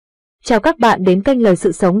Chào các bạn đến kênh Lời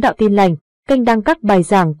Sự Sống Đạo Tin Lành, kênh đăng các bài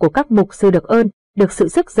giảng của các mục sư được ơn, được sự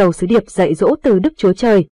sức giàu sứ điệp dạy dỗ từ Đức Chúa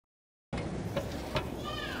Trời.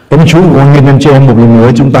 Cảm ơn Chúa, hoan nghênh anh chị em một lần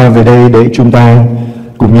nữa chúng ta về đây để chúng ta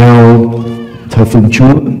cùng nhau thờ phượng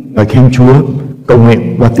Chúa và khen Chúa, cầu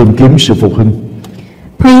nguyện và tìm kiếm sự phục hưng.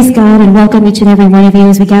 Praise God and welcome each and every one of you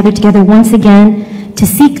as we gather together once again to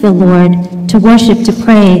seek the Lord, to worship, to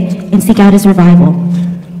pray, and seek out His revival.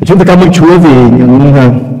 Chúng ta cảm ơn Chúa vì những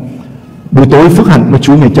buổi tối phước hạnh mà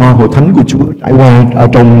Chúa ngài cho hội thánh của Chúa trải qua ở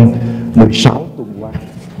trong 16 tuần qua.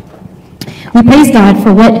 We praise God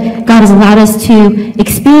for what God has allowed us to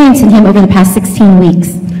experience in Him over the past 16 weeks.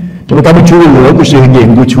 Chúng ta cảm ơn Chúa vì lửa của sự hiện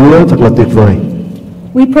diện của Chúa thật là tuyệt vời.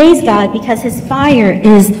 We praise God because His fire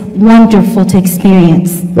is wonderful to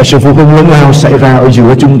experience. Và sự phục hưng lớn lao xảy ra ở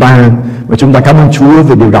giữa chúng ta và chúng ta cảm ơn Chúa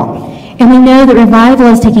về điều đó. And we know that revival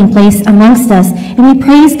is taking place amongst us, and we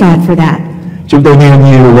praise God for that. Chúng tôi nghe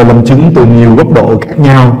nhiều và làm chứng từ nhiều góc độ khác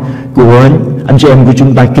nhau của anh chị em của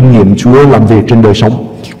chúng ta kinh nghiệm Chúa làm việc trên đời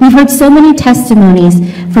sống. We've heard so many testimonies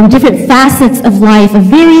from different facets of life of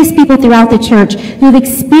various people throughout the church who've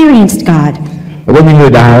experienced God. Và có những người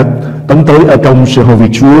đã tấn tới ở trong sự hầu việc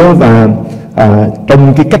Chúa và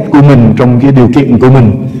trong cái cách của mình, trong cái điều kiện của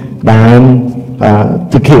mình đã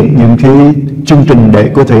thực hiện những cái chương trình để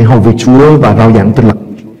có thể hầu việc Chúa và rao giảng tin lành.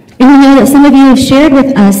 And we know that some of you have shared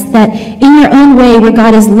with us that in your own way where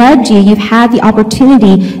God has led you, you've had the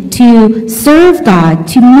opportunity to serve God,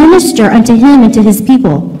 to minister unto Him and to His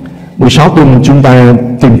people. 16 tuần chúng ta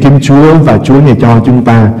tìm kiếm Chúa và Chúa ngài cho chúng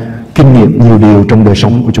ta kinh nghiệm nhiều điều trong đời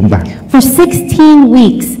sống của chúng ta. For 16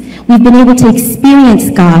 weeks, we've been able to experience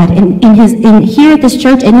God in here at this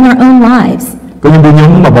church and in our own lives. Có những buổi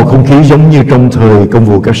nhóm mà bầu không khí giống như trong thời công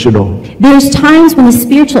vụ các sứ đồ. There's times when the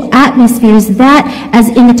spiritual atmosphere is that as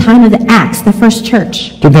in the time of the Acts, the first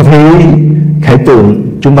church. Chúng ta thấy khải tượng,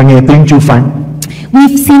 chúng ta nghe tiếng Chúa phán.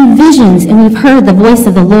 We've seen visions and we've heard the voice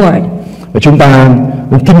of the Lord. Và chúng ta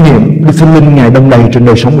cũng kinh nghiệm Đức Thánh Linh ngài đong đầy trên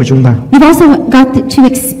đời sống của chúng ta. We've also got to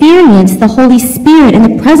experience the Holy Spirit and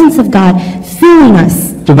the presence of God filling us.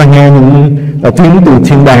 Chúng ta nghe những tiếng từ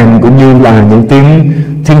thiên đàng cũng như là những tiếng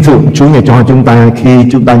thiên thượng Chúa ngài cho chúng ta khi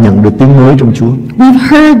chúng ta nhận được tiếng mới trong Chúa. We've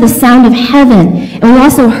heard the sound of heaven, and we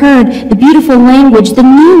also heard the beautiful language, the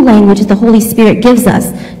new language that the Holy Spirit gives us.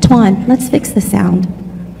 Twan, let's fix the sound.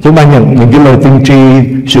 Chúng ta nhận những cái lời tiên tri,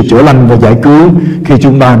 sự chữa lành và giải cứu khi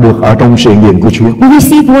chúng ta được ở trong sự hiện diện của Chúa. We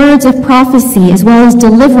receive words of prophecy as well as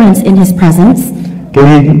deliverance in His presence.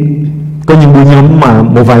 Có những buổi nhóm mà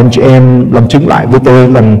một vài anh chị em làm chứng lại với tôi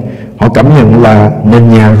là họ cảm nhận là nền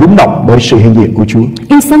nhà rung động bởi sự hiện diện của Chúa.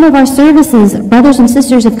 In some of our services, brothers and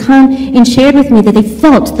sisters have come and shared with me that they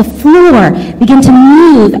felt the floor begin to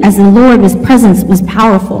move as the Lord's presence was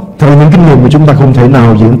powerful. Thật là những kinh nghiệm mà chúng ta không thể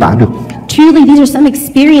nào diễn tả được. Truly, these are some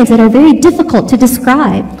experiences that are very difficult to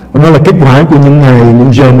describe. Và nó là kết quả của những ngày,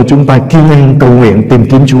 những giờ mà chúng ta kiên nhẫn cầu nguyện tìm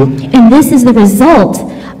kiếm Chúa. And this is the result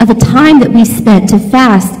of the time that we spent to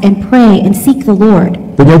fast and pray and seek the Lord.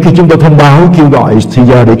 Tôi nhớ khi chúng ta thông báo kêu gọi thì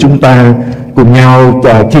giờ để chúng ta cùng nhau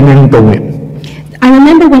kiên nhẫn cầu nguyện. I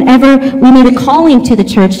remember whenever we made a calling to the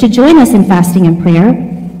church to join us in fasting and prayer.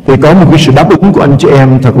 Thì có một cái sự đáp ứng của anh chị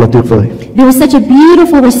em thật là tuyệt vời. There was such a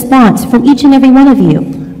beautiful response from each and every one of you.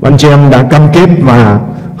 Và anh chị em đã cam kết và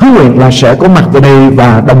hứa nguyện là sẽ có mặt tại đây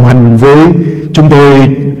và đồng hành với chúng tôi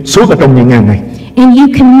suốt ở trong những ngày này. And you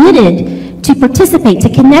committed to participate, to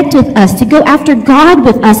connect with us, to go after God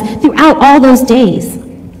with us throughout all those days.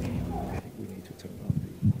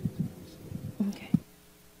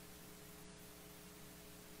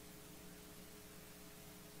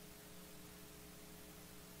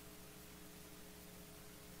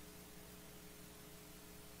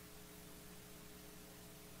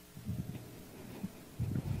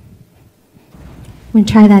 We'll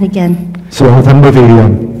try that again. Xin lỗi Thánh bởi vì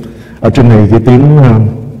ở trên này cái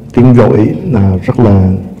tiếng gọi rất là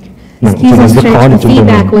nặng, cho nên rất khó để The chúng tôi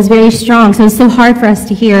nghe. feedback was very strong, so it's so hard for us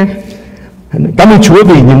to hear. Cảm ơn Chúa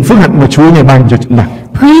vì những phước hạnh mà Chúa ngài ban cho chúng ta.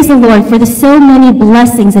 Praise the Lord for the so many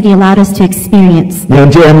blessings that He allowed us to experience. Nhiều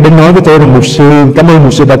anh chị em đến nói với tôi rằng mục sư, cảm ơn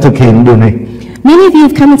mục sư đã thực hiện điều này. Many of you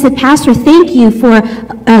have come and said, Pastor, thank you for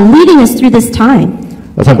leading us through this time.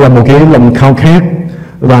 Và thật là một cái lòng khao khát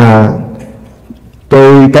và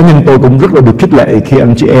cá nhân tôi cũng rất là được khích lệ khi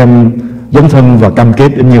anh chị em dấn thân và cam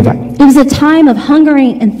kết đến như vậy. It was a time of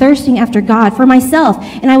hungering and thirsting after God for myself,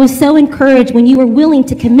 and I was so encouraged when you were willing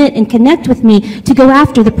to commit and connect with me to go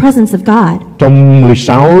after the presence of God. Trong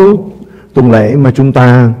 16 tuần lễ mà chúng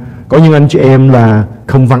ta có những anh chị em là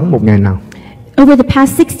không vắng một ngày nào. Over the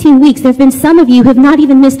past 16 weeks, there have been some of you who have not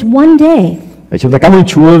even missed one day. Để chúng ta cảm ơn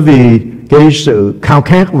Chúa vì cái sự khao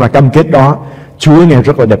khát và cam kết đó. Chúa ngài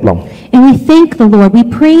rất là đẹp lòng. And we thank the Lord, we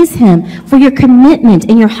praise Him for your commitment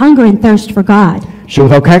and your hunger and thirst for God. Sự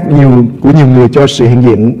khao khát của nhiều người cho sự hiện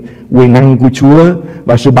diện quyền năng của Chúa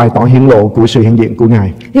và sự bày tỏ hiển lộ của sự hiện diện của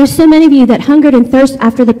Ngài. There are so many of you that hungered and thirst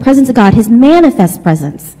after the presence of God, His manifest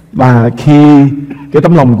presence. Và khi cái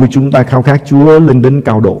tấm lòng của chúng ta khao khát Chúa lên đến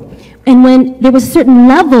cao độ, And when there was a certain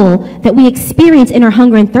level that we experience in our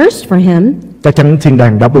hunger and thirst for Him, chắc chắn thiên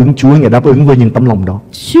đàng đáp ứng, Chúa Ngài đáp ứng với những tấm lòng đó.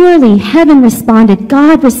 surely heaven responded,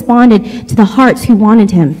 God responded to the hearts who wanted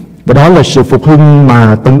Him. Và đó là sự phục hưng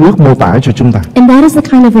mà Tân Ước mô tả cho chúng ta. And that is the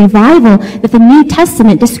kind of revival that the New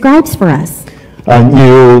Testament describes for us.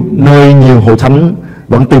 Nhiều nơi, nhiều hội thánh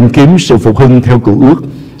vẫn tìm kiếm sự phục hưng theo Cựu Ước.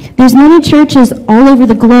 There's many churches all over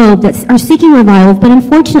the globe that are seeking revival, but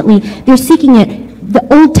unfortunately, they're seeking it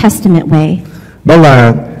the Old Testament way. Đó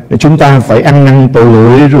là chúng ta phải ăn năn tội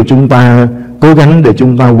lỗi, rồi chúng ta cố gắng để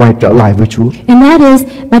chúng ta quay trở lại với Chúa. And that is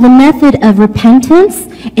by the method of repentance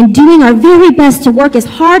and doing our very best to work as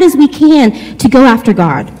hard as we can to go after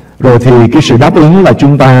God. Rồi thì cái sự đáp ứng là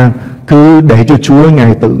chúng ta cứ để cho Chúa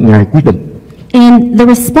Ngài quyết định. And the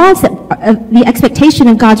response, the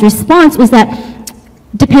expectation of God's response was that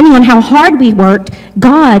depending on how hard we worked,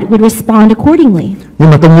 God would respond accordingly. Nhưng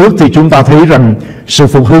mà Tân Ước thì chúng ta thấy rằng sự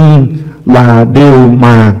phục hưng là điều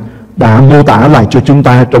mà đã mô tả lại cho chúng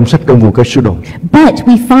ta trong sách Công vụ các sứ đồ. But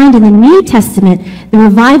we find in the New Testament the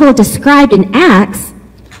revival described in Acts.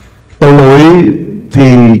 Tội lỗi thì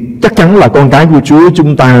chắc chắn là con cái của Chúa,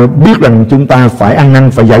 chúng ta biết rằng chúng ta phải ăn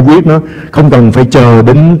năn, phải giải quyết nó, không cần phải chờ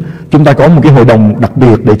đến chúng ta có một cái hội đồng đặc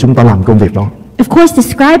biệt để chúng ta làm công việc đó. Of course,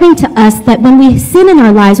 describing to us that when we sin in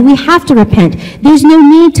our lives, we have to repent. There's no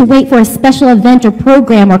need to wait for a special event or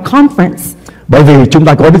program or conference. Bởi vì chúng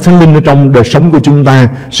ta có Đức Thánh Linh ở trong đời sống của chúng ta,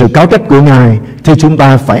 sự cáo trách của Ngài, thì chúng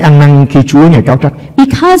ta phải ăn năn khi Chúa Ngài cáo trách.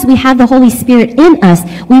 Because we have the Holy Spirit in us,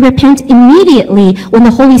 we repent immediately when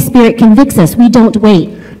the Holy Spirit convicts us. We don't wait.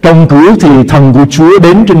 Trong Cựu Ước thì thần của Chúa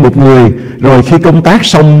đến trên một người, rồi khi công tác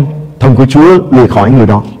xong, thần của Chúa lìa khỏi người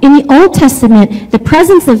đó. In the Old Testament, the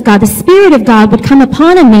presence of God, the Spirit of God would come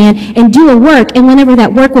upon a man and do a work, and whenever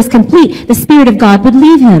that work was complete, the Spirit of God would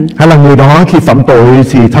leave him. Hay là người đó khi phạm tội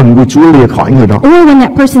thì thần của Chúa lìa khỏi người đó. Or when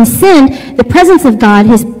that person sinned, the presence of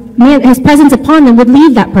God, His presence upon them would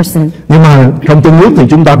leave that person. Nhưng mà trong Tân Ước thì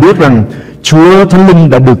chúng ta biết rằng Chúa Thánh Linh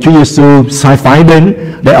đã được Chúa Giêsu sai phái đến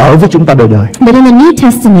để ở với chúng ta đời đời. But in the New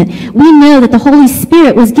Testament, we know that the Holy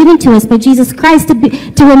Spirit was given to us by Jesus Christ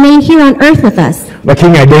to remain here on earth with us. Và khi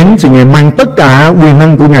Ngài đến thì Ngài mang tất cả quyền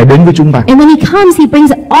năng của Ngài đến với chúng ta. And when He comes, He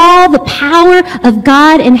brings all the power of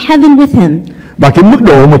God and heaven with Him. Và cái mức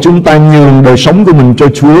độ mà chúng ta nhường đời sống của mình cho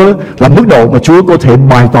Chúa là mức độ mà Chúa có thể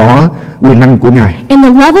bày tỏ quyền năng của Ngài. And the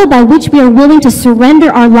level by which we are willing to surrender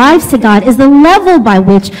our lives to God is the level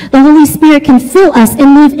by which the Holy Spirit can fill us and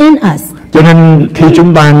move in us. Cho nên khi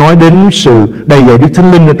chúng ta nói đến sự đầy dạy Đức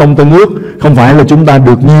Thánh Linh ở trong Tân Ước, không phải là chúng ta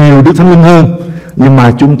được nhiều Đức Thánh Linh hơn, nhưng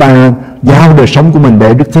mà chúng ta giao đời sống của mình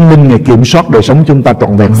để Đức Thánh Linh Ngài kiểm soát đời sống chúng ta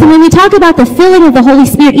trọn vẹn. So when we talk about the filling of the Holy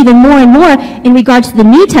Spirit even more and more in regards to the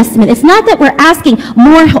New Testament, it's not that we're asking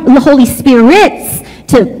more Holy Spirits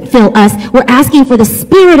to fill us. We're asking for the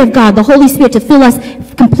Spirit of God, the Holy Spirit to fill us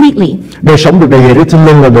completely. Đời sống được đầy dạy Đức Thánh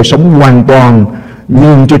Linh là đời sống hoàn toàn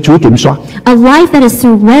nhường cho Chúa kiểm soát. A life that is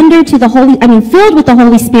surrendered to the filled with the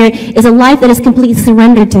Holy Spirit is a life that is completely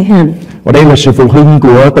surrendered to Him. Và đây là sự phục hưng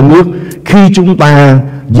của Tân Ước. Khi chúng ta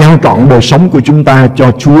giao trọn đời sống của chúng ta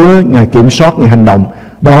cho Chúa, Ngài kiểm soát, Ngài hành động,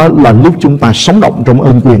 đó là lúc chúng ta sống động trong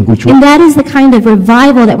ơn quyền của Chúa. And that is the kind of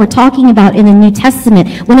revival that we're talking about in the New Testament.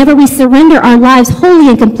 Whenever we surrender our lives wholly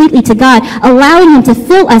and completely to God, allowing Him to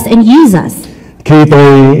fill us and use us. Khi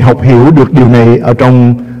tôi học hiểu được điều này ở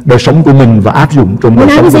trong đời sống của mình và áp dụng trong đời When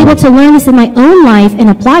I sống was của able mình, to learn this in my own life and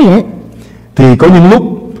apply it, thì có những lúc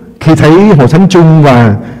khi thấy hội thánh chung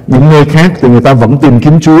và những nơi khác thì người ta vẫn tìm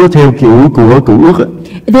kiếm Chúa theo kiểu của Cựu Ước.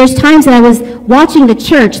 there's times that I was watching the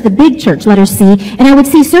church, the big church, letter C, and I would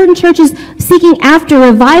see certain churches seeking after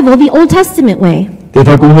revival the Old Testament way. Thì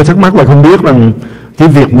tôi cũng hơi thắc mắc là không biết rằng cái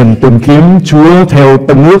việc mình tìm kiếm Chúa theo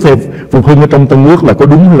Tân Ước, theo phục hưng ở trong Tân Ước là có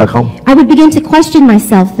đúng hay là không? I would begin to question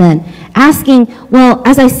myself then, asking, well,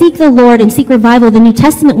 as I seek the Lord and seek revival the New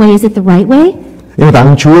Testament way, is it the right way? Nhưng mà tạ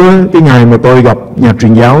ơn Chúa, cái ngày mà tôi gặp nhà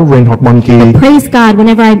truyền giáo Reinhard Bonnke, Praise God,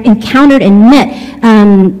 whenever I encountered and met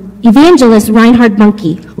evangelist Reinhard Bonnke.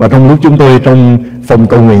 và trong lúc chúng tôi trong phòng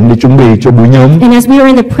cầu nguyện để chuẩn bị cho buổi nhóm, And as we were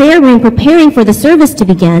in the prayer room preparing for the service to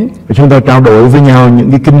begin, và chúng ta trao đổi với nhau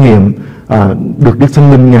những cái kinh nghiệm được Đức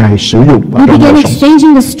Thánh Linh Ngài sử dụng ở we trong began đời sống.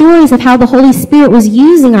 exchanging the stories of how the Holy Spirit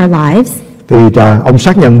was using our lives. Thì ông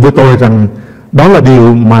xác nhận với tôi rằng đó là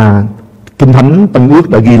điều mà Kinh Thánh Tân Ước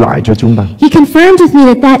đã ghi lại cho chúng ta. He confirmed with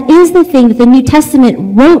me that that is the thing that the New Testament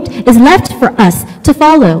wrote is left for us to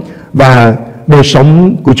follow. Và đời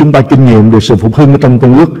sống của chúng ta kinh nghiệm được sự phục hưng ở trong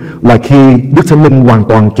Tân Ước là khi Đức Thánh Linh hoàn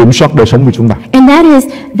toàn kiểm soát đời sống của chúng ta. And that is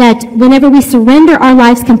that whenever we surrender our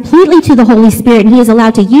lives completely to the Holy Spirit and He is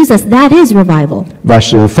allowed to use us, that is revival. Và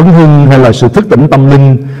sự phấn hưng hay là sự thức tỉnh tâm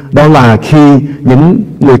linh, đó là khi những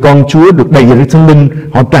người con Chúa được đầy Đức Thánh Linh,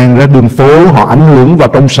 họ tràn ra đường phố, họ ảnh hưởng vào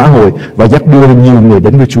trong xã hội và dắt đưa nhiều người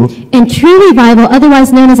đến với Chúa. And true revival, otherwise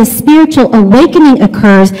known as a spiritual awakening,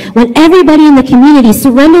 occurs when everybody in the community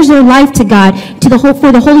surrenders their life to God,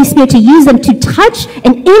 for the Holy Spirit to use them to touch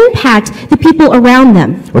and impact the people around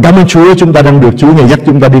them. Và cảm ơn Chúa, chúng ta đang được Chúa Ngài dắt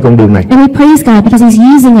chúng ta đi con đường này. And we praise God because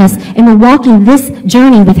He's using us and we're walking this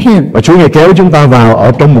journey with Him. Và Chúa Ngài kéo chúng ta vào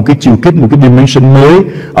ở trong một cái chiều kích, một cái dimension mới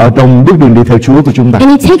ở trong bước đường đi theo Chúa của chúng ta.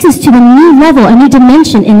 And He takes us to a new level, a new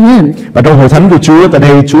dimension in Him. Và trong hội thánh của Chúa tại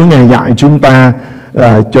đây, Chúa Ngài dạy chúng ta,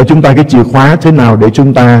 cho chúng ta cái chìa khóa thế nào để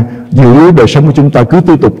chúng ta giữ đời sống của chúng ta cứ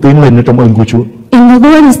tiếp tục tiến lên ở trong ơn của Chúa. And the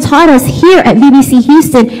Lord has taught us here at BBC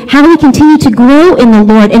Houston how we continue to grow in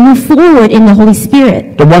the Lord and move forward in the Holy Spirit.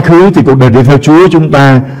 Trong quá khứ thì cuộc đời đi theo Chúa chúng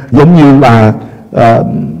ta giống như là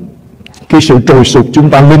cái sự trồi sụt, chúng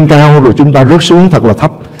ta lên cao rồi chúng ta rớt xuống thật là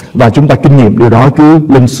thấp, và chúng ta kinh nghiệm điều đó cứ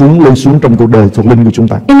lên xuống trong cuộc đời thuộc linh của chúng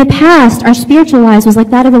ta. In the past, our spiritual lives was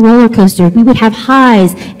like that of a roller coaster. We would have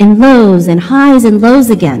highs and lows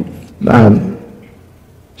again.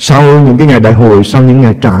 Sau những cái ngày đại hội, sau những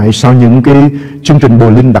ngày trại, sau những cái chương trình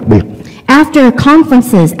bồi linh đặc biệt, after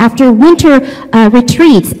conferences, after winter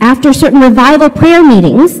retreats, after certain revival prayer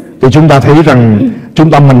meetings, thì chúng ta thấy rằng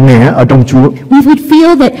chúng ta mạnh mẽ ở trong Chúa. We would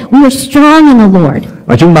feel that we were strong in the Lord.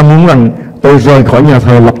 Và chúng ta muốn rằng tôi rời khỏi nhà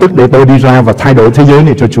thờ lập tức để tôi đi ra và thay đổi thế giới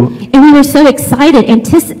này cho Chúa. And we were so excited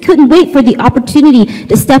and couldn't wait for the opportunity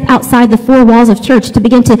to step outside the four walls of church to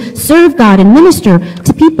begin to serve God and minister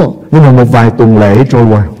to people. Nhưng mà một vài tuần lễ trôi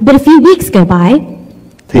qua, But a few weeks go by,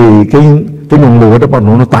 thì cái ngọn lửa đó bắt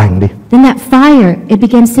đầu nó tàn đi. Then that fire, it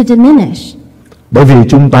begins to diminish. Bởi vì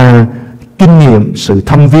chúng ta kinh nghiệm sự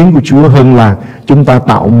thăm viếng của Chúa hơn là chúng ta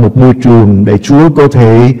tạo một môi trường để Chúa có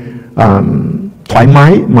thể thoải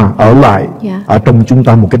mái mà ở lại ở trong chúng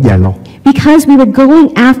ta một cách dài lâu. Because we were going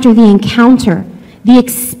after the encounter, the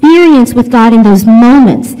experience with God in those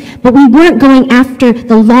moments, but we weren't going after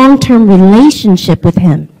the long-term relationship with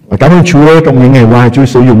Him. Và cảm ơn Chúa, trong những ngày qua Chúa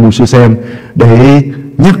sử dụng mục sư Xem để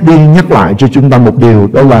nhắc đi nhắc lại cho chúng ta một điều,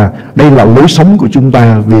 đó là đây là lối sống của chúng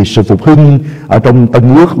ta, vì sự phục hưng ở trong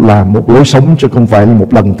Tân Ước là một lối sống chứ không phải là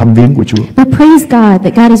một lần thăm viếng của Chúa. But praise God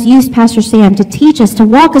that God has used Pastor Sam to teach us, to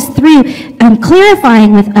walk us through,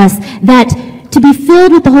 clarifying with us that to be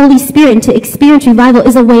filled with the Holy Spirit and to experience revival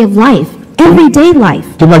is a way of life. Everyday life.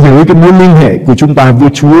 Chúng ta giữ cái mối liên hệ của chúng ta với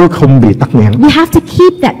Chúa không bị tắc nghẽn. We have to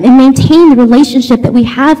keep that and maintain the relationship that we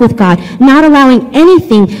have with God, not allowing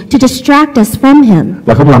anything to distract us from Him.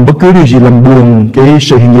 Và không làm bất cứ điều gì làm buồn cái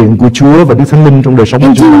sự hiện diện của Chúa và Đức Thánh Linh trong đời sống của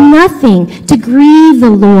And chúng ta. do nothing to grieve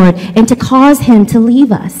the Lord and to cause Him to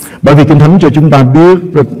leave us. Bởi vì Kinh Thánh cho chúng ta biết,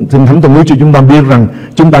 Kinh Thánh Tân Ước cho chúng ta biết rằng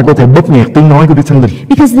chúng ta có thể bóp nghẹt tiếng nói của Đức Thánh Linh.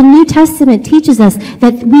 Because the New Testament teaches us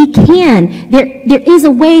that we can, there is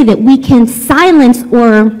a way that we can silence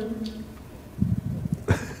or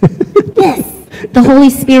yes, the Holy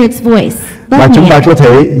Spirit's voice. Và chúng ta có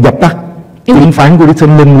thể dập tắt tiếng phán của Đức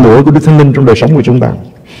Thánh Linh, lửa của Đức Thánh Linh trong đời sống của chúng ta.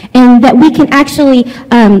 And that we can actually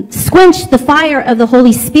quench the fire of the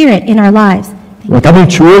Holy Spirit in our lives. Và cảm ơn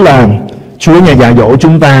Chúa là Chúa Ngài dạy dỗ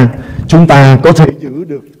chúng ta có thể giữ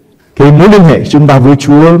được cái mối liên hệ chúng ta với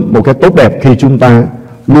Chúa một cách tốt đẹp khi chúng ta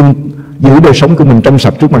luôn giữ đời sống của mình trong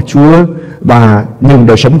sạch trước mặt Chúa và nhường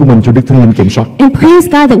đời sống của mình cho Đức Thánh Linh kiểm soát. And praise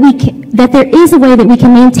God that there is a way that we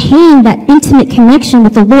can maintain that intimate connection with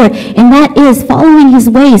the Lord, and that is following His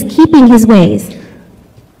ways, keeping His ways.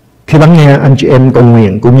 Khi lắng nghe anh chị em cầu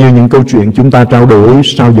nguyện cũng như những câu chuyện chúng ta trao đổi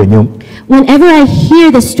sau giờ nhóm, whenever I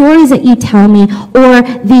hear the stories that you tell me or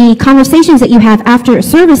the conversations that you have after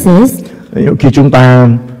services, khi chúng ta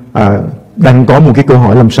đang có một cái câu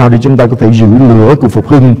hỏi làm sao để chúng ta có thể giữ lửa của phục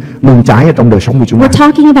hưng luôn cháy ở trong đời sống của chúng ta. We're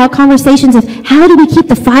talking about conversations of how do we keep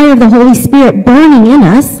the fire of the Holy Spirit burning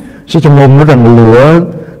in us. Sách Trong Ngôn nói rằng lửa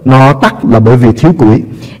nó tắt là bởi vì thiếu củi.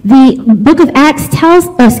 The book of Acts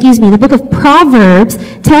the book of Proverbs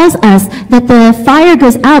tells us that the fire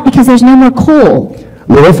goes out because there's no more coal.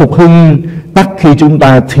 Lửa phục hưng tắt khi chúng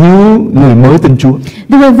ta thiếu người mới tin Chúa.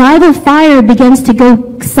 The revival fire begins to go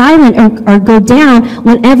silent or go down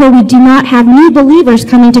whenever we do not have new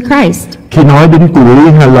believers coming to Christ. Khi nói đến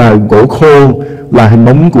củi hay là gỗ khô là hình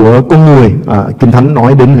bóng của con người, Kinh Thánh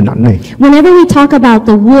nói đến hình ảnh này. Whenever we talk about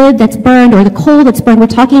the wood that's burned or the coal that's burned,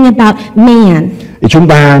 we're talking about man. Thì chúng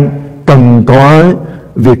ta cần có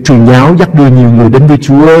việc truyền giáo dắt đưa nhiều người đến với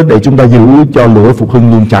Chúa để chúng ta giữ cho lửa phục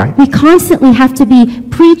hưng luôn cháy. We constantly have to be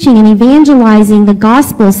preaching and evangelizing the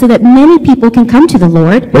gospel so that many people can come to the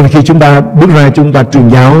Lord. Bởi vì khi chúng ta bước ra, chúng ta truyền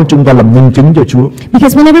giáo, chúng ta làm nhân chứng cho Chúa.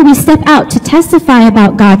 Because whenever we step out to testify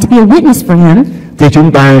about God, to be a witness for Him, thì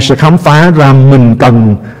chúng ta sẽ khám phá ra mình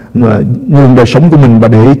cần nhường đời sống của mình và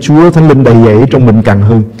để Chúa Thánh Linh đầy dẫy trong mình càng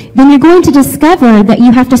hơn. then you're going to discover that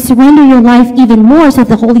you have to surrender your life even more so that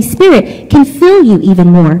the Holy Spirit can fill you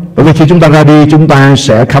even more. Bởi vì khi chúng ta ra đi, chúng ta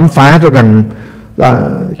sẽ khám phá ra rằng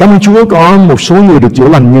cảm ơn Chúa có một số người được chữa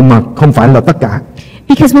lành, nhưng mà không phải là tất cả.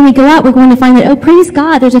 Because when we go out, we're going to find that, oh, praise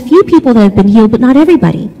God, there's a few people that have been healed, but not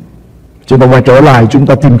everybody. Chúng ta quay trở lại, chúng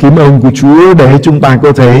ta tìm kiếm ơn của Chúa để chúng ta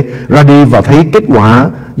có thể ra đi và thấy kết quả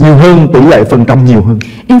nhiều hơn, tỷ lệ phần trăm nhiều hơn.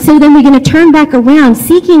 And so then we're going to turn back around,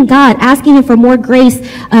 seeking God, asking Him for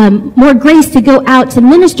more grace to go out to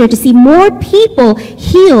minister, to see more people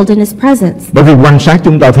healed in His presence. Bởi vì quan sát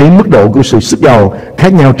chúng ta thấy mức độ của sự sức giàu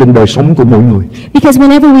khác nhau trên đời sống của mỗi người. Because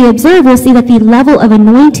whenever we observe, we'll see that the level of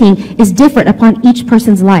anointing is different upon each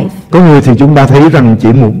person's life. Có người thì chúng ta thấy rằng chỉ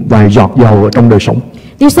một vài giọt dầu ở trong đời sống.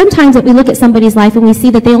 There's sometimes that we look at somebody's life and we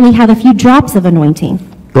see that they only have a few drops of anointing.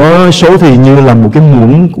 Có số thì như là một cái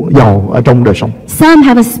muỗng dầu ở trong đời sống. Some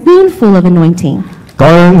have a spoonful of anointing.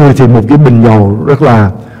 Có người thì một cái bình dầu rất là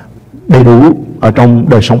đầy đủ ở trong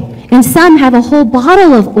đời sống. And some have a whole bottle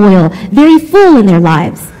of oil, very full in their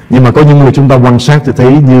lives. Nhưng mà có những người chúng ta quan sát thì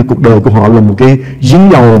thấy như cuộc đời của họ là một cái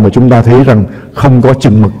giếng dầu mà chúng ta thấy rằng không có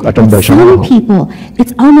chừng mực ở trong đời sống của Some họ. people,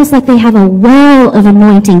 it's almost like they have a well of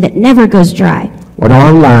anointing that never goes dry. Và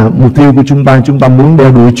đó là mục tiêu của chúng ta muốn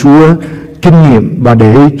đeo đuổi Chúa, kinh nghiệm và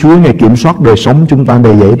để Chúa Ngài kiểm soát đời sống chúng ta,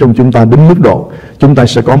 đầy dẫy trong chúng ta đến mức độ chúng ta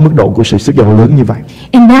sẽ có mức độ của sự sức giàu lớn như vậy.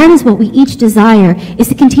 And that is what we each desire, is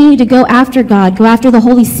to continue to go after God, go after the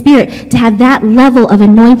Holy Spirit, to have that level of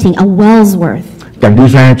anointing, a well's worth. Càng đi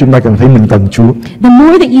ra chúng ta càng thấy mình cần Chúa. The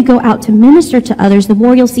more that you go out to minister to others, the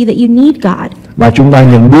more you'll see that you need God. Và chúng ta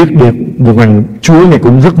nhận biết được rằng Chúa Ngài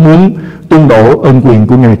cũng rất muốn tuôn đổ ơn quyền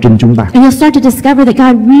của Ngài trên chúng ta. And you'll start to discover that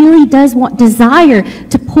God really does desire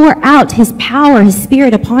to pour out His power, His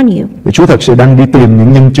Spirit upon you. Và Chúa thật sự đang đi tìm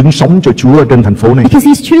những nhân chứng sống cho Chúa ở trên thành phố này. Because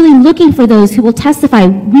He's truly looking for those who will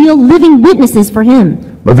testify, real living witnesses for Him.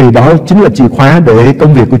 Bởi vì đó chính là chìa khóa để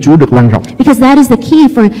công việc của Chúa được lan rộng. Because that is the key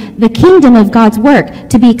for the kingdom of God's work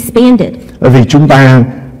to be expanded. Bởi vì chúng ta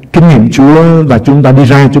kinh nghiệm Chúa và chúng ta đi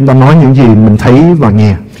ra, chúng ta nói những gì mình thấy và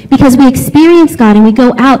nghe. Because we experience God and we go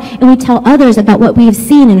out and we tell others about what we have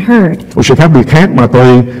seen and heard. Một sự khác biệt khác mà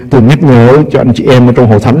tôi thường nhắc nhở cho anh chị em ở trong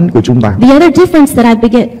hội thánh của chúng ta. The other difference that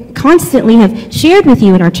I constantly have shared with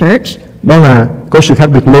you in our church, đó là có sự khác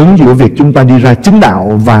biệt lớn giữa việc chúng ta đi ra chứng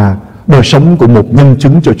đạo và đời sống của một nhân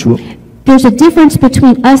chứng cho Chúa. there's a difference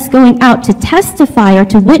between us going out to testify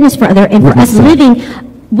or to witness for others and for us living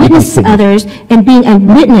witness to others and being a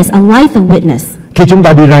witness, a life of witness. Khi chúng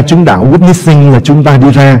ta đi ra chứng đạo, witnessing là chúng ta đi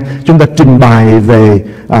ra, chúng ta trình bày về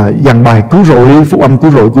giảng bài cứu rỗi, phúc âm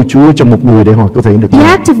cứu rỗi của Chúa cho một người để họ có thể được. The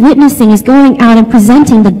act of witnessing is going out and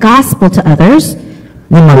presenting the gospel to others.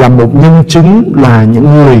 Nhưng mà làm một nhân chứng là những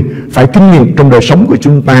người phải kinh nghiệm trong đời sống của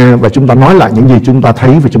chúng ta và chúng ta nói lại những gì chúng ta thấy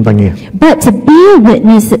và chúng ta nghe. But to be a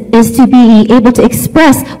witness is to be able to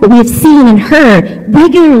express what we have seen and heard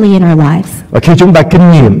regularly in our lives. Và khi chúng ta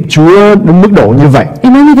kinh nghiệm Chúa đến mức độ như vậy,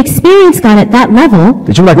 And when we've experienced God at that level,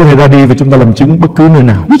 thì chúng ta có thể ra đi và chúng ta làm chứng bất cứ nơi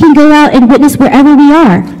nào. we can go out and witness wherever we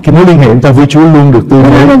are. Khi mối liên hệ chúng ta với Chúa luôn được tươi When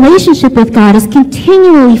mới, our relationship with God is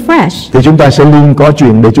continually fresh, thì chúng ta sẽ luôn có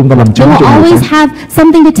chuyện để chúng ta làm chứng you will cho người always khác. have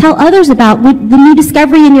something to tell others about with the new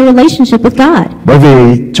discovery in your relationship with God. Bởi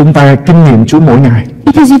vì chúng ta kinh nghiệm Chúa mỗi ngày.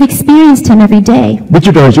 Because you've experienced Him every day. Đức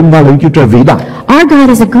Chúa Trời chúng ta là Đức Chúa Trời vĩ đại. Our God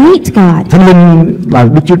is a great God. Thánh Linh là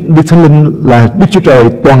Đức Thánh Linh là Đức Chúa Trời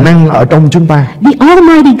toàn năng ở trong chúng ta. The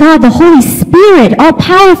Almighty God, the Holy Spirit, all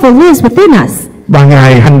powerful, lives within us. Và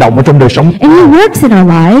Ngài hành động ở trong đời sống. And He works in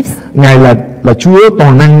our lives. Ngài là Chúa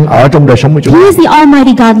toàn năng ở trong đời sống của chúng ta. He is the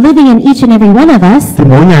Almighty God living in each and every one of us. Thì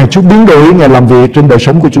mỗi ngày Chúa biến đổi, Ngài làm việc trên đời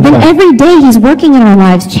sống của chúng And ta. every day He's working in our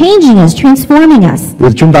lives, changing us, transforming us. Thì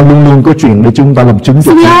chúng ta luôn luôn có chuyện để chúng ta làm chứng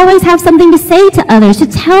cho So we Ngài. always have something to say to others, to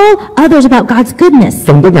tell others about God's goodness.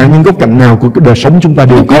 Trong tất cả những góc cạnh nào của cái đời sống chúng ta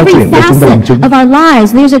đều In có every chuyện để chúng ta làm facet chứng. of our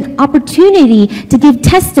lives, there's an opportunity to give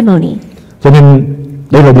testimony. Cho nên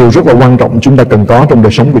đây là điều rất là quan trọng chúng ta cần có trong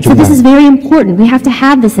đời sống của So chúng ta. this is very important. We have to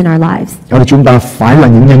have this in our lives. Đó là chúng ta phải là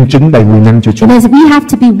những nhân chứng đầy quyền năng cho Chúa. Because we have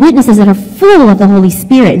to be witnesses that are full of the Holy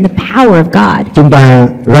Spirit and the power of God. Chúng ta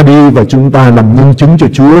ra đi và chúng ta làm nhân chứng cho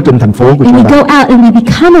Chúa trên thành phố của And chúng we ta. go out and we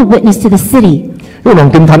become a witness to the city. Cái lòng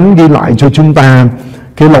Kinh Thánh ghi lại cho chúng ta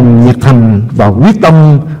cái lòng nhiệt thành và quyết tâm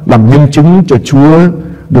làm nhân chứng cho Chúa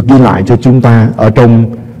được ghi lại cho chúng ta ở trong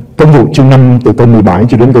Công vụ chương 5 từ câu 17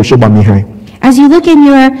 cho đến câu số 32. As you look in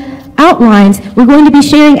your outlines, we're going to be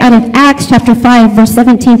sharing out of Acts chapter 5, verse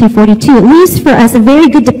 17 through 42. It leaves for us a very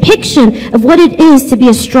good depiction of what it is to be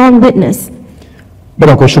a strong witness. Bắt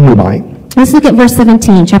đầu câu số 17. Let's look at verse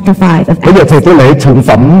 17, chapter 5 of Bây giờ Acts. thầy tế lễ thượng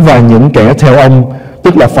phẩm và những kẻ theo ông,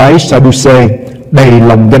 tức là phái Sadducê, đầy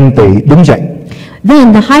lòng ganh tị đứng dậy.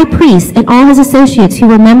 Then the high priest and all his associates who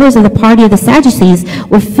were members of the party of the Sadducees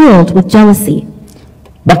were filled with jealousy.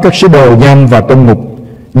 Bắt các sứ đồ giam vào trong ngục.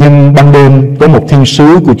 Nhưng ban đêm có một thiên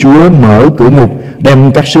sứ của Chúa mở cửa ngục,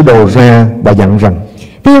 đem các sứ đồ ra và dặn rằng: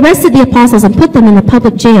 They arrested the apostles and put them in the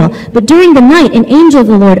public jail. But during the night, an angel of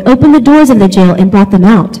the Lord opened the doors of the jail and brought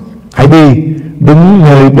them out. hãy đi đứng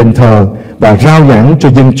nơi đền thờ và rao giảng cho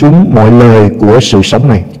dân chúng mọi lời của sự sống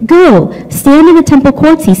này. Go, stand in the temple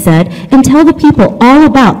courts, he said, and tell the people all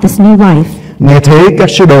about this new life. Nghe thế, các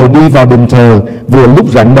sứ đồ đi vào đền thờ vừa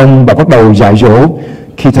lúc rạng đông và bắt đầu dạy dỗ.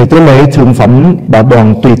 Khi thầy tế lễ thượng phẩm và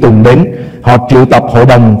đoàn tùy tùng đến, họ triệu tập hội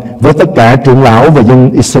đồng với tất cả trưởng lão và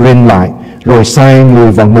dân Israel lại, rồi sai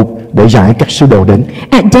người vào ngục để giải các sứ đồ đến.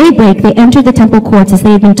 At daybreak, they entered the temple courts as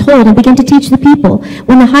they had been told and began to teach the people.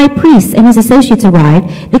 When the high priest and his associates arrived,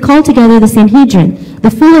 they called together the Sanhedrin, the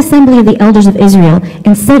full assembly of the elders of Israel,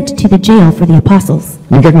 and sent to the jail for the apostles.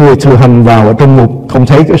 Nhưng các người thừa hành vào ở trong ngục không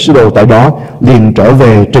thấy các sứ đồ tại đó, liền trở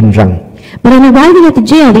về trình rằng: But on arriving at the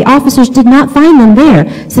jail, the officers did not find them there,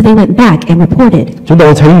 so they went back and reported. Chúng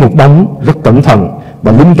tôi thấy ngục đóng rất cẩn thận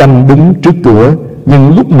và lính canh đứng trước cửa,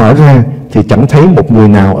 nhưng lúc mở ra thì chẳng thấy một người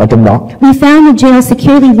nào ở trong đó. We found the jail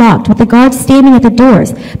securely locked with the guards standing at the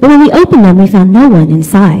doors, but when we opened them, we found no one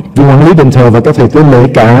inside. Vì quản lý đền thờ và các thầy tế lễ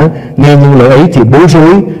cả nghe những lời ấy thì bối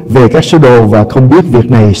rối về các sứ đồ và không biết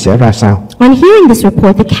việc này sẽ ra sao. On hearing this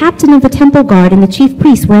report, the captain of the temple guard and the chief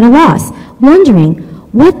priests were at a loss, wondering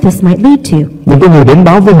what this might lead to. Nhưng có người đến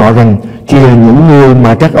báo với họ rằng kìa, những người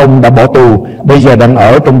mà các ông đã bỏ tù bây giờ đang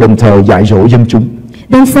ở trong đền thờ dạy dỗ dân chúng.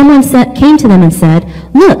 Then someone came to them and said,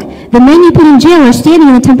 "Look, the men you put in jail are standing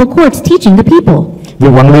in the temple courts teaching the people." Vì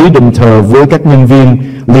quản lý đền thờ với các nhân viên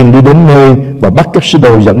liền đi đến nơi và bắt các sứ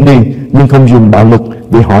đồ dẫn đi, nhưng không dùng bạo lực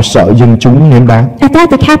vì họ sợ dân chúng ném đá. At that,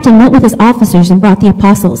 the captain went with his officers and brought the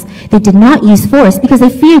apostles. They did not use force because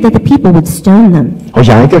they feared that the people would stone them. Họ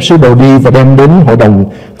giải các sứ đồ đi và đem đến hội đồng.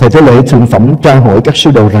 Thầy tế lễ thượng phẩm tra hỏi các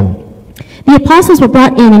sứ đồ rằng: The apostles were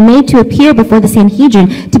brought in and made to appear before the Sanhedrin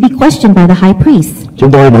to be questioned by the high priest.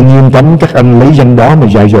 Chúng tôi đã nghiêm cấm các anh lấy danh đó mà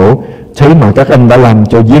dạy dỗ, thế mà các anh đã làm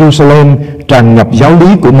cho Jerusalem tràn ngập giáo lý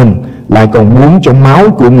của mình, lại còn muốn cho máu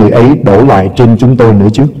của người ấy đổ lại trên chúng tôi nữa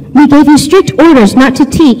chứ. We gave you strict orders not to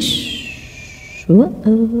teach.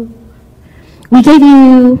 We gave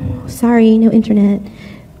you, sorry, no internet.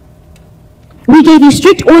 We gave you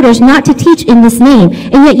strict orders not to teach in this name,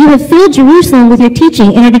 and yet you have filled Jerusalem with your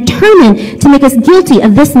teaching and are determined to make us guilty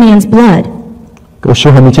of this man's blood. Câu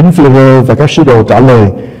số 29, Phi-rơ và các sứ đồ trả lời: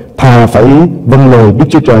 thà phải vâng lời Đức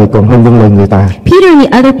Chúa Trời còn hơn vâng lời người ta. Peter and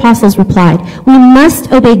the other apostles replied, "We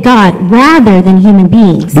must obey God rather than human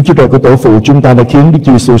beings." Đức Chúa Trời của tổ phụ chúng ta đã khiến Đức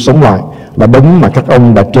Chúa Giêsu sống lại, là đấng mà các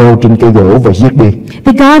ông đã treo trên cây gỗ và giết đi.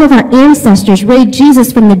 The God of our ancestors raised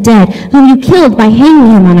Jesus from the dead, whom you killed by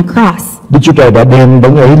hanging him on a cross. Đức Chúa Trời đã đem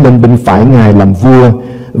đấng ấy lên bên phải Ngài làm vua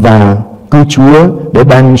và cứu Chúa để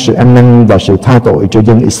ban sự ăn năn và sự tha tội cho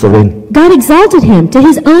dân Israel. God exalted him to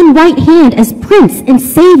his own right hand as Prince and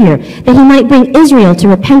Savior, that he might bring Israel to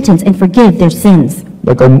repentance and forgive their sins.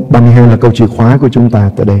 Và câu 32 là câu chìa khóa của chúng ta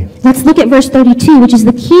tại đây. Let's look at verse 32, which is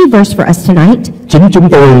the key verse for us tonight. Chính chúng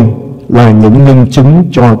tôi là những nhân chứng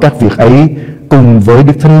cho các việc ấy cùng với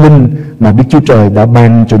Đức Thánh Linh mà Đức Chúa Trời đã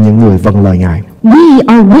ban cho những người vâng lời Ngài. We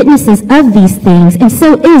are witnesses of these things, and so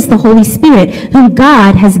is the Holy Spirit, whom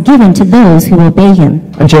God has given to those who obey him.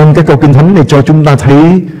 Anh chị em, các câu kinh thánh này cho chúng ta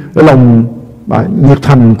thấy cái lòng nhiệt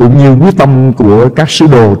thành cũng như quyết tâm của các sứ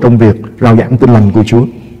đồ trong việc rao giảng tin lành của Chúa.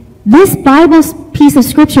 This Bible piece of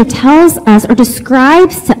scripture tells us or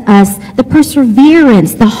describes to us the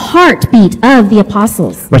perseverance, the heartbeat of the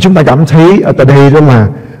apostles. Và chúng ta cảm thấy ở tại đây đó là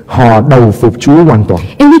họ đầu phục Chúa hoàn toàn.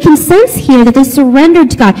 And we can sense here that they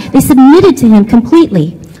surrendered to God. They submitted to him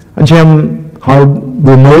completely. Anh chị em, họ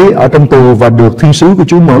vừa mới ở trong tù và được thiên sứ của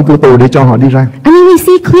Chúa mở cửa tù để cho họ đi ra. I mean, we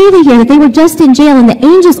see clearly here that they were just in jail and the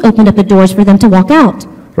angels opened up the doors for them to walk out.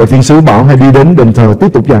 Rồi thiên sứ bảo hãy đi đến đền thờ tiếp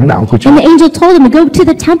tục giảng đạo của Chúa. And the angel told them to go to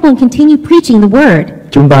the temple and continue preaching the word.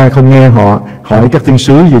 Chúng ta không nghe họ hỏi các thiên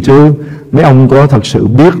sứ gì chứ mấy ông có thật sự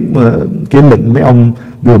biết cái lệnh mấy ông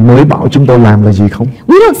vừa mới bảo chúng tôi làm là gì không?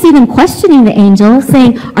 We don't see them questioning the angel,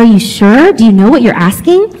 saying, "Are you sure? Do you know what you're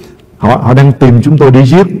asking?" Họ đang tìm chúng tôi đi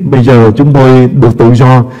giết. Bây giờ chúng tôi được tự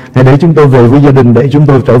do, hãy để chúng tôi về với gia đình để chúng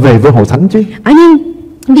tôi trở về với hội thánh chứ. I mean,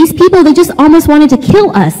 These people, they just almost wanted to kill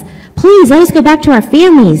us. Please, let us go back to our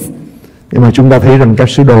families. Nhưng mà chúng ta thấy rằng các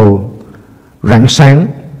sứ đồ rạng sáng,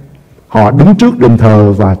 họ đứng trước đền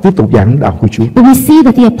thờ và tiếp tục giảng đạo của Chúa. But we see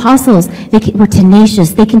that the apostles, they were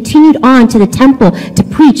tenacious. They continued on to the temple to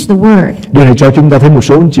preach the word. Điều này cho chúng ta thấy một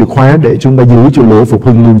số chìa khóa để chúng ta giữ cho lửa phục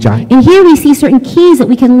hưng luôn cháy. And here we see certain keys that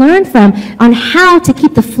we can learn from on how to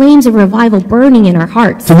keep the flames of revival burning in our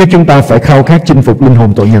hearts. Thứ nhất, chúng ta phải khao khát chinh phục linh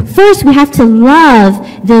hồn tội nhân. First, we have to love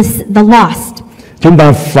the lost. Chúng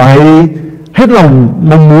ta phải hết lòng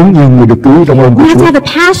mong muốn nhiều người được cứu trong ơn của We have to Chúa. have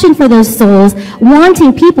a passion for those souls,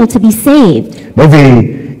 wanting people to be saved. Bởi vì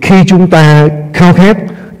khi chúng ta khao khát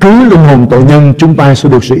cứu linh hồn tội nhân, chúng ta sẽ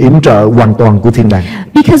được sự yểm trợ hoàn toàn của thiên đàng.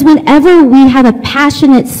 Because whenever we have a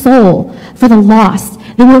passionate soul for the lost,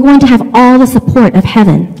 then we're going to have all the support of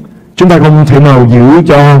heaven. Chúng ta không thể nào giữ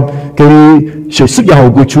cho cái sự sức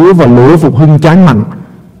giàu của Chúa và lửa phục hưng cháy mạnh,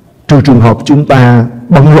 trừ trường hợp chúng ta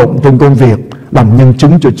bận rộn trong công việc, làm nhân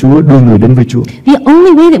chứng cho Chúa, đưa người đến với Chúa. The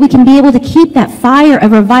only way that we can be able to keep that fire of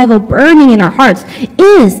revival burning in our hearts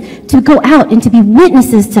is to go out and to be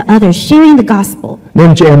witnesses to others, sharing the gospel. Nếu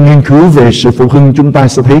anh chị em nghiên cứu về sự phục hưng, chúng ta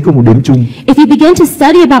sẽ thấy có một điểm chung. If you begin to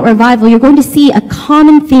study about revival, you're going to see a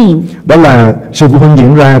common theme. Đó là sự phục hưng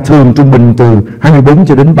diễn ra thường trung bình từ 24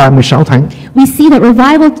 cho đến 36 tháng. We see that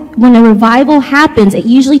when a revival happens, it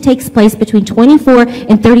usually takes place between 24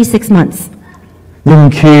 and 36 months. Nhưng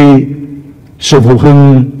khi sự phục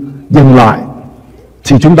hưng dừng lại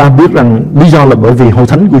thì chúng ta biết rằng lý do là bởi vì hội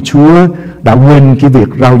thánh của Chúa đã quên cái việc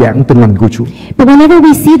rao giảng tin lành của Chúa. But whenever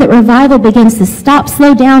we see that revival begins to stop,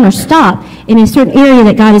 slow down, or stop in a certain area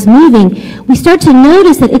that God is moving, we start to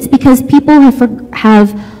notice that it's because people have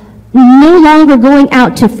no longer going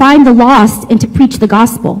out to find the lost and to preach the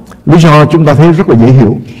gospel. Lý do chúng ta thấy rất là dễ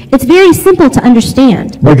hiểu. It's very simple to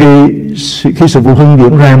understand. Bởi vì khi sự phục hưng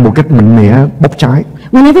diễn ra một cách mạnh mẽ, bốc cháy,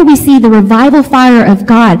 Whenever we see the revival fire of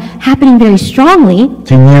God happening very strongly,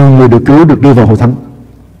 thì nhiều người được cứu, được đưa vào hội thánh.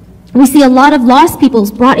 we see a lot of lost people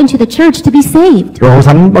brought into the church to be saved. Rồi hội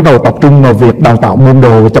thánh bắt đầu tập trung vào việc đào tạo môn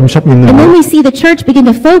đồ và chăm sóc những người And then đó. we see the church begin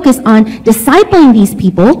to focus on discipling these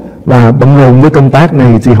people. Và bận rộn với công tác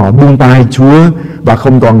này thì họ buông tay Chúa và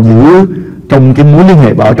không còn giữ trong cái mối liên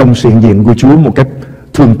hệ và ở trong sự hiện diện của Chúa một cách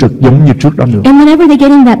thường trực giống như trước đó nữa. And whenever they get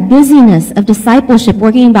in that busyness of discipleship,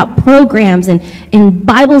 working about programs and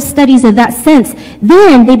Bible studies of that sense,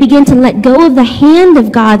 then they begin to let go of the hand of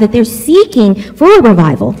God that they're seeking for a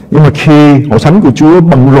revival. Nhưng mà khi hội thánh của Chúa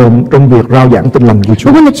bận rộn trong việc rao giảng tin lành của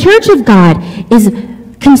Chúa, But when the church of God is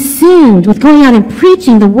consumed with going out and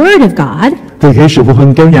preaching the word of God, thì cái sự phục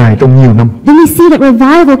hưng kéo dài trong nhiều năm. then we see that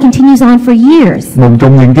revival continues on for years. Một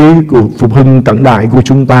trong những cái cuộc phục hưng cận đại của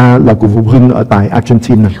chúng ta là cuộc phục hưng ở tại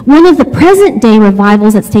Argentina, One of the present day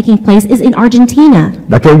revivals that's taking place is in Argentina.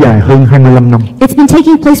 đã kéo dài hơn 25 năm. It's been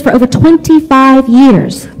taking place for over 25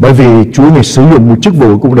 years. Bởi vì Chúa này sử dụng một chức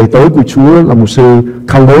vụ của đầy tớ của Chúa là mục sư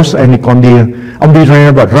Carlos Anacondia. Ông đi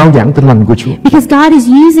ra và rao giảng tin lành của Chúa. Because God is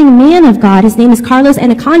using a man of God, his name is Carlos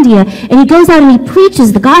Anacondia, and he goes out and he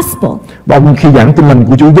preaches the gospel. Và ông khi giảng tin lành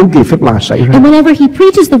của Chúa, dấu kỳ phép lạ xảy ra. And whenever he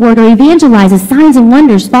preaches the word or evangelizes, signs and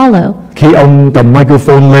wonders follow. Khi ông cầm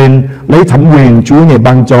microphone lên, lấy thẩm quyền Chúa ngài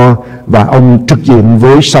ban cho và ông trực diện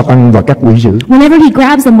với Satan và các quỷ dữ. Whenever he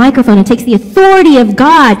grabs the microphone and takes the authority of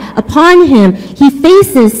God upon him, he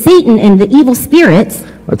faces Satan and the evil spirits.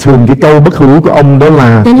 Thường cái câu bất hủ của ông đó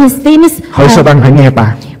là Then his famous hỡi Satan hãy nghe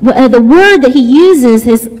ta. the word that he uses,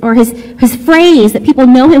 his phrase that people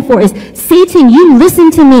know him for is, Satan, you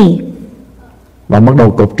listen to me. Và bắt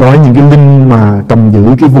đầu cột trói những cái linh mà cầm giữ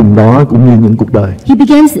cái vùng đó cũng như những cuộc đời. He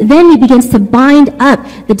begins to bind up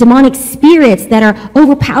the demonic spirits that are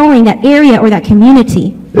overpowering that area or that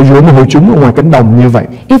community. Để giữa một hội chúng ở ngoài cánh đồng như vậy,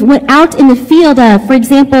 If it went out in the field, for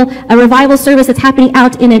example, a revival service that's happening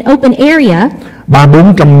out in an open area,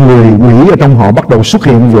 300-400 người quỷ ở trong họ bắt đầu xuất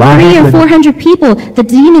hiện la 300 hét or lên. 400 people, the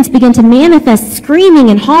demons begin to manifest, screaming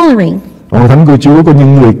and hollering. Hội thánh của Chúa có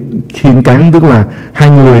những người khiêng cán, tức là hai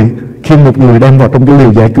người khiêng một người đem vào trong cái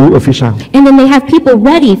liều giải cứu ở phía sau. And then they have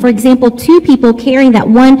people ready. For example, 2 people carrying that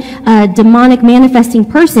one demonic manifesting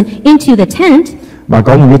person into the tent, Và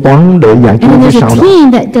có một cái toán để giải cứu and then phía there's a sau đó.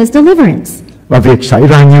 team that does deliverance. Và việc xảy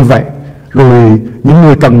ra như vậy, rồi những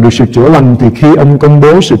người cần được sự chữa lành thì khi ông công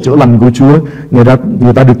bố sự chữa lành của Chúa,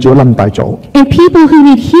 người ta được chữa lành tại chỗ. And people who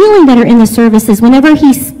need healing that are in the services, whenever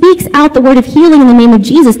he speaks out the word of healing in the name of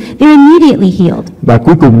Jesus, they're immediately healed. Và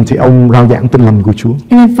cuối cùng thì ông rao giảng tin lành của Chúa. And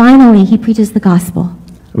then finally, he preaches the gospel.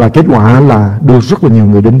 Và kết quả là đưa rất là nhiều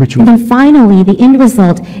người đến với Chúa. And then finally, the end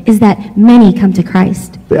result is that many come to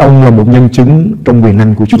Christ. Thì ông là một nhân chứng trong quyền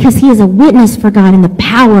năng của Chúa. Because he is a witness for God and the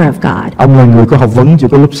power of God. Ông là người có học vấn chỉ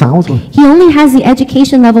có lớp 6 thôi. He only has the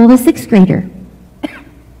education level of a 6th grader.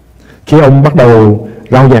 Khi ông bắt đầu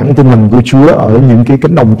rao giảng tin lành của Chúa ở những cái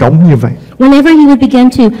cánh đồng trống như vậy, Whenever he would begin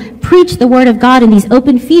to preach the word of God in these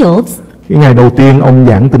open fields, cái ngày đầu tiên ông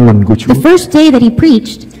giảng tin lành của Chúa, the first day that he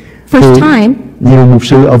preached, first time, nhiều mục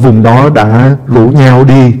sư ở vùng đó đã rủ nhau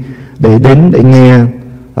đi để đến để nghe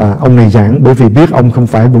ông này giảng, bởi vì biết ông không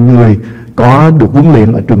phải một người có được huấn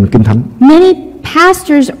luyện ở trường Kinh Thánh. many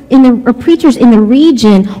pastors or preachers in the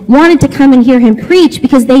region wanted to come and hear him preach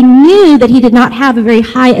because they knew that he did not have a very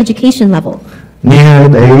high education level.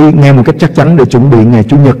 Nghe một cách chắc chắn để chuẩn bị ngày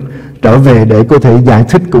Chủ nhật trở về để có thể giải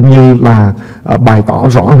thích cũng như là bày tỏ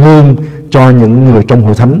rõ hơn cho những người trong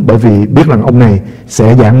hội thánh, bởi vì biết rằng ông này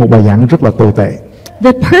sẽ giảng một bài giảng rất là tồi tệ.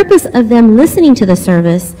 The purpose of them listening to the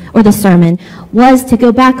service or the sermon was to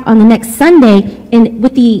go back on the next Sunday and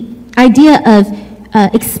with the idea of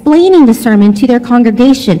explaining the sermon to their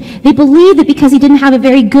congregation. They believed that because he didn't have a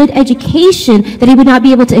very good education that he would not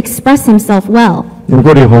be able to express himself well. Nhưng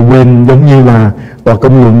có điều họ quên, giống như là tòa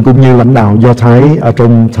công luận cũng như lãnh đạo Do Thái ở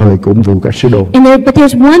trong thời của ông vụ các sứ đồ. But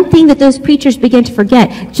there's one thing that those preachers began to forget.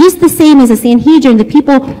 Just the same as the Sanhedrin, the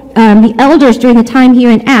people, the elders during the time here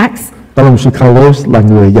in Acts. Đó là ông sư Carlos là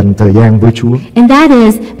người dành thời gian với Chúa. And that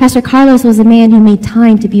is, Pastor Carlos was a man who made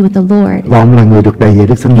time to be with the Lord. Và ông là người được đầy dạy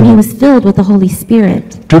Đức Thánh And he Linh. was filled with the Holy Spirit.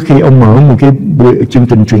 Trước khi ông mở một cái chương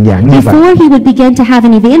trình truyền giảng như vậy, Before he would begin to have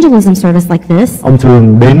an evangelism service like this, ông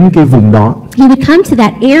thường đến cái vùng đó, he would come to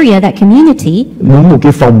that area, that community, mướn một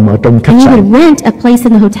cái phòng ở trong khách and he sạn, would rent a place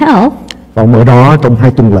in the hotel, và ông ở đó trong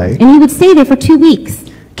 2 tuần lễ, and he would stay there for 2 weeks,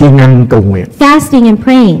 kiêng ăn cầu nguyện, fasting and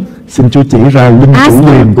praying, xin Chúa chỉ ra linh chủ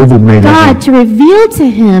quyền của vùng này là gì. God to reveal to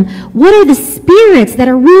him what are the spirits that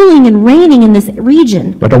are ruling and reigning in this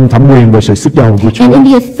region. Và trong thẩm quyền về sự sức giàu của Chúa, And in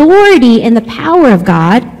the authority and the power of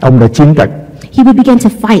God, ông đã chiến trận, he would begin to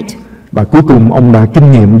fight. và cuối cùng ông đã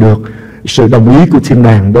kinh nghiệm được sự đồng ý của thiên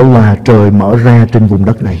đàng, đó là trời mở ra trên vùng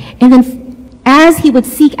đất này. And then as he would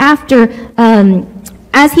seek after,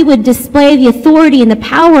 as he would display the authority and the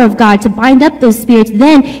power of God to bind up those spirits,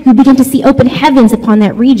 then he would begin to see open heavens upon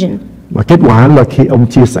that region. Và kết quả là khi ông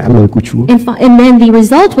chia sẻ lời của Chúa, And then the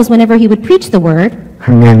result was whenever he would preach the word,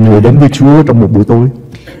 hàng ngàn người đến với Chúa trong một buổi tối.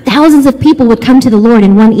 thousands of people would come to the Lord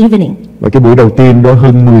in one evening. Và cái buổi đầu tiên đó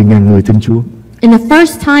hơn 10.000 người tin Chúa. And the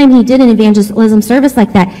first time he did an evangelism service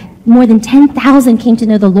like that, more than 10,000 came to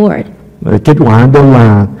know the Lord. Và kết quả đó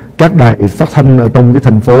là các đài phát thanh ở trong cái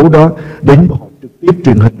thành phố đó đến trực tiếp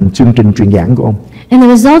truyền hình chương trình truyền giảng của ông. And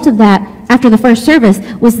the result of that, after the first service,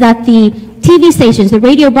 was that the TV stations, the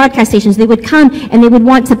radio broadcast stations, they would come and they would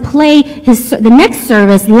want to play the next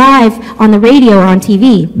service live on the radio or on TV.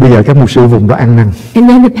 Bây giờ các mục sư vùng đó ăn năn. And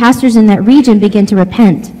then the pastors in that region began to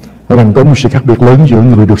repent. Và rằng có một sự khác biệt lớn giữa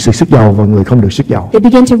người được sự sức giàu và người không được sức giàu. They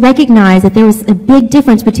began to recognize that there was a big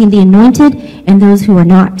difference between the anointed and those who are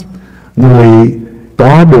not. Người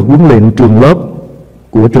có được huấn luyện trường lớp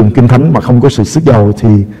của trường Kinh Thánh mà không có sự sức giàu thì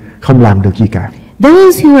không làm được gì cả.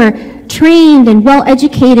 Those who are trained and well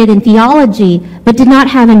educated in theology but did not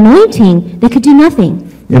have anointing, they could do nothing.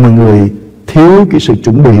 Nhưng mà người thiếu cái sự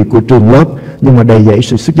chuẩn bị của trường lớp nhưng mà đầy dẫy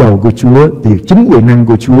sự sức giàu của Chúa thì chính quyền năng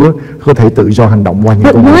của Chúa có thể tự do hành động qua những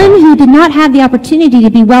But con người. one who did not have the opportunity to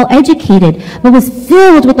be well educated but was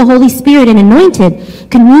filled with the Holy Spirit and anointed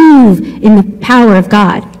can move in the power of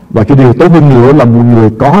God. Và cái điều tốt hơn nữa là một người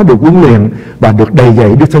có được huấn luyện và được đầy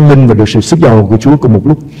dẫy Đức Thánh Linh và được sự sức giàu của Chúa cùng một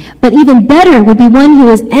lúc. But even better would be one who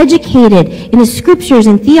is educated in the scriptures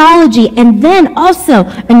and theology and then also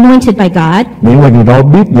anointed by God. Miễn là người đó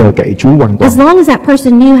biết nhờ cậy Chúa hoàn toàn, As long as that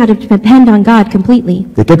person knew how to depend on God completely,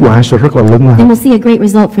 thì kết quả sẽ rất là lớn then lao. we'll see a great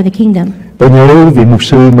result for the kingdom. Tôi nhớ vị mục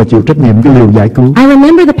sư mà chịu trách nhiệm cái liều giải cứu. I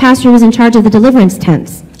remember the pastor who was in charge of the deliverance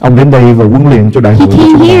tents. Ông đến đây và huấn luyện cho đại He hội của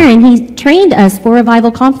came chúng here ta. and he trained us for a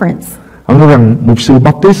revival conference. Ông nói rằng mục sư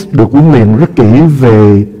Baptist được huấn luyện rất kỹ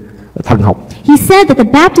về thần học. He said that the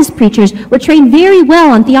Baptist preachers were trained very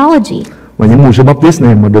well on theology. Và những mục sư Baptist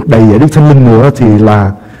này mà được đầy dẫy Đức Thánh Linh nữa thì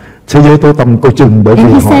là thế giới tối tăm coi chừng, bởi vì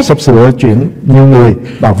And he họ said- sắp sửa chuyển nhiều người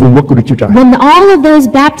vào vương quốc của Đức Chúa Trời. When all of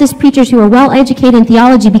those Baptist preachers who are well educated in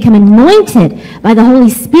theology become anointed by the Holy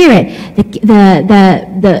Spirit,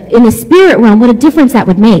 in the spirit realm, what a difference that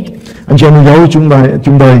would make. Anh chị em dấu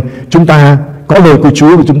chúng ta có lời của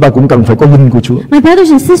Chúa và chúng ta cũng cần phải có linh của Chúa. My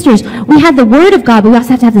brothers and sisters, we have the Word of God, but we also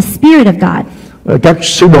have to have the Spirit of God. Các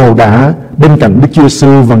sứ đồ đã bên cạnh Đức Chúa Giêsu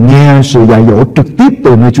và nghe sự dạy dỗ trực tiếp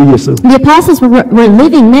từ nơi Chúa Giêsu. The apostles were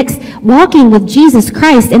living next, walking with Jesus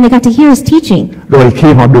Christ, and they got to hear his teaching. Rồi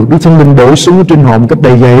khi họ được Đức Thánh Linh đổ xuống trên họ một cách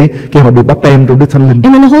đầy dẫy, khi họ được báp têm trong Đức Thánh Linh,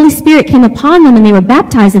 And when the Holy Spirit came upon them and they were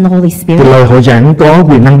baptized in the Holy thì Spirit, lời họ giảng có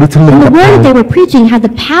quyền năng Đức Thánh Linh the đập word that vào. they were preaching had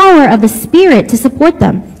the power of the Spirit to support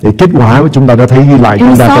them. Thì kết quả chúng ta đã thấy ghi lại And we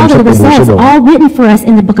chúng ta saw trong that sách it was Công vụ said, Sứ Đồ. all written for us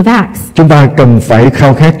in the book of Acts. Chúng ta cần phải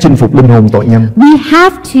khao khát chinh phục linh hồn tội nhân. We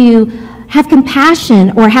have to have compassion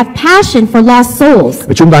or have passion for lost souls.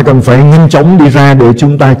 Và chúng ta cần phải nhanh chóng đi ra để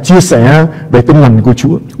chúng ta chia sẻ về tin lành của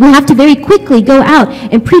Chúa, We have to very quickly go out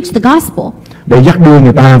and preach the gospel để dắt đưa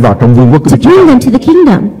người ta vào trong vương quốc của to Đức Chúa. bring them to the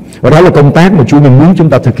kingdom. Và đó là công tác mà Chúa muốn chúng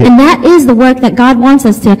ta thực hiện. And that is the work that God wants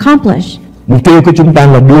us to accomplish. Mục tiêu của chúng ta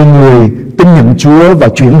là đưa người tin nhận Chúa và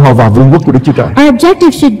chuyển họ vào vương quốc của Đức Chúa Trời. Our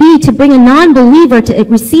objective should be to bring a non-believer to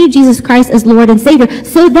receive Jesus Christ as Lord and Savior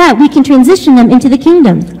so that we can transition them into the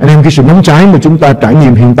kingdom. Anh em, cái sự nóng cháy mà chúng ta trải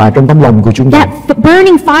nghiệm hiện tại trong tấm lòng của chúng ta, That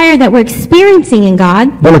burning fire that we're experiencing in God,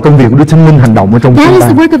 đó là công việc của Đức Thánh Linh hành động ở trong that chúng is ta.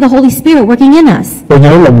 the work of the Holy Spirit working in us. Tôi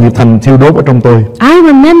nhớ lòng nhiệt thành thiêu đốt ở trong tôi I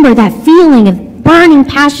remember that feeling of burning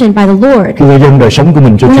passion by the Lord khi tôi dâng đời sống của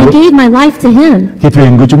mình cho when I Chúa. gave my life to Him. Khi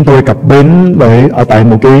thuyền của chúng tôi cập bến ở tại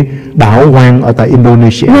một cái đảo hoang ở tại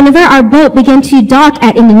Indonesia, Whenever our boat began to dock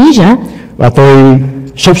at Indonesia, và tôi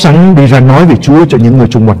sốt sắng đi ra nói về Chúa cho những người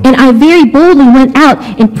xung quanh. and I very boldly went out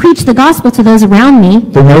and preached the gospel to those around me.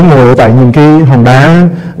 Tôi nhớ ngồi ở tại những cái hòn đá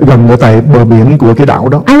gần ở tại bờ biển của cái đảo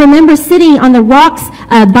đó, I remember sitting on the rocks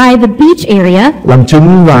by the beach area làm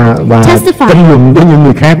chứng và Testify. tranh luận với những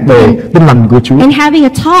người khác về tin lành của Chúa, and having a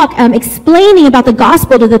talk explaining about the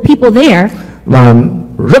gospel to the people there. và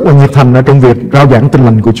rất là nhiệt thành ở trong việc rao giảng tin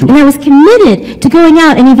lành của Chúa. And I was committed to going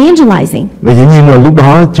out and evangelizing. Và dĩ nhiên là lúc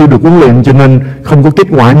đó chưa được huấn luyện cho nên không có kết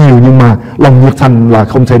quả nhiều, nhưng mà lòng nhiệt thành là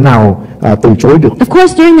không thể nào từ chối được. Of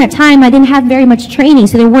course, during that time, I didn't have very much training,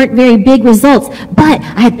 so there weren't very big results, but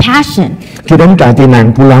I had passion. Khi đến trại tị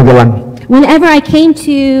nạn Pulau Galang, Whenever I came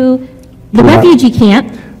to the Wow. refugee camp,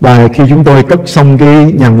 và khi chúng tôi cất xong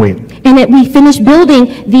cái nhà nguyện, and we finished building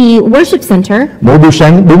the worship center, mỗi buổi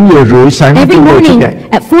sáng 4:30 sáng every chúng tôi thức morning dậy,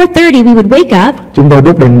 at 4:30 we would wake up, chúng tôi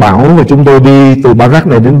đốt đèn bão và chúng tôi đi từ barrack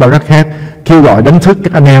này đến barrack khác, kêu gọi đánh thức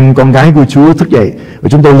các anh em con gái của Chúa thức dậy, và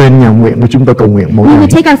chúng tôi lên nhà nguyện và chúng tôi cầu nguyện mỗi we ngày.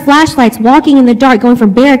 would take our flashlights, walking in the dark, going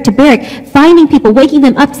from barrack to barrack, finding people, waking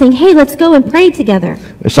them up, saying, "Hey, let's go and pray together."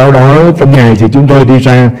 Sau đó trong ngày thì chúng tôi đi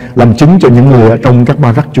ra làm chứng cho những người ở trong các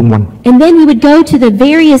barrack chung quanh. And then we would go to the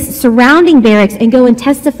various surrounding barracks and go and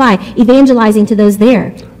testify, evangelizing to those there.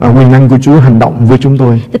 Quyền năng của Chúa hành động với chúng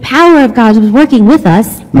tôi, The power of God was working with us.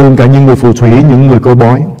 luôn cả những người phù thủy, những người coi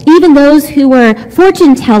bói. Even those who were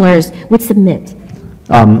fortune tellers would submit.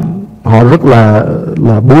 Họ rất là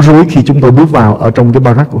bối rối khi chúng tôi bước vào ở trong cái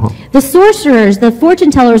barrack của họ. The sorcerers, the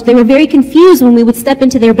fortune tellers, they were very confused when we would step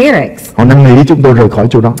into their barracks. Họ năn nỉ chúng tôi rời khỏi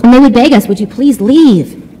chỗ đó, And they would beg us, would you please leave?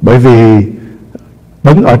 bởi vì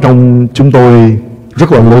đấng ở trong chúng tôi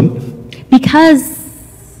rất là lớn. Because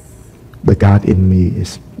The God in me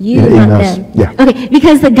is you, in not us. them. Yeah. Okay,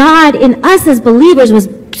 because the God in us as believers was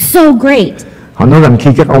so great. Họ nói rằng khi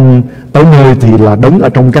các ông tới nơi thì là đấng ở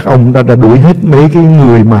trong các ông đã đuổi hết mấy cái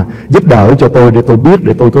người mà giúp đỡ cho tôi để tôi biết,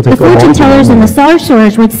 để tôi có thể The coi bói fortune cho tellers mọi and người. the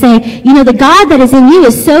sorcerers would say, you know, the God that is in you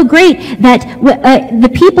is so great that the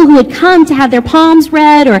people who had come to have their palms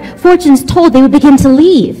read or fortunes told, they would begin to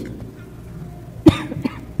leave.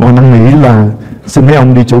 Họ năn nỉ là xin mấy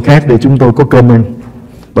ông đi chỗ khác để chúng tôi có cơm ăn,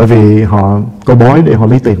 bởi vì họ coi bói để họ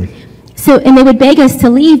lấy tiền. So, and they would beg us to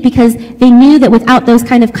leave because they knew that without those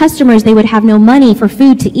kind of customers, they would have no money for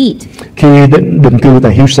food to eat. Khi đến định cư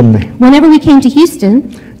tại Houston này, Whenever we came to Houston,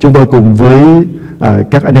 chúng tôi cùng với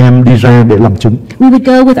các anh em đi ra để làm chứng. we would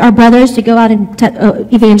go with our brothers to go out and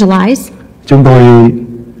evangelize. Chúng tôi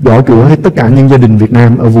gõ cửa hết tất cả những gia đình Việt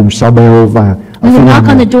Nam ở vùng South Bell và ở We phía would Nam knock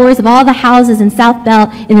on này. the doors of all the houses in South Bell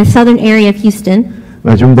in the southern area of Houston.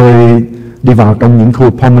 Và chúng tôi đi vào trong những khu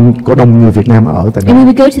apartment có đông người Việt Nam ở tại And we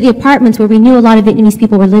đó, would go to the apartments where we knew a lot of Vietnamese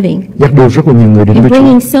people were living dắt đưa rất là nhiều người đến and với Chúa.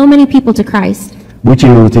 bringing so many people to Christ. Buổi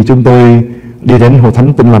chiều thì chúng tôi đi đến Hội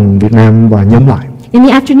Thánh Tin Lành Việt Nam và nhóm lại In the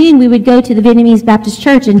afternoon, we would go to the Vietnamese Baptist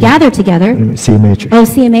Church and gather together. CMA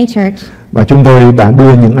Church. CMA Church. Và chúng tôi đã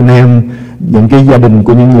đưa những anh em, những cái gia đình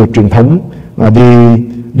của những người truyền thống và đi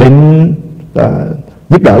đến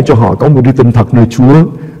giúp đỡ cho họ có một đức tin thật nơi Chúa,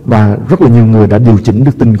 và rất là nhiều người đã điều chỉnh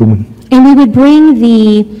đức tin của mình. And we would bring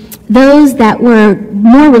those that were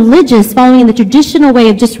more religious, following the traditional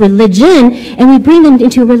way of just religion, and we bring them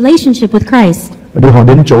into a relationship with Christ. Và đưa họ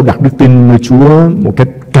đến chỗ đặt đức tin nơi Chúa một cách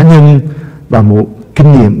cá nhân và một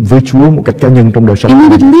kinh nghiệm với Chúa một cách cá nhân trong đời sống. And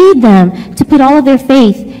we would lead them to put all of their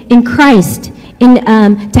faith in Christ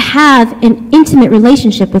to have an intimate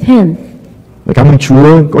relationship with Him. Cảm ơn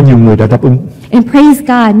Chúa, có nhiều người đã đáp ứng. And praise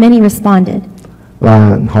God, many responded.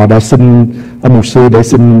 Và họ đã xin mục sư để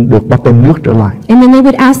xin được báp têm nước trở lại. And then they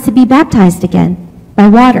would ask to be baptized again by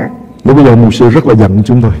water. Lúc bây giờ mục sư rất là giận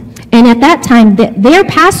chúng tôi. And at that time, their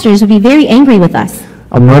pastors would be very angry with us.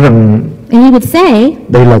 Ông nói rằng And he would say,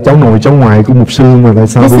 đây là cháu nội cháu ngoại của mục sư mà tại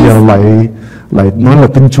sao bây giờ lại nói là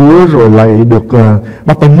tin Chúa rồi lại được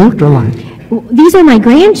báp têm nước trở lại. these are my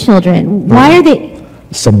grandchildren. Why are they?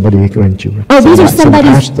 Somebody grandchildren. Oh,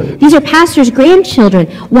 these are pastors' grandchildren.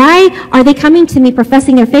 Why are they coming to me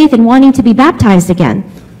professing their faith and wanting to be baptized again?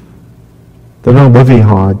 Tôi nói bởi vì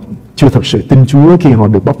họ chưa thật sự tin Chúa khi họ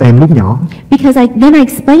được báp têm lúc nhỏ. Because then I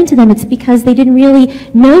explained to them it's because they didn't really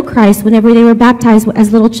know Christ whenever they were baptized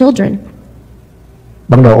as little children.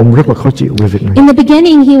 Ban đầu ông rất là khó chịu về việc này. In the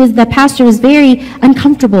beginning, the pastor was very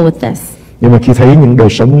uncomfortable with this. Nhưng mà khi thấy những đời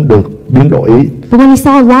sống được biến đổi, But when he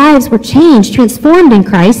saw lives were changed, transformed in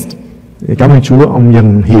Christ, cảm ơn Chúa, ông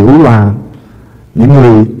dần hiểu là những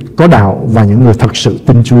người có đạo và những người thật sự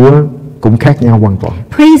tin Chúa cũng khác nhau hoàn toàn.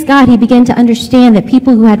 praise God, he began to understand that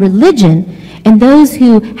people who had religion and those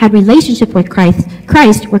who had relationship with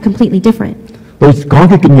Christ were completely different. Tôi có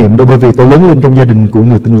cái kinh nghiệm đó bởi vì tôi lớn lên trong gia đình của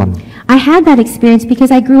người Tin Lành. I had that experience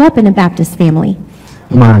because I grew up in a Baptist family.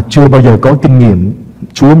 Mà chưa bao giờ có kinh nghiệm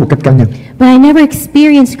Chúa một cách cá nhân. But I never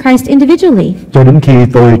experienced Christ individually. Cho đến khi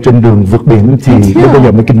tôi trên đường vượt biển thì lúc bây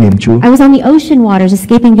giờ mới kinh nghiệm Chúa. I was on the ocean waters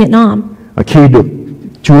escaping Vietnam. Khi được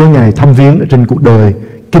Chúa Ngài thăm viếng ở trên cuộc đời,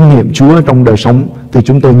 kinh nghiệm Chúa trong đời sống, thì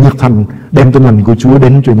chúng tôi nhiệt thành đem tin lành của Chúa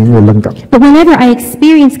đến cho những người lân cận. But whenever I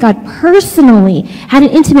experienced God personally, had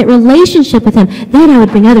an intimate relationship with Him, then I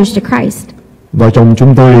would bring others to Christ. Vợ chồng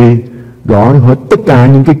chúng tôi gõ hết tất cả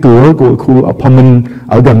những cái cửa của khu apartment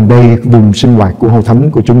ở gần đây, vùng sinh hoạt của Hội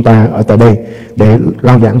Thánh của chúng ta ở tại đây để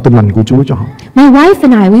rao giảng tin lành của Chúa cho họ. My wife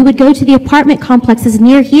and I, we would go to the apartment complexes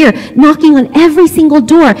near here, knocking on every single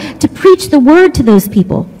door to preach the word to those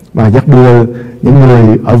people. Và dắt đưa những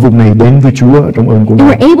người ở vùng này đến với Chúa ở trong ơn của And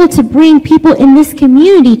Ngài. we're able to bring people in this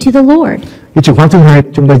community to the Lord. Cái chìa khóa thứ hai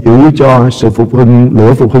chúng ta giữ cho sự phục hưng,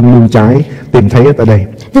 lửa phục hưng luôn cháy tìm thấy ở tại đây.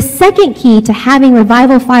 The second key to having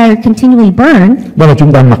revival fire continually burn Đó là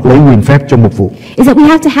chúng ta mặc lấy quyền phép cho mục vụ. is that we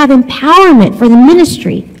have to have empowerment for the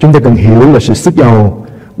ministry. Chúng ta cần hiểu là sự sức giàu,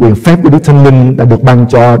 quyền phép của Đức Thánh Linh đã được ban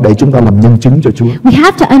cho để chúng ta làm nhân chứng cho Chúa. We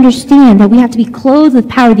have to understand that we have to be clothed with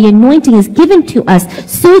power. The anointing is given to us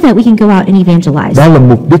so that we can go out and evangelize. Đó là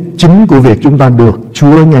mục đích chính của việc chúng ta được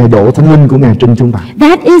Chúa Ngài đổ Thánh Linh của Ngài trên chúng ta.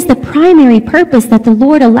 That is the primary purpose that the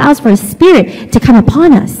Lord allows for His Spirit to come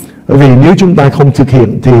upon us. Bởi vì nếu chúng ta không thực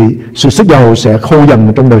hiện thì sự sức giàu sẽ khô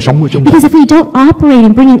dần trong đời sống của chúng ta. Because if we don't operate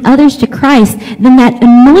in bringing others to Christ, then that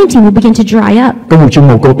anointing will begin to dry up. Có một chương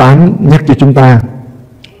 1 câu 8 nhắc cho chúng ta.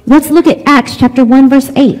 Let's look at Acts chapter 1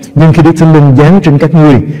 verse 8. Nhưng khi Đức Thánh Linh giáng trên các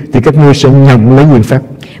ngươi thì các ngươi sẽ nhận lấy quyền phép.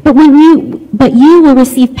 But you will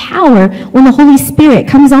receive power when the Holy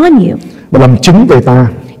Spirit comes on you. Và làm chứng về ta.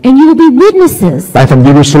 And you will be witnesses Tại thành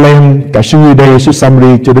Jerusalem, cả xứ Juda, xứ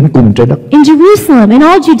Samari cho đến cùng trái đất. in Jerusalem and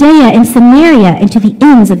all Judea and Samaria and to the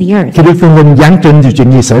ends of the earth. Khi Đức Thánh Linh giáng trên thì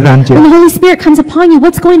chuyện gì xảy ra anh chị? When the Holy Spirit comes upon you,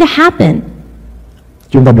 what's going to happen?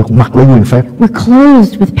 Chúng ta được mặc lấy quyền phép. We're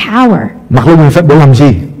clothed with power. Mặc lấy quyền phép để làm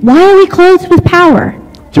gì? Why are we clothed with power?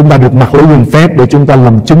 Chúng ta được mặc lấy quyền phép để chúng ta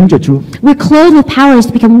làm chứng cho Chúa. We're clothed with power to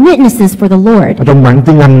become witnesses for the Lord. Ở trong bản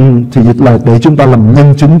tiếng Anh thì dịch là để chúng ta làm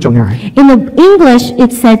nhân chứng cho Ngài. In the English, it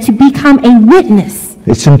said to become a witness.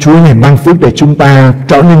 Thì xin Chúa Ngài ban phước để chúng ta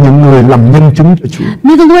trở nên những người làm nhân chứng cho Chúa.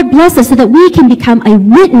 May the Lord bless us so that we can become a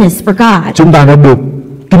witness for God. Chúng ta đã được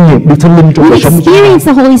kinh nghiệm Đức Thánh Linh trong We đời sống của chúng ta. experience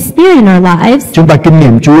the Holy Spirit in our lives. Chúng ta kinh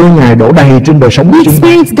nghiệm Chúa Ngài đổ đầy trên đời sống của We chúng ta.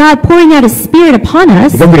 experience God pouring out His Spirit upon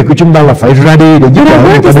us. Thì công việc của chúng ta là phải ra đi để giúp But đỡ our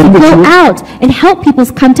người work ta is đến to với go Chúa. out and help people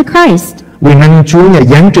come to Christ. Quyền năng Chúa Ngài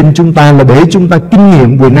giáng trên chúng ta là để chúng ta kinh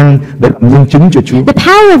nghiệm quyền năng để làm nhân chứng cho Chúa. The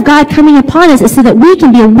power of God coming upon us is so that we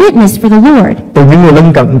can be a witness for the Lord. Từ những người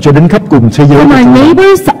lân cận cho đến khắp cùng thế giới. From của our chúng ta.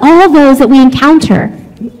 neighbors to all those that we encounter.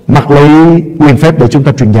 Mặc lấy quyền phép để chúng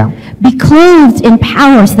ta truyền giáo. Be clothed in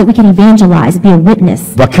power so that we can evangelize, be a witness.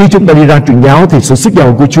 Và khi chúng ta đi ra truyền giáo thì sự sức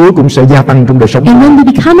giàu của Chúa cũng sẽ gia tăng trong đời sống. And when we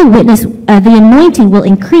become a witness, the anointing will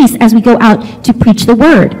increase as we go out to preach the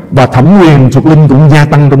word. Và thẩm quyền thuộc linh cũng gia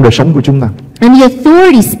tăng trong đời sống của chúng ta. And the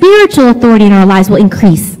authority, spiritual authority in our lives will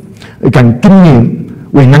increase. Càng kinh nghiệm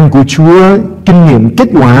quyền năng của Chúa, kinh nghiệm kết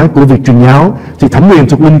quả của việc truyền giáo thì thẩm quyền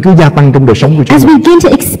thuộc linh cứ gia tăng trong đời sống của chúng As ta. we begin to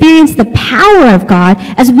experience the power of God,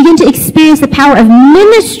 as we begin to experience the power of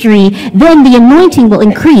ministry, then the anointing will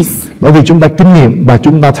increase. Bởi vì chúng ta kinh nghiệm và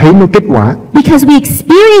chúng ta thấy nó kết quả. Because we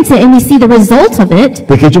experience it and we see the results of it.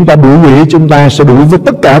 Thì khi chúng ta đuổi quỷ, chúng ta sẽ đuổi với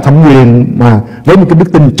tất cả thẩm quyền mà với một cái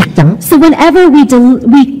đức tin chắc chắn. So whenever we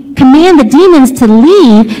command the demons to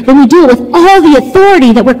leave, then we do it with all the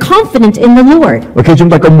authority that we're confident in the Lord. Và khi chúng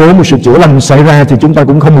ta công bố một sự chữa lành xảy ra thì chúng ta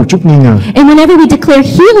cũng không một chút nghi ngờ. And whenever we declare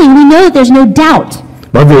healing, we know that there's no doubt.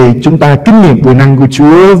 Bởi vì chúng ta kinh nghiệm quyền năng của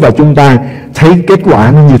Chúa và chúng ta thấy kết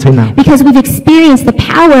quả nó như thế nào. Because we've experienced the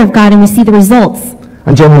power of God and we see the results.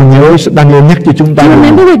 Anh chị em nhớ Daniel nhắc cho chúng ta. Do you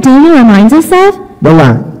remember what Daniel reminds us of? Đó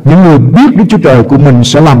là những người biết Đức Chúa Trời của mình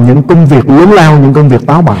sẽ làm những công việc lớn lao, những công việc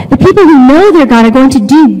táo bạo. The people who know their God are going to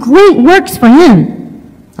do great works for Him.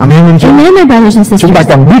 Amen. Amen, my brothers and sisters. Chúng ta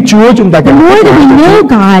càng biết Chúa, chúng ta The càng more that we know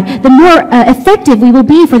God, the more effective we will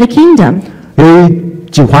be for the kingdom. Cái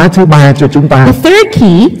chìa khóa thứ ba cho chúng ta, The third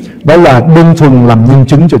key, đó là đơn thuần làm nhân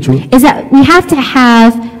chứng cho Chúa. is that we have to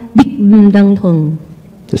have đơn thuần.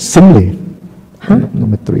 Simply,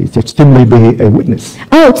 number 3, just simply be a witness.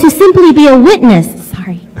 Oh, to simply be a witness.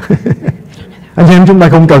 Sorry. Anh chị em, chúng ta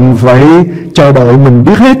không cần phải chờ đợi mình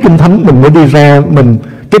biết hết Kinh Thánh mình mới đi ra mình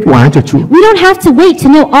kết quả cho Chúa. We don't have to wait to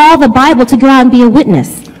know all the Bible to go out and be a witness.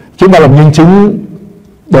 Chúng ta làm nhân chứng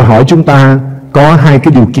đòi hỏi chúng ta có hai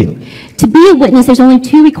cái điều kiện. To be a witness, there's only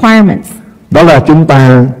two requirements. Đó là chúng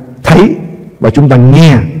ta thấy và chúng ta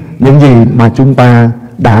nghe những gì mà chúng ta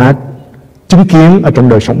đã chứng kiến ở trong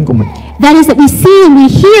đời sống của mình. That is that we see and we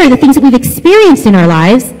hear the things that we've experienced in our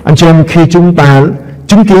lives. Anh chị em, khi chúng ta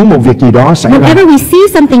chứng kiến một việc gì đó xảy ra, Whenever we see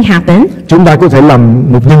something happen, chúng ta có thể làm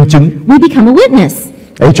một nhân chứng. we become a witness.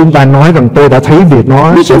 Để chúng ta nói rằng tôi đã thấy việc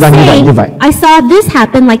nó We xảy can ra say, như vậy. I saw this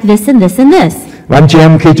happen like this and this and this. Và anh chị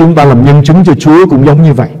em, khi chúng ta làm nhân chứng cho Chúa cũng giống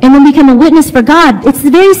như vậy. And when we become a witness for God,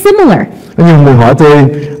 it's very similar. Có nhiều người hỏi tôi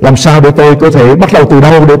làm sao để tôi có thể bắt đầu từ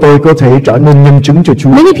đâu để tôi có thể trở nên nhân chứng cho Chúa.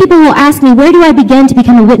 Many people will ask me, where do I begin to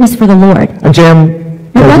become a witness for the Lord? Anh chị em,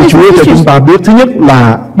 lời của Chúa cho chúng ta biết thứ nhất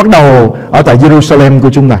là bắt đầu ở tại Jerusalem của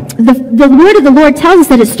chúng ta. The word of the Lord tells us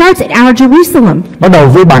that it starts at our Jerusalem. Bắt đầu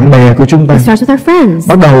với bạn bè của chúng ta. It starts with our friends.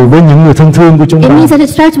 Bắt đầu với những người thân thương của chúng It ta. means that it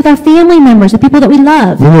starts with our family members, the people that we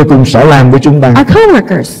love, Những người cùng sở làm với chúng ta. our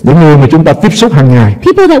coworkers, Những người mà chúng ta tiếp xúc hàng ngày.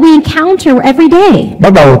 people that we encounter every day.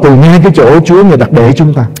 Bắt đầu từ ngay cái chỗ Chúa người đặt để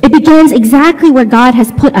chúng ta. It begins exactly where God has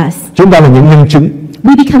put us. Chúng ta là những nhân chứng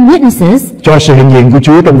We become witnesses cho sự hiện diện của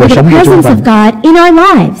Chúa trong đời for the sống của chúng presence ta. of God in our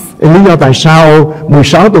lives. Lý do tại sao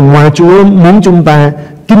 16 tuần qua Chúa muốn chúng ta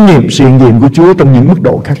kinh nghiệm sự hiện diện của Chúa trong những mức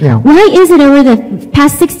độ khác nhau. Why is it over the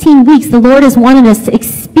past 16 weeks the Lord has wanted us to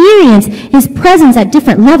experience His presence at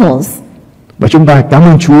different levels? Và chúng ta cảm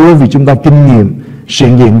ơn Chúa vì chúng ta kinh nghiệm sự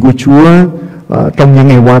hiện diện của Chúa trong những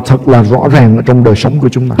ngày qua thật là rõ ràng ở trong đời sống của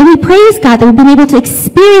chúng ta. And we praise God that we've been able to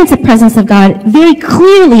experience the presence of God very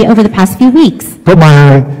clearly over the past few weeks. Có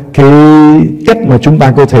ba cái cách mà chúng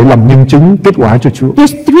ta có thể làm nhân chứng kết quả cho Chúa.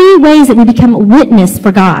 There's three ways that we become a witness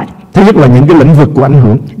for God. Thứ nhất là những cái lĩnh vực của ảnh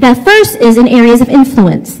hưởng. The first is in areas of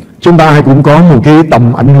influence. Chúng ta ai cũng có một cái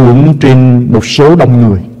tầm ảnh hưởng trên một số đông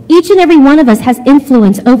người. Each and every one of us has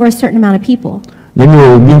influence over a certain amount of people. Những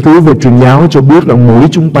người nghiên cứu về truyền giáo cho biết rằng mỗi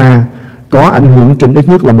chúng ta có ảnh hưởng trên ít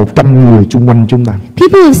nhất là 100 người xung quanh chúng ta.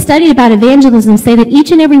 People who have studied about evangelism say that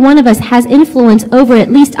each and every one of us has influence over at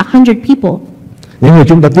least 100 people. Những người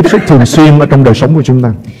chúng ta tiếp xúc thường xuyên ở trong đời sống của chúng ta.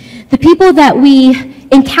 The people that we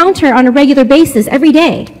encounter on a regular basis every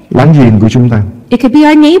day. Láng giềng của chúng ta. It could be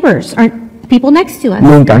our neighbors, our people next to us.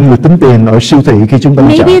 Luôn cả người tính tiền ở siêu thị khi chúng ta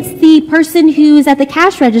đi chợ. Maybe it's the person who's at the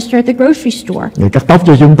cash register at the grocery store. Người cắt tóc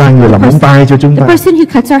cho chúng ta, người làm móng tay cho chúng The ta. person who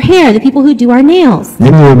cuts our hair, the people who do our nails.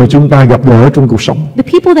 Những người mà chúng ta gặp gỡ trong cuộc sống. The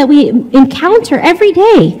people that we encounter every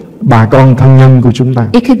day. Bà con thân nhân của chúng ta.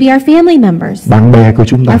 It could be our family members, Bạn bè của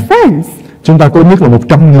chúng ta. our friends. Chúng ta có ít nhất là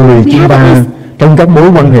 100 người chúng ta trong các mối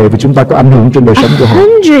quan hệ và chúng ta có ảnh hưởng trên đời sống của họ.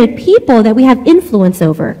 100 people that we have influence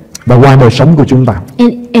over. Và qua đời sống của chúng ta.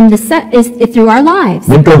 And the set is through our lives.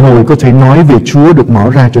 Những cơ hội có thể nói về Chúa được mở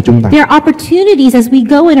ra cho chúng ta. There are opportunities as we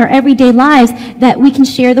go in our everyday lives that we can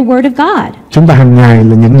share the word of God. Chúng ta hàng ngày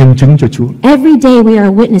là những nhân chứng cho Chúa. Every day we are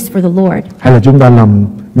a witness for the Lord. Hay là chúng ta làm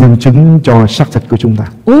nhân chứng cho xác thịt của chúng ta.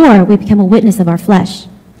 Or we become a witness of our flesh.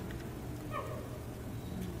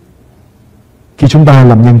 Khi chúng ta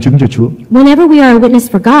làm nhân chứng cho Chúa, Whenever we are a witness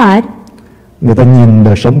for God, người ta nhìn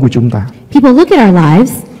đời sống của chúng ta. people look at our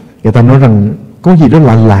lives Người ta nói rằng có gì đó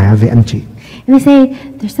lạ về anh chị. and they say,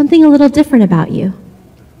 there's something a little different about you.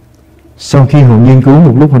 Sau khi họ nghiên cứu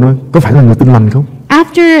một lúc họ nói, có phải là người tin lành không?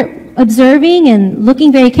 After observing and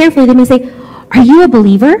looking very carefully, they may say, are you a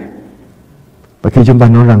believer? Và khi chúng ta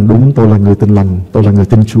nói rằng đúng, tôi là người tin lành, tôi là người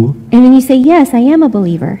tin Chúa, And when you say, yes, I am a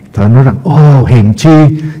believer, thì họ nói rằng, hèn chi,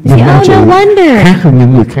 nhìn say, anh oh, chị no wonder. khác hơn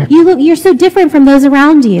những người khác. You're so different from those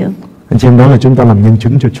around you. Anh chị em, đó là chúng ta làm nhân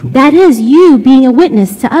chứng cho Chúa. That is you being a witness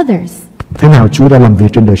to others. Thế nào Chúa đã làm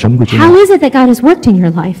việc trên đời sống của chúng ta? How is it that God has worked in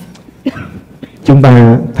your life? Chúng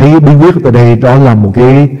ta thấy bí quyết ở đây đó là một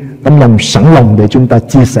cái tấm lòng sẵn lòng để chúng ta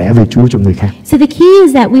chia sẻ về Chúa cho người khác. So the key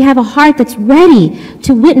is that we have a heart that's ready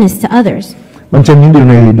to witness to others. Bên trên những điều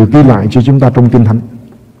này được ghi lại cho chúng ta trong Kinh Thánh.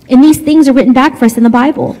 And these things are written back for us in the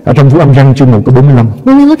Bible. Ở trong Phúc Âm Răng chương 1 câu 45.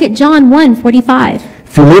 When we look at John 1:45,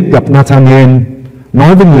 Philip gặp Nathanael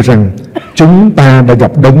nói với người rằng chúng ta đã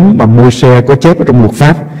gặp đấng mà Môi-se có chép ở trong luật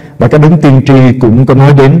pháp và các đấng tiên tri cũng có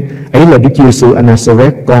nói đến, ấy là Đức Chúa Giêsu ở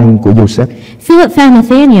Nazareth, con của Joseph. Philip found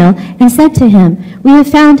Nathanael and said to him, "We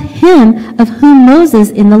have found him of whom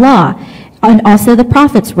Moses in the law and also the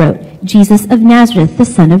prophets wrote, Jesus of Nazareth, the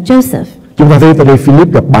son of Joseph." Chúng ta thấy tại đây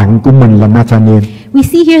Philip gặp bạn của mình là Nathanael. We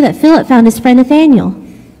see here that Philip found his friend Nathanael.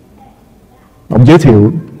 Ông giới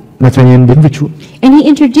thiệu Nathanael đến với Chúa. And he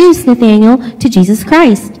introduced Nathanael to Jesus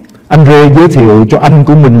Christ. Andre giới thiệu cho anh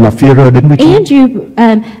của mình là Phi-e-rơ đến với Chúa. Andrew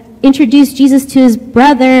introduced Jesus to his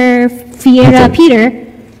brother Peter.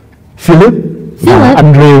 Philip và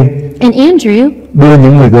Andre and Andrew đưa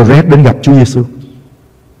những người Gret đến gặp Chúa Giêsu.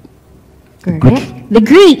 the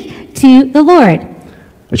Greek to the Lord.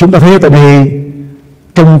 Chúng ta thấy tại đây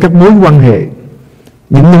trong các mối quan hệ,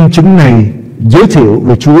 những nhân chứng này giới thiệu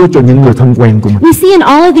về Chúa cho những người thân quen của mình. We see in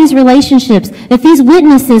all of these relationships that these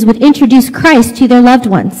witnesses would introduce Christ to their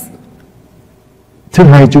loved ones. Thứ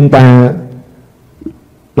hai, chúng ta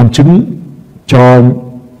làm chứng cho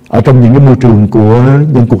ở trong những cái môi trường của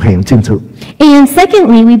những cuộc hẹn thiên thượng. And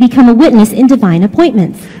secondly, we become a witness in divine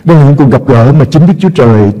appointments. Đây là những cuộc gặp gỡ mà chính Đức Chúa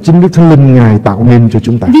Trời, chính Đức Thánh Linh Ngài tạo nên cho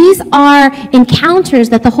chúng ta. These are encounters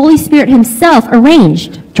that the Holy Spirit Himself arranged.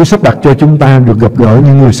 Chúa sắp đặt cho chúng ta được gặp gỡ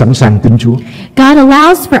những người sẵn sàng tin Chúa. God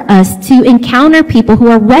allows for us to encounter people who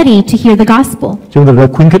are ready to hear the gospel. Chúng ta đã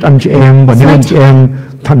khuyến khích anh chị em, và nếu anh chị em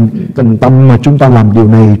thành tâm mà chúng ta làm điều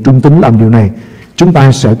này, trung tín làm điều này, chúng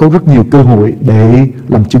ta sẽ có rất nhiều cơ hội để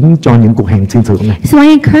làm chứng cho những cuộc hẹn thiên thượng này. So I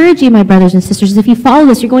encourage you, my brothers and sisters, if you follow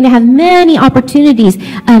this, you're going to have many opportunities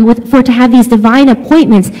to have these divine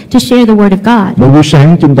appointments to share the word of God. Mỗi buổi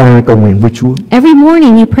sáng chúng ta cầu nguyện với Chúa. Every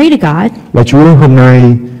morning you pray to God. Và Chúa, hôm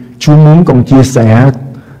nay Chúa muốn con chia sẻ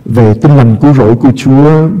về tin lành cứu rỗi của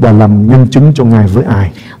Chúa và làm nhân chứng cho Ngài với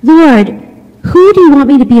ai. Lord, who do you want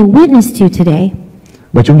me to be a witness to today?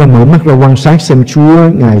 Và chúng ta mở mắt ra quan sát xem Chúa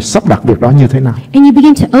Ngài sắp đặt việc đó như thế nào. And you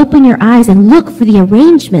begin to open your eyes and look for the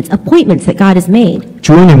arrangements, appointments that God has made.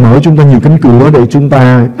 Chúa Ngài mở chúng ta nhiều cánh cửa để chúng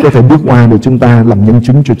ta có thể bước qua, để chúng ta làm nhân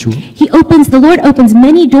chứng cho Chúa. The Lord opens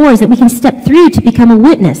many doors that we can step through to become a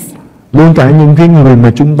witness. Luôn cả những cái người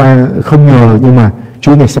mà chúng ta không ngờ, nhưng mà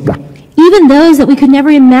Chúa Ngài sắp đặt. Even those that we could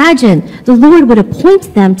never imagine, the Lord would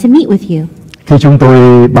appoint them to meet with you. Khi chúng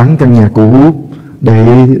tôi bán căn nhà cũ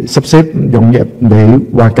để sắp xếp dọn dẹp để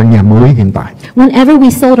qua căn nhà mới hiện tại. Whenever we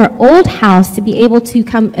sold our old house to be able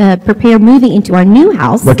to prepare moving into our new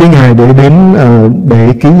house. Và cái ngày để đến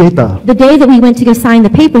để ký giấy tờ. The day that we went to go sign the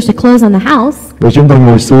papers to close on the house. Rồi chúng tôi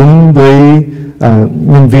ngồi xuống với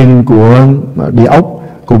nhân viên của địa ốc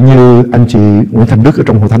cũng như anh chị Nguyễn Thành Đức ở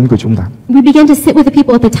trong hội thánh của chúng ta. We began to sit with the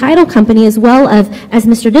people at the title company as well as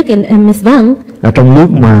Mr. Đức and Ms. Vang. Trong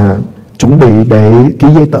lúc mà chuẩn bị để ký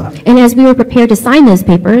giấy tờ. And as we were prepared to sign those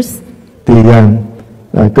papers, thì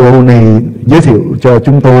cô này giới thiệu cho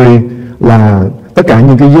chúng tôi là tất cả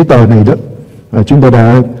những cái giấy tờ này đó chúng tôi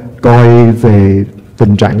đã coi về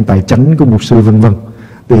tình trạng tài chánh của mục sư vân vân.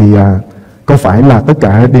 Thì có phải là tất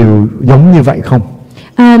cả đều giống như vậy không?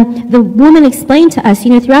 The woman explained to us,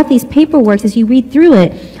 throughout these paperwork, as you read through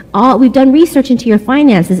it, we've done research into your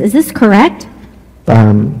finances. Is this correct?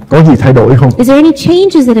 Có gì thay đổi không? Is there any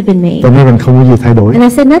changes that have been made? Tôi nói rằng không có gì thay đổi. And I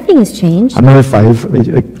said nothing has changed.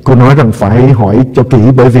 Cô nói rằng phải hỏi cho kỹ,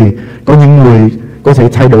 bởi vì có những người có thể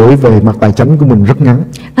thay đổi về mặt tài chính của mình rất ngắn.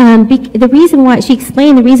 The reason why she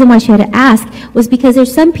explained, the reason why she had to ask was because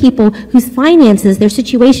there's some people whose finances, their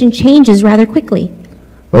situation changes rather quickly.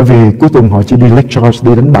 Bởi vì cuối tuần họ chỉ đi Lake Charles,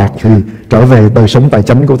 đi đánh bạc, thì trở về đời sống tài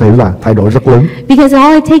chính có thể là thay đổi rất lớn. Because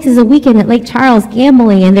all it takes is a weekend at Lake Charles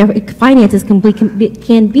gambling and their finances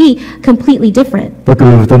can be completely different.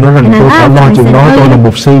 Tôi nói rằng tôi phải lo chuyện đó, tôi là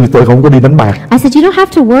mục sư, tôi không có đi đánh bạc. I said, you don't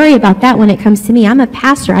have to worry about that when it comes to me. I'm a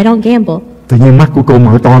pastor, I don't gamble. Tự nhiên mắt của cô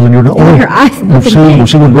mở to lên, rồi nói, ôi, mục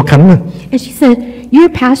sư Huỳnh Quốc Khánh. And she said, you're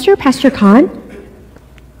a pastor, Pastor Khan?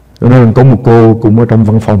 Tôi nói rằng có một cô cũng ở trong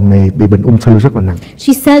văn phòng này bị bệnh ung thư rất là nặng.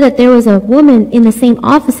 She said that there was a woman in the same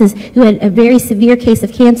offices who had a very severe case of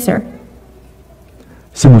cancer.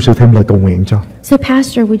 Xin mục sư thêm lời cầu nguyện cho. So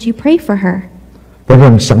Pastor, would you pray for her? Tôi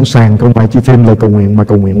rằng sẵn sàng, không phải chỉ thêm lời cầu nguyện mà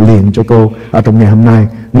cầu nguyện liền cho cô ở trong ngày hôm nay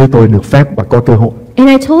nếu tôi được phép và có cơ hội. And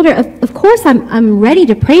I told her, of course I'm ready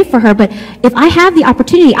to pray for her, but if I have the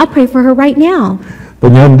opportunity, I'll pray for her right now.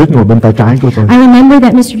 Tôi nhớ anh Đức ngồi bên tay trái của tôi. I remember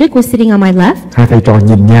that Mr. Dick was sitting on my left. Hai thầy trò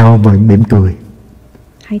nhìn nhau và mỉm cười.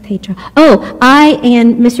 Hi, teacher. Oh, I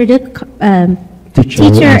and Mr. Dick,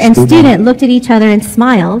 teacher and student looked at each other and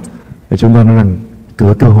smiled. Và chúng tôi nói rằng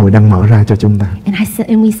cửa cơ hội đang mở ra cho chúng ta.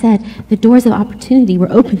 And we said, the doors of opportunity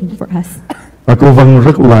were opening for us. Và cô Vân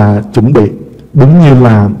rất là chuẩn bị, đúng như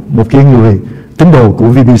là một cái người tín đồ của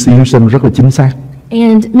VBC Hiến Sinh rất là chính xác.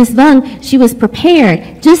 And Miss Vân, she was prepared,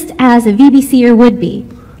 just as a VBCer would be.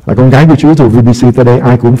 Và con gái của Chúa thuộc VBC tới đây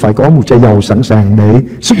ai cũng phải có một chai dầu sẵn sàng để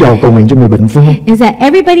xức dầu cầu nguyện cho người bệnh, phải không? Is that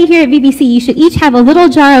everybody here at VBC, you should each have a little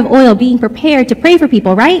jar of oil being prepared to pray for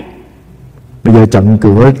people, right? Bây giờ chặn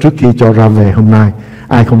cửa trước khi cho ra về hôm nay.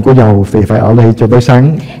 Ai không có dầu thì phải ở đây cho tới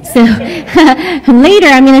sáng. So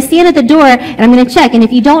later I'm going to stand at the door and I'm going to check, and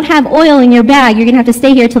if you don't have oil in your bag, you're going to have to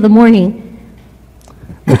stay here till the morning.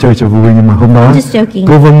 Để chơi cho vui, nhưng mà hôm đó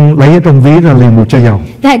cô Vân lấy ở trong ví ra liền một chai dầu.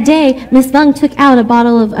 That day, Miss Vân took out a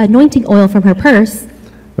bottle of anointing oil from her purse.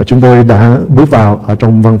 Và chúng tôi đã bước vào ở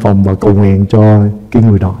trong văn phòng và cầu nguyện cho cái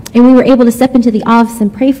người đó. And we were able to step into the office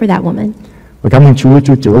and pray for that woman. Và cảm ơn Chúa,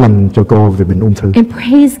 Chúa chữa lành cho cô về bệnh ung thư. And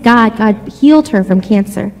praise God, God healed her from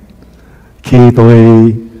cancer. Khi tôi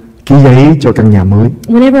ký giấy cho căn nhà mới,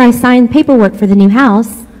 Whenever I signed paperwork for the new house,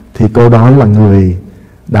 thì cô đó là người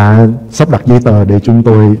đã sắp đặt giấy tờ để chúng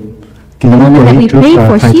tôi ký the woman that giấy we trước prayed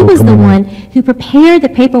for, she title was the company. one who prepared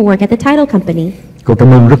the paperwork at the title company. Cô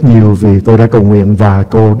cảm ơn rất nhiều vì tôi đã cầu nguyện và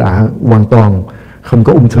cô đã hoàn toàn không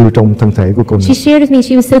có ung thư trong thân thể của cô nữa. She shared with me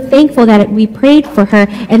she was so thankful that we prayed for her,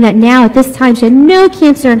 and that now at this time she had no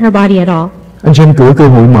cancer in her body at all. Anh chị em, cửa cơ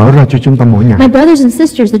hội mở ra cho chúng ta mỗi ngày. My brothers and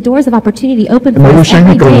sisters, the doors of opportunity open for Mỗi us sáng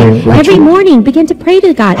every cầu nguyện, day. lạy Every Chúa. morning, begin to pray to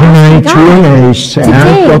God. Hôm nay Ask Chúa God, Ngài sẽ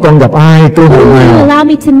Today, cho con gặp ai, cơ hội who will you nào. allow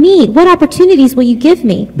me to meet? What opportunities will you give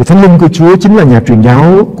me? Vì Thánh Linh của Chúa chính là nhà truyền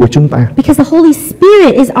giáo của chúng ta. Because the Holy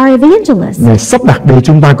Spirit is our evangelist. Ngài sắp đặt để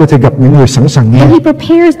chúng ta có thể gặp những người sẵn sàng nghe. And He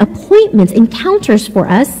prepares appointments, encounters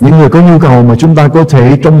for us. Những người có nhu cầu mà chúng ta có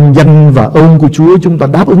thể trong danh và ơn của Chúa chúng ta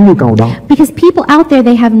đáp ứng nhu cầu đó. Because people out there,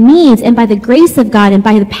 they have needs, and by the grace of God and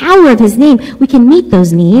by the power of His name, we can meet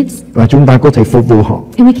those needs. Và chúng ta có thể phục vụ họ.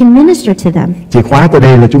 And we can minister to them. Chìa khóa tới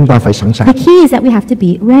đây là chúng ta phải sẵn sàng. The key is that we have to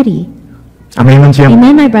be ready. Amen anh chị em.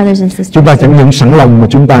 Amen, my brothers and sisters. Chúng ta chẳng những sẵn lòng mà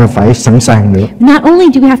chúng ta phải sẵn sàng nữa. Not only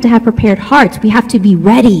do we have to have prepared hearts, we have to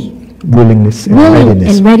be ready. Willingness and Willing readiness.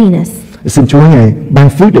 and readiness. Xin Chúa Ngài ban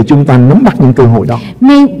phước để chúng ta nắm bắt những cơ hội đó.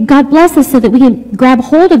 May God bless us so that we can grab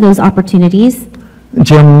hold of those opportunities. Anh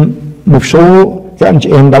chị em, một số các anh chị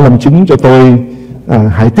em đã làm chứng cho tôi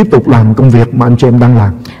hãy tiếp tục làm công việc mà anh chị em đang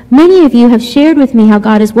làm. Many of you have shared with me how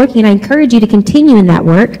God is working, and I encourage you to continue in that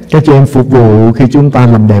work. Các chị em phục vụ khi chúng ta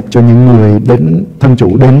làm đẹp cho những người đến thân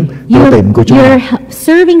chủ đến cửa tiệm của chúng ta. You're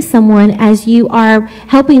serving someone as you are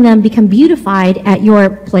helping them become beautified at your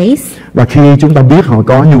place. Và khi chúng ta biết họ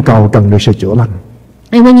có nhu cầu cần được sự chữa lành,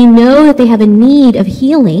 And when you know that they have a need of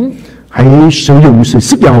healing, hãy sử dụng sự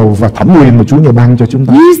sức giàu và thẩm quyền mà Chúa Ngài ban cho chúng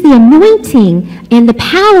ta. use the anointing and the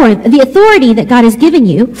power, the authority that God has given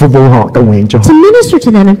you Phục vụ họ, cầu nguyện cho họ. to minister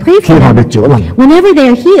to them and pray Khi for họ them. được chữa lành, Whenever they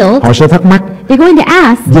are healed, họ sẽ thắc mắc, they're going to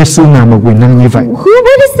ask, Giê-xu nào mà quyền năng như vậy? who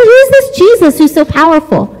is this Jesus who's so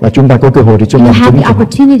powerful? Và chúng ta có cơ hội để cho And you làm have chứng the cho họ.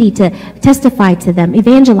 opportunity to testify to them,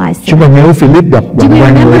 evangelize to Chúng ta them. nhớ Philip gặp Do đoạn we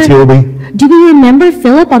quan người remember, Ethiopia. do we remember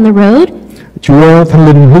Philip on the road? Chúa Thánh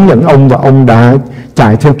Linh hướng dẫn ông và ông đã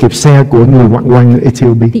chạy theo kịp xe của người ngoại quan người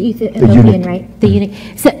Ethiopia. The Ethiopian, right? The eunuch.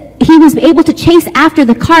 So he was able to chase after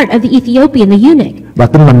the cart of the Ethiopian, the eunuch. Và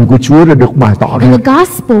tin lành của Chúa đã được bày tỏ ra. And the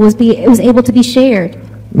gospel was able to be shared.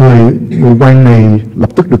 Người quan này lập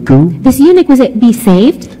tức được cứu This eunuch was be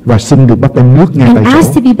saved và xin được bắt đem nước ngay and tại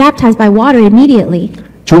asked chỗ. to be baptized by water immediately.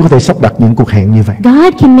 Chúa có thể sắp đặt những cuộc hẹn như vậy.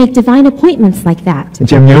 God can make divine appointments like that. Anh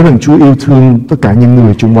chị em nhớ rằng Chúa yêu thương tất cả những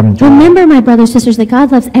người xung quanh chúng. Remember, my brothers and sisters, that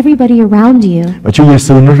God loves everybody around you. Và Chúa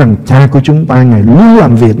Giêsu nói rằng Cha của chúng ta Ngài luôn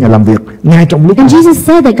làm việc, Ngài làm việc ngay trong lúc này. And Jesus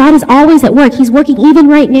said that God is always at work. He's working even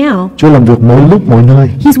right now. Chúa làm việc mỗi lúc mọi nơi.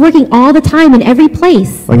 He's working all the time in every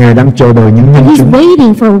place. Và Ngài đang chờ đợi những nhân And He's chứng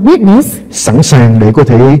waiting for a witness sẵn sàng để có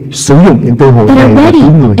thể sử dụng những cơ hội that này are để ready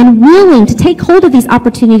cứu người. and willing to take hold of these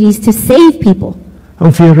opportunities to save people.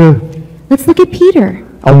 Ông Phi-e-rơ, Let's look at Peter.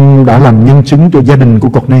 ông đã làm nhân chứng cho gia đình của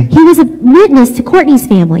Courtney. He was a witness to Courtney's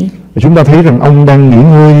family. Và chúng ta thấy rằng ông đang nghỉ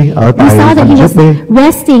ngơi ở We tại saw that thành he was Joppe.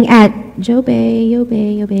 resting at Joheb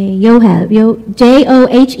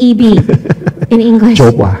in English.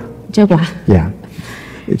 Joppe. Jobwa. Dạ.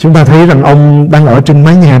 Chúng ta thấy rằng ông đang ở trên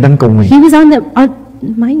mái nhà đang cầu nguyện. He was on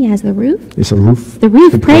mine has the roof. It's a roof. The roof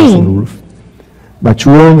The praying. roof. Và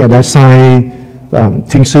Chúa Ngài đã sai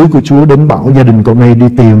thiên sứ của Chúa đến bảo gia đình cậu này đi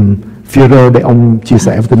tìm Phi-rơ để ông chia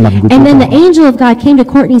sẻ với tin lành của Chúa. And then the angel of God came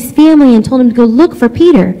to Courtney's family and told him to go look for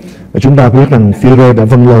Peter. Và chúng ta biết rằng Phi-rơ đã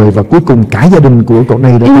vâng lời và cuối cùng cả gia đình của cậu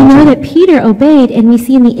này đã And we tin know Chúa. that Peter obeyed, and we see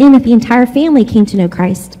in the end that the entire family came to know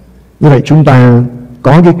Christ. Như vậy chúng ta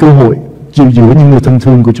có cái cơ hội giữa những người thân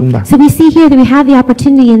thương của chúng ta. So we see here that we have the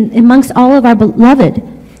opportunity amongst all of our beloved.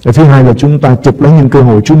 Và thứ hai là chúng ta chụp lấy những cơ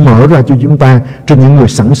hội Chúa mở ra cho chúng ta trên những người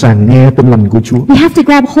sẵn sàng nghe tin lành của Chúa. We have to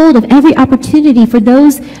grab hold of every opportunity for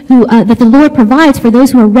those who that the Lord provides for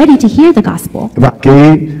those who are ready to hear the gospel. Và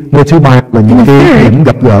cái nơi thứ ba là những cái điểm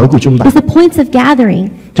gặp gỡ của chúng ta. Is the points of gathering.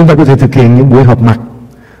 Chúng ta có thể thực hiện những buổi họp mặt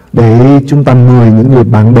để chúng ta mời những người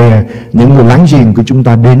bạn bè, những người láng giềng của chúng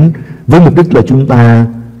ta đến với mục đích là chúng ta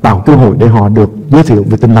tạo cơ hội để họ được giới thiệu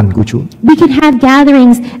về tin lành của Chúa. We can have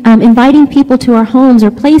gatherings inviting people to our homes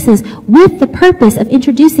or places with the purpose of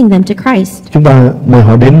introducing them to Christ. Chúng ta mời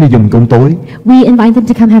họ đến với dùng cơm tối. We invite them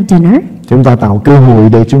to come have dinner. Chúng ta tạo cơ hội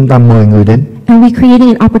để chúng ta mời người đến. And we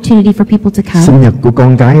creating an opportunity for people to come. Sinh nhật của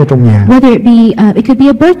con cái ở trong nhà. Whether it be, it could be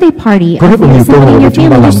a birthday party, Có rất là nhiều cơ hội somebody in để your chúng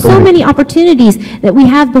ta family. làm There's công so việc. many opportunities that we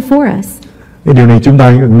have before us. Cái điều này chúng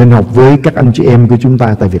ta nên học với các anh chị em của chúng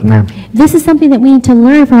ta tại Việt Nam. This is something that we need to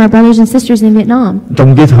learn from our brothers and sisters in Vietnam.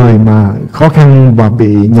 Trong cái thời mà khó khăn và bị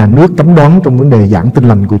nhà nước cấm đoán trong vấn đề giảng tin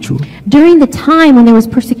lành của Chúa. During the time when there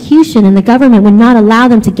was persecution and the government would not allow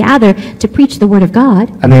them to gather to preach the word of God,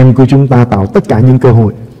 Anh em của chúng ta tạo tất cả những cơ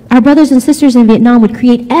hội. our brothers and sisters in Vietnam would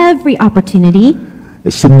create every opportunity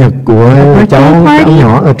Sinh nhật của cháu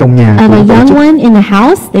nhỏ ở trong nhà of cũng a tổ young chức. one in the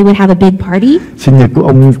house. They would have a big party. Sinh nhật của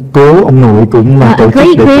ông cố, ông nội cũng là A tổ chức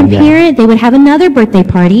great để cùng nhà. grandparent, they would have another birthday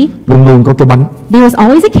party. Luôn luôn có cái bánh. There was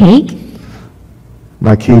always a cake.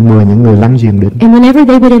 Và khi mời những người láng giềng đến, And whenever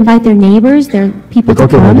they would invite their neighbors, their thì people có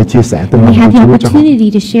to cơ hội để come, chia sẻ tin we lành had của the Chúa cho họ.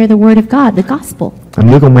 opportunity to share the word of God, the gospel.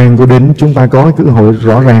 Nếu công an có đến, chúng ta có cơ hội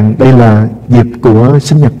rõ ràng đây là dịp của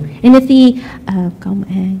sinh nhật. And if the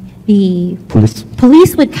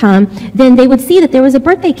police would come, then they would see that there was a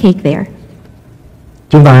birthday cake there.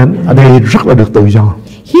 Chúng ta ở đây rất là được tự do.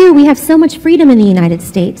 Here we have so much freedom in the United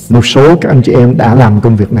States. Một số các anh chị em đã làm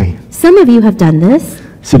công việc này. Some of you have done this.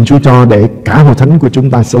 Xin Chúa cho để cả hội thánh của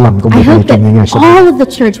chúng ta sẽ làm công I việc này hope that trong những ngày sắp all tới. of the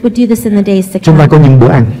church would do this in the days to Chúng ta come. có những bữa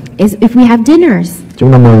ăn. Is if we have dinners,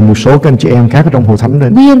 Chúng ta mời một số các anh chị em khác ở trong hội thánh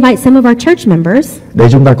đến we invite some of our church members để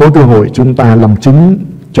chúng ta có cơ hội chúng ta làm chứng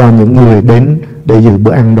cho những người đến để dự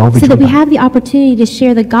bữa ăn đó với so chúng that we ta. have the opportunity to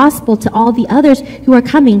share the gospel to all the others who are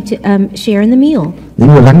coming to share in the meal. Những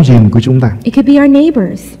người láng giềng của chúng ta, It could be our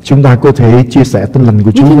neighbors. chúng ta có thể chia sẻ tin lành của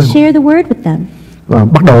We Chúa can với họ. share the word with them. Và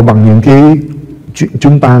bắt đầu bằng những cái chuyện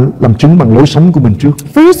chúng ta làm chứng bằng lối sống của mình trước.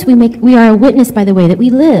 First, we are a witness by the way that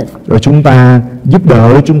we live. Rồi chúng ta giúp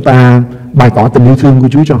đỡ, chúng ta bày tỏ tình yêu thương của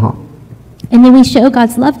Chúa cho họ. And then we show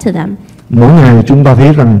God's love to them. Mỗi ngày chúng ta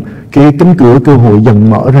thấy rằng cái cánh cửa cơ hội dần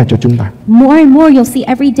mở ra cho chúng ta. More and more, you'll see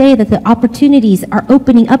every day that the opportunities are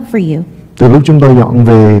opening up for you. Từ lúc chúng tôi dọn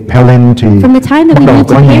về Pearland thì From the time that bắt we đầu moved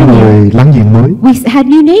to có những Pearland, người láng giềng mới we had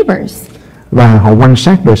new neighbors, và họ quan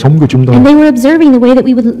sát đời sống của chúng tôi. and they were observing the way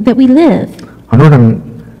that we live. Họ nói rằng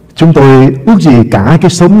chúng tôi ước gì cả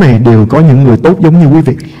cái xóm này đều có những người tốt giống như quý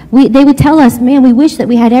vị. They would tell us, man, we wish that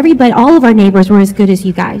we had everybody, all of our neighbors were as good as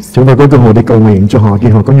you guys. Chúng tôi có cơ hội để cầu nguyện cho họ khi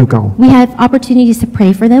họ có nhu cầu. We have opportunities to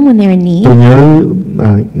pray for them when they're in need. Tôi nhớ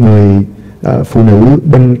người phụ nữ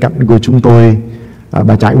bên cạnh của chúng tôi,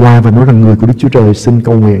 bà trải qua và nói rằng người của Đức Chúa Trời xin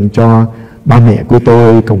cầu nguyện cho ba mẹ của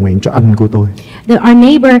tôi, cầu nguyện cho anh của tôi. Our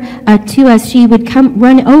neighbor to us, she would come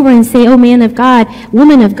run over and say, "Oh man of God,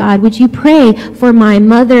 woman of God, would you pray for my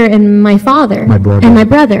mother and my father My brother. and my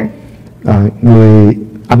brother?" Người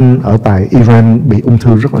anh ở tại Iran bị ung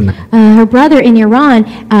thư rất là nặng. Her brother in Iran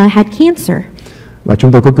had cancer, Và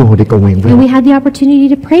chúng tôi có cơ hội để cầu nguyện với and họ. we had the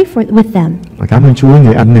opportunity to pray with them. Và cảm ơn Chúa,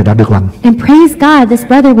 người anh này đã được lành. And praise God, this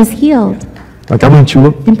brother was healed. Và cảm ơn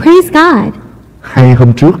Chúa, And praise God, 2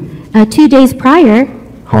 hôm trước 2 days prior,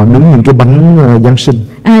 họ nướng những cái bánh Giáng sinh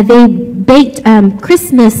they baked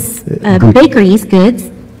Christmas bakeries goods,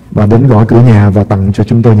 và đến gõ cửa nhà và tặng cho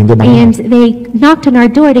chúng tôi những cái bánh này. and they knocked on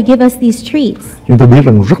our door to give us these treats. Chúng tôi biết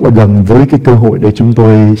rằng rất là gần với cái cơ hội để chúng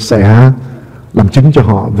tôi sẽ làm chứng cho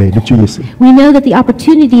họ về Đức Chúa Giêsu. We know that the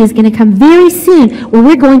opportunity is going to come very soon where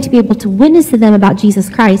we're going to be able to witness to them about Jesus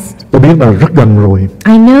Christ. Tôi biết là rất gần rồi.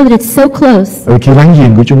 I know that it's so close. Khi láng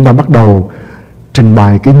giềng của chúng ta bắt đầu trình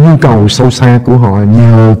bày cái nhu cầu sâu xa của họ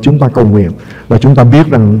nhờ chúng ta cầu nguyện, và chúng ta biết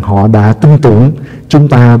rằng họ đã tin tưởng chúng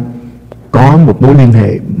ta có một mối liên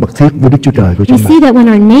hệ mật thiết với Đức Chúa Trời của We chúng ta. see that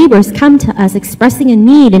when our neighbors come to us expressing a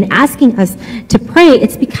need and asking us to pray,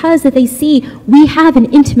 it's because that they see we have an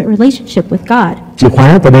intimate relationship with God. Chìa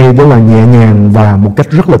khóa tại đây đó là nhẹ nhàng và một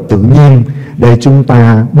cách rất là tự nhiên để chúng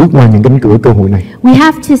ta bước qua những cánh cửa cơ hội này. We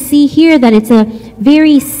have to see here that it's a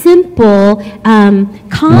very simple,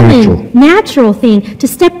 common, natural thing to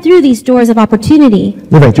step through these doors of opportunity.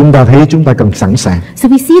 Như vậy chúng ta thấy chúng ta cần sẵn sàng. So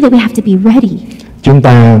we see that we have to be ready. Chúng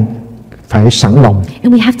ta phải sẵn lòng.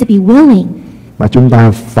 And we have to be willing. Và chúng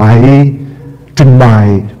ta phải trình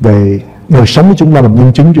bày về đời sống của chúng ta làm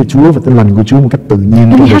nhân chứng cho Chúa và Tin lành của Chúa một cách tự nhiên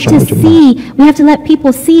trong đời sống của chúng ta. We have to let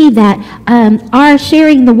people see that our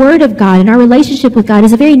sharing the Word of God and our relationship with God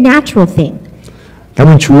is a very natural thing. Cảm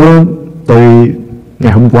ơn Chúa, tôi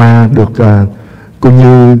ngày hôm qua được cô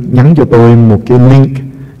Như nhắn cho tôi một cái link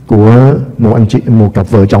của một cặp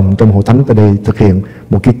vợ chồng trong hội thánh tại đây thực hiện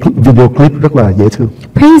một cái video clip rất là dễ thương.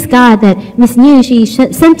 Praise God that Miss New, she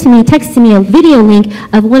texted me a video link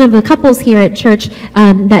of one of the couples here at church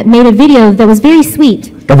that made a video that was very sweet.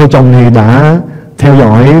 Các vợ chồng này đã theo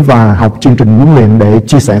dõi và học chương trình huấn luyện để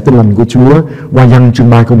chia sẻ Tin lành của Chúa qua Giăng chương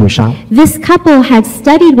 3 câu 16. This couple had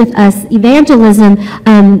studied with us evangelism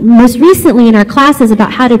most recently in our classes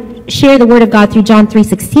about how to share the Word of God through John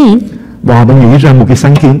 3:16. Và họ đã nghĩ ra một cái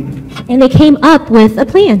sáng kiến. And they came up with a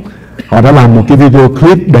plan. Họ đã làm một cái video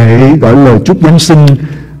clip để gửi lời chúc Giáng sinh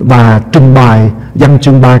và trình bày Giăng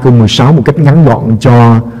chương 3 câu 16 một cách ngắn gọn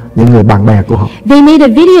cho những người bạn bè của họ. They made a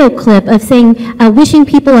video clip of saying, wishing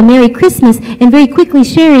people a Merry Christmas and very quickly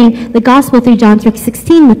sharing the gospel through John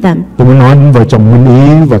 3:16 with them. Tôi muốn nói đến vợ chồng Minh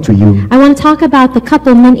Ý và Thùy Dương. I want to talk about the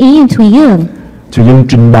couple Minh Ý and Thùy Dương. Thùy Dương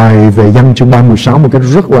trình bày về Giăng chương 3 16 một cách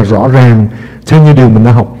rất là rõ ràng theo như điều mình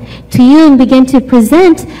đã học. Thùy Dương began to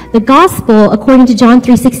present the gospel according to John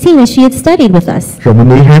 3:16 as she had studied with us. Rồi Minh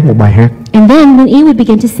Ý hát một bài hát. And then Minh Ý would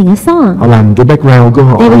begin to sing a song. Họ làm cái background của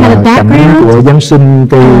họ là cảnh của Giáng sinh,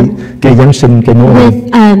 cây Giáng sinh, cây Noel.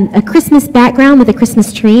 With a Christmas background with a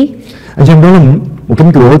Christmas tree. Anh xem đó là một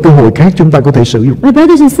cánh cửa cơ hội khác chúng ta có thể sử dụng. My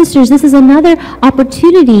brothers and sisters, this is another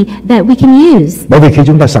opportunity that we can use. Bởi vì khi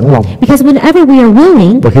chúng ta sẵn lòng, Because whenever we are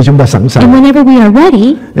willing, và khi chúng ta sẵn and sàng, whenever we are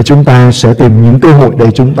ready, để chúng ta sẽ tìm những cơ hội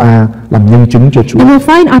để chúng ta làm nhân chứng cho Chúa. and we'll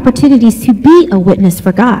find opportunities to be a witness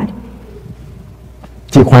for God.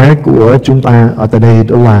 Chìa khóa của chúng ta ở tại đây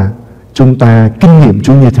đó là chúng ta kinh nghiệm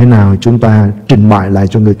Chúa như thế nào, chúng ta trình bày lại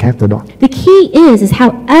cho người khác từ đó. The key is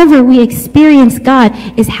however we experience God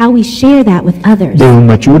is how we share that with others. Điều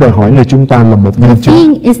mà Chúa đòi hỏi nơi chúng ta là một nhân The chứng.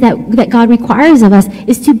 thing is that God requires of us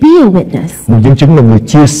is to be a witness. Một nhân chứng là người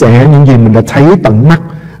chia sẻ những gì mình đã thấy tận mắt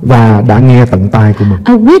và đã nghe tận tai của mình.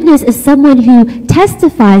 A witness is someone who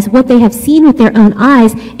testifies what they have seen with their own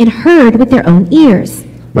eyes and heard with their own ears.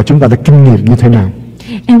 Và chúng ta đã kinh nghiệm như thế nào?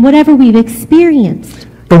 And whatever we've experienced.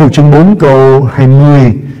 Câu điều chương 4 câu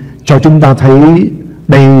 20 cho chúng ta thấy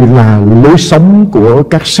đây là lối sống của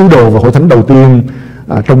các sứ đồ và hội thánh đầu tiên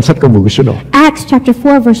trong sách Công vụ của sứ đồ. Acts chapter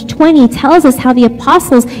 4 verse 20 tells us how the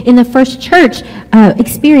apostles in the first church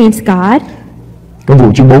experienced God. Công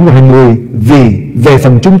vụ chương 4 câu 20, vì về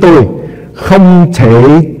phần chúng tôi không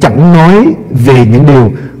thể chẳng nói về những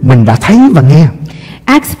điều mình đã thấy và nghe.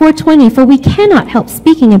 Acts 4:20, for we cannot help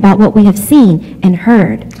speaking about what we have seen and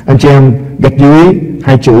heard. Anh chị em gạch dưới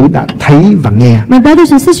hai chữ đã thấy và nghe. My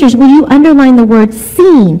brothers and sisters, will you underline the word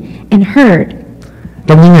seen and heard?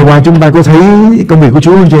 Trong những ngày qua chúng ta có thấy công việc của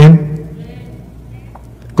Chúa không chị em?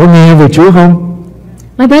 Có nghe về Chúa không?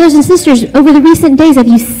 My brothers and sisters, over the recent days, have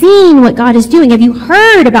you seen what God is doing? Have you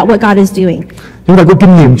heard about what God is doing? Chúng ta có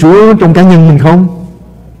kinh nghiệm Chúa trong cá nhân mình không?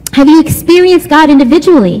 Have you experienced God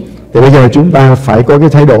individually? Thì bây giờ chúng ta phải có cái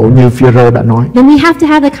thái độ như Phi-rơ đã nói. Then we have to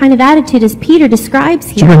have the kind of attitude as Peter describes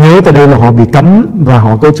Chúng ta here. nhớ tại đây là họ bị cấm và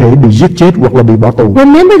họ có thể bị giết chết hoặc là bị bỏ tù.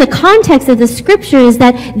 Remember the context of the scripture is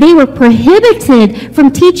that they were prohibited from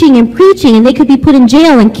teaching and preaching and they could be put in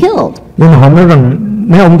jail and killed. Nhưng mà họ nói rằng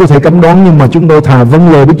mấy ông có thể cấm đoán nhưng mà chúng tôi thà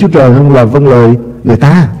vâng lời Đức Chúa Trời hơn là vâng lời người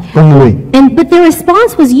ta, con người. But their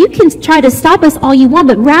response was, you can try to stop us all you want,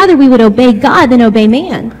 but rather we would obey God than obey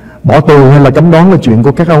man. Bỏ tù hay là cấm đoán là chuyện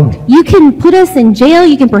của các ông. You can put us in jail,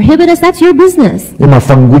 you can prohibit us, that's your business. Nhưng mà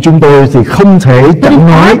phần của chúng tôi thì không thể But in chẳng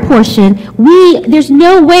nói our portion, there's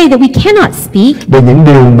no way that we cannot speak về những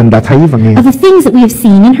điều mình đã thấy và nghe. of the things that we have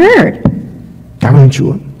seen and heard. Cảm ơn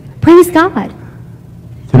Chúa. Praise God.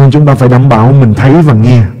 Cho nên chúng ta phải đảm bảo mình thấy và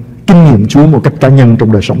nghe, kinh nghiệm Chúa một cách cá nhân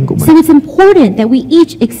trong đời sống của mình. So it's important that we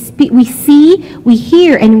each we see, we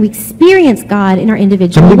hear, and we experience God in our Trong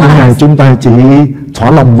individual những ngày lives. chúng ta chỉ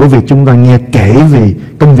thỏa lòng với việc chúng ta nghe kể về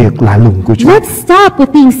công việc lạ lùng của Chúa. Let's stop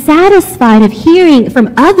with being satisfied of hearing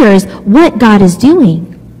from others what God is doing.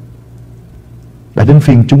 Đã đến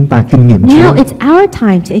phiên chúng ta kinh nghiệm Now Chúa. it's our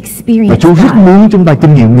time to Và experience Chúa rất God. muốn chúng ta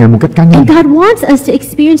kinh nghiệm Ngài một cách cá nhân. And God wants us to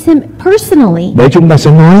experience Him personally, Để chúng ta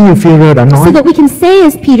sẽ nói như Phi-rơ đã nói, so that we can say,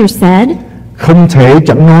 as Peter said, không thể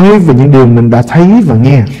chẳng nói về những điều mình đã thấy và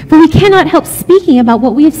nghe. For we cannot help speaking about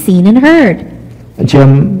what we have seen and heard. Anh chị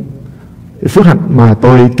em, phước hạnh mà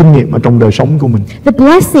tôi kinh nghiệm ở trong đời sống của mình, The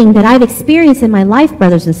blessing that I've experienced in my life,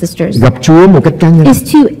 brothers and sisters, gặp Chúa một cách cá nhân,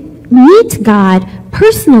 is to meet God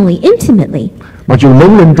personally, intimately. mặc dù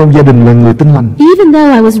lớn lên trong gia đình là người tin lành. Even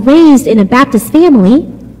though I was raised in a Baptist family,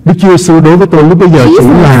 Đức Chúa Giêsu đối với tôi lúc bây giờ chỉ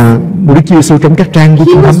là một Đức Chúa Giêsu trong các trang của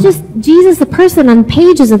He Kinh Thánh. was just Jesus, the person on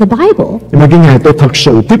pages of the Bible. Nhưng mà cái ngày tôi thật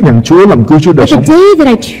sự tiếp nhận Chúa làm cứu Chúa đời But the sống, day that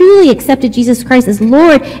I truly accepted Jesus Christ as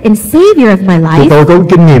Lord and Savior of my thì life, tôi có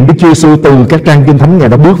kinh nghiệm Đức Chúa Giêsu từ các trang Kinh Thánh, Ngài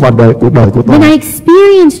đã bước vào cuộc đời của tôi. when I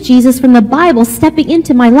experienced Jesus from the Bible stepping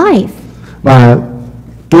into my life, Và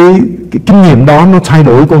cái kinh nghiệm đó nó thay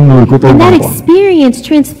đổi con người của tôi and that hoàn toàn. experience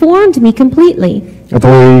transformed me completely. Và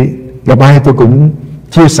tôi gặp ai tôi cũng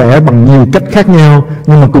chia sẻ bằng nhiều cách khác nhau,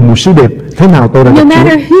 nhưng mà cùng một sứ điệp, thế nào tôi đã No gặp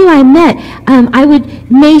matter Chúa. who I met, I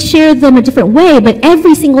may share them a different way, but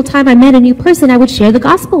every single time I met a new person, I would share the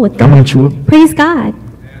gospel with Cảm them. ơn Chúa. Praise God.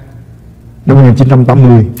 Năm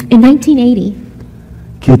 1980, In 1980,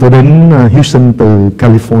 khi tôi đến Houston từ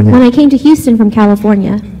California, when I came to Houston from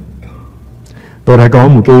California, tôi đã có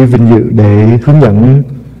một cái vinh dự để hướng dẫn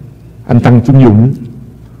anh Tăng Tuấn Dũng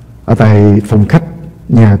ở tại phòng khách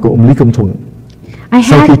nhà của ông Lý Công Thuận,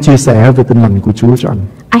 sau khi chia sẻ về tin lành của Chúa cho anh.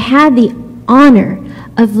 I had the honor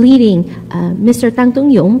of leading Mr. Tăng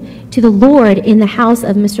Tuấn Dũng to the Lord in the house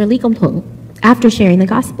of Mr. Lý Công Thuận after sharing the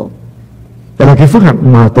gospel. Đây là cái phước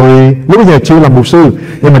hạnh mà tôi lúc bây giờ chưa làm mục sư,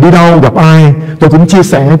 nhưng mà đi đâu gặp ai tôi cũng chia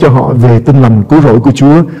sẻ cho họ về tin lành cứu rỗi của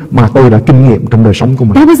Chúa mà tôi đã kinh nghiệm trong đời sống của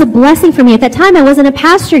mình. That was a blessing for me. At that time, I wasn't a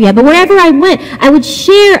pastor yet, but wherever I went, I would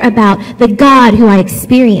share about the God who I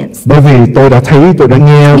experienced. Bởi vì tôi đã thấy, tôi đã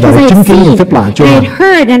nghe và Because đã I chứng had kiến những seen, phép lạ Chúa. I had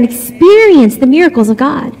heard and experienced the miracles of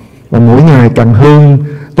God. Và mỗi ngày càng hơn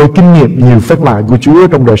tôi kinh nghiệm nhiều phép lạ của Chúa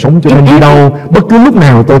trong đời sống, cho nên đi đâu bất cứ lúc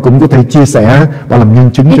nào tôi cũng có thể chia sẻ và làm nhân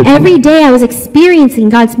chứng cho And Chúa. every day I was experiencing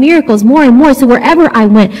God's miracles more and more. So wherever I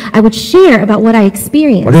went, I would share about what I Và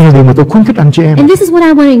experienced. đây là điều mà tôi khuyến khích anh chị em, And this is what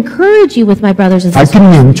I want to encourage you with, my brothers and phải sisters.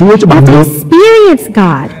 kinh nghiệm Chúa cho You bằng have to được, experience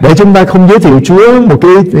God, để chúng ta không giới thiệu Chúa một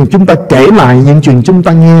cái, chúng ta kể lại những chuyện chúng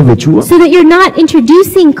ta nghe về Chúa, so that you're not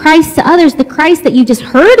introducing Christ to others, the Christ that you just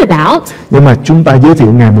heard about, nhưng mà chúng ta giới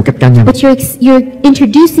thiệu Ngài một cách cá nhân. but you're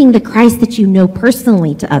introducing the Christ that you know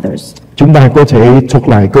personally to others. Chúng ta có thể thuật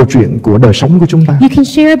lại câu chuyện của đời sống của chúng ta. You can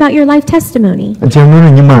share about your life testimony. Anh chị em nói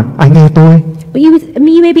là nhưng mà ai nghe tôi? But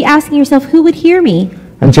you may be asking yourself, who would hear me?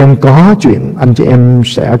 Anh chị em có chuyện, anh chị em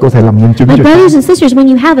sẽ có thể làm nhân chứng My cho brothers Chúa. and sisters, when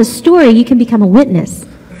you have a story, you can become a witness.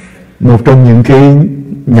 Một trong những cái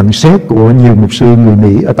nhận xét của nhiều mục sư người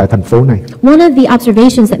Mỹ ở tại thành phố này, One of the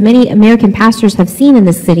observations that many American pastors have seen in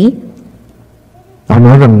this city, họ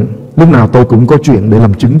nói rằng lúc nào tôi cũng có chuyện để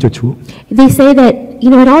làm chứng cho Chúa. they say that,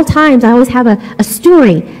 at all times I always have a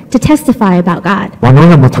story to testify about God. Họ nói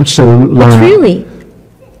rằng mà thật sự là Truly,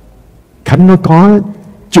 Khánh nó có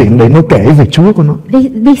chuyện để nó kể về Chúa của nó.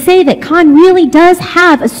 they say that Khan really does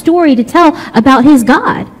have a story to tell about his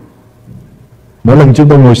God. Mỗi lần chúng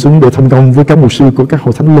tôi ngồi xuống để thành công với các mục sư của các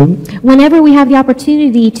hội thánh lớn, Whenever we have the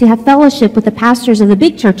opportunity to have fellowship with the pastors of the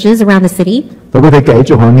big churches around the city, tôi có thể kể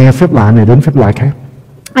cho họ nghe phép lạ này đến phép lạ khác,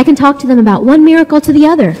 I can talk to them about one miracle to the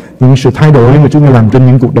other, những sự thay đổi mà Chúa Ngài làm trên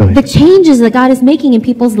những cuộc đời, the changes that God is making in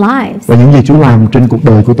people's lives, và những gì Chúa làm trên cuộc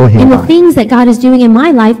đời của tôi hiện and the tại. things that God is doing in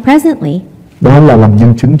my life presently. Đó là làm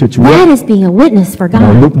nhân chứng cho Chúa That is being a witness for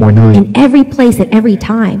mọi God lúc mọi nơi. in every place at every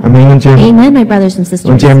time. Amen anh chị em. Amen, my brothers and Anh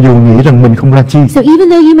sisters. chị em dù nghĩ rằng mình không ra chi, So even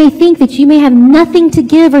though you may think that you may have nothing to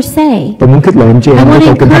give or say, tôi muốn khích lệ anh chị I em want với to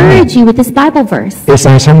câu kinh thánh này. encourage you with this Bible verse.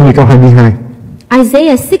 Ê-sai 60 câu 22.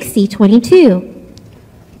 Isaiah 60:22.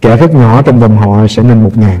 Kẻ rất nhỏ trong vòng họ sẽ nên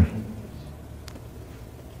 1.000,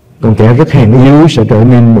 còn kẻ rất hèn yếu sẽ trở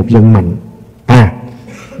nên một dân mạnh.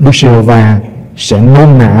 Đức Giê-hô-va sẽ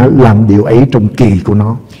nôn nã làm điều ấy trong kỳ của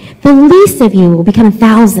nó. The least of you will become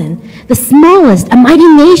 1,000, the smallest a mighty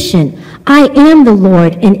nation. I am the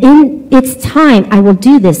Lord, and in its time I will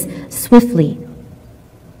do this swiftly.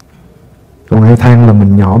 Còn ai than là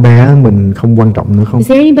mình nhỏ bé, mình không quan trọng nữa không? Is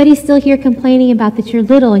there anybody still here complaining about that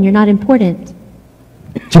you're little and you're not important?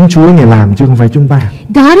 Chính Chúa Ngài làm chứ không phải chúng ta.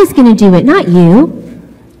 God is going to do it, not you.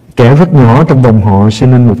 Kẻ rất nhỏ trong vòng họ sẽ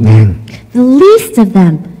nên 1.000, The least of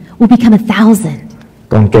them will become 1,000,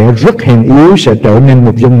 còn kẻ rất hèn yếu sẽ trở nên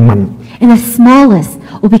một dân mạnh. and the smallest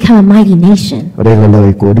will become a mighty nation. Ở đây là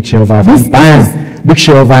lời của Đức Giê-hô-va. This is- Đức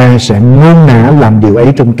Giê-hô-va sẽ nôn nã làm điều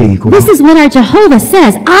ấy trong kỳ của nó. This is what our Jehovah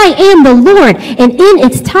says. I am the Lord, and in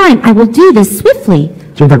its time I will do this swiftly.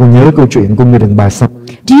 Chúng ta còn nhớ câu chuyện của người đàn bà Sam.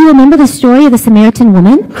 Do you remember the story of the Samaritan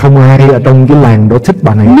woman? Không ai ở trong cái làng đó thích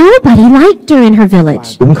bà này. Nobody liked her in her village.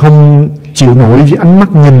 Cũng không chịu nổi với ánh mắt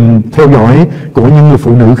nhìn theo dõi của những người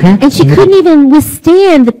phụ nữ khác. And she couldn't even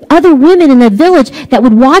withstand the other women in the village that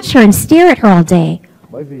would watch her and stare at her all day.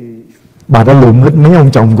 Bởi vì bà đã lượm hết mấy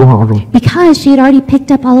ông chồng của họ rồi. Because she had already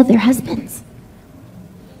picked up all of their husbands.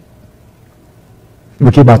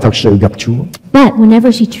 Mà khi bà thật sự gặp Chúa, But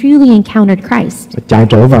whenever she truly encountered Christ, chạy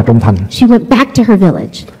trở vào trong thành, she went back to her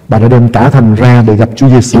village. bà đã đem cả thành ra để gặp Chúa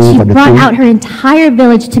Giêsu And she và được brought cứu. out her entire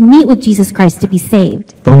village to meet with Jesus Christ to be saved.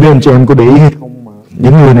 Tôi không biết anh chị em có để ý hay không, mà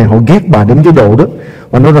những người này họ ghét bà đến cái độ đó,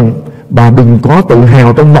 và nói rằng bà đừng có tự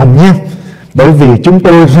hào trong lòng nha, bởi vì chúng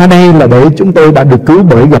tôi ra đây là để chúng tôi đã được cứu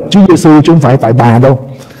bởi gặp Chúa Giêsu, chứ không phải tại bà đâu.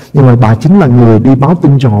 Nhưng mà bà chính là người đi báo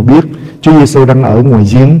tin cho họ biết Chúa Giêsu đang ở ngoài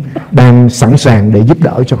giếng, đang sẵn sàng để giúp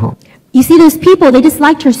đỡ cho họ. You see, those people, they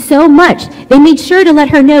disliked her so much. They made sure to let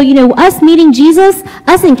her know, you know, us meeting Jesus,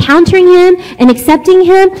 us encountering him and accepting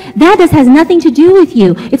him, that has nothing to do with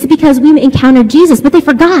you. It's because we encountered Jesus. But they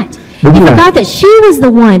forgot. They forgot that she was the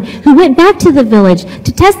one who went back to the village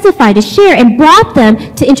to testify, to share, and brought them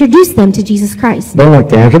to introduce them to Jesus Christ. Đó là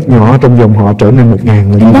kẻ rất nhỏ trong dòng họ trở nên 1.000 là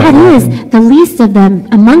And như that vậy. is the least of them,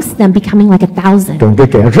 amongst them becoming like 1,000. Còn cái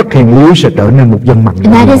kẻ rất hèn yếu sẽ trở nên một dân mạnh.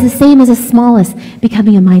 And that is the same as the smallest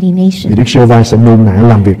becoming a mighty Thì nation. Đức Giê-hô-va sẽ nương nã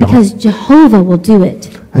làm việc đó. Because Jehovah will do it.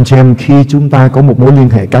 Anh chị em, khi chúng ta có một mối liên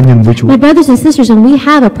hệ cá nhân với Chúa My brothers and sisters, when we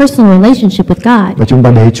have a personal relationship with God, và chúng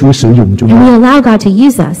ta để Chúa sử dụng chúng and ta, we allow God to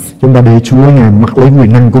use us, chúng ta để Chúa Ngài mặc lấy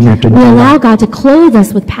quyền năng của Ngài trên we chúng ta, allow God to clothe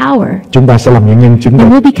us with power, chúng ta sẽ làm những nhân chứng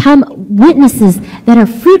and đẹp. we'll become witnesses that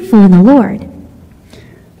are fruitful in the Lord.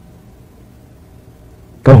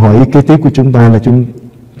 Câu hỏi kế tiếp của chúng ta là chúng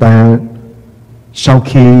ta sau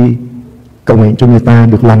khi cầu nguyện cho người ta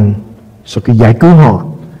được lành, sau khi giải cứu họ,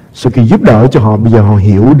 sau khi giúp đỡ cho họ, bây giờ họ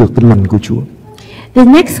hiểu được tin lành của Chúa. The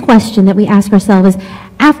next question that we ask ourselves is,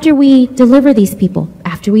 after we deliver these people,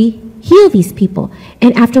 after we heal these people,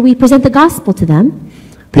 and after we present the gospel to them,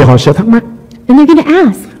 Thì họ sẽ thắc mắc, then they're going to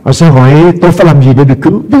ask, họ sẽ hỏi tôi phải làm gì để được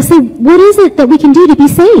cứu. they'll say, what is it that we can do to be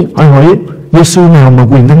saved? Họ hỏi Giê-xu nào mà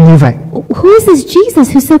quyền năng như vậy? Who is this Jesus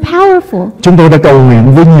who's so powerful? Chúng tôi đã cầu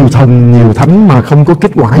nguyện với nhiều thần, nhiều thánh mà không có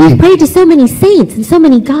kết quả gì. We've prayed to so many saints and so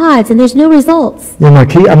many gods, and there's no results. Nhưng mà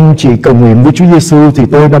khi anh chị cầu nguyện với Chúa Giêsu thì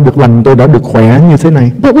tôi đã được lành, tôi đã được khỏe như thế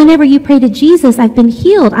này. But whenever you pray to Jesus, I've been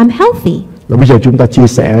healed, I'm healthy. Và bây giờ chúng ta chia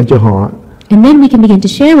sẻ cho họ And then we can begin to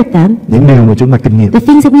share with them những điều mà chúng ta kinh nghiệm. the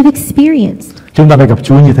things that we've experienced. Chúng ta đã gặp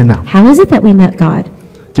Chúa như thế nào? How is it that we met God?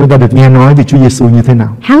 Chúng ta được nghe nói về Chúa Giêsu như thế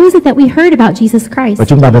nào? How is it that we heard about Jesus Christ? Và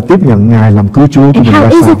chúng ta đã tiếp nhận Ngài làm cứu Chúa của And mình how ra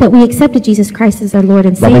is sao? it that we accepted Jesus Christ as our Lord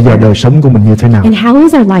and Và bây giờ Savior? đời sống của mình như thế nào? And how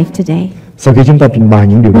is our life today? Sau khi chúng ta trình bày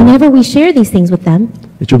những điều đó, Whenever we share these things with them,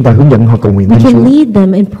 thì chúng ta hướng dẫn họ cầu nguyện we đến can Chúa. lead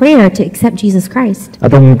them in prayer to accept Jesus Christ. Ở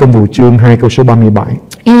trong Công vụ chương 2 câu số 37,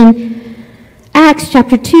 In Acts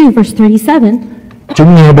chapter 2, verse 37,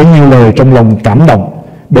 chúng nghe bấy nhiêu lời trong lòng cảm động,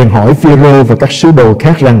 bèn hỏi Phi-rơ và các sứ đồ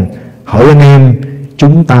khác rằng: hỡi anh em,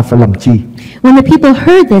 chúng ta phải làm chi? when the people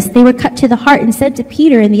heard this, they were cut to the heart and said to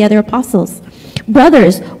Peter and the other apostles,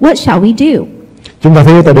 brothers, what shall we do? Chúng ta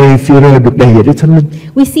thấy tại đây Phi-rơ được đầy dạy Đức Thánh Linh.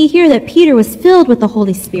 We see here that Peter was filled with the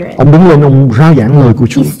Holy Spirit. Ông đứng lên, ông rao giảng lời của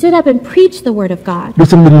Chúa. He stood up and preached the word of God. Đức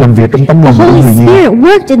Thánh Linh làm việc trong tấm The lòng của Holy người nghe. Spirit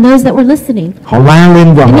worked in those that were listening. Họ la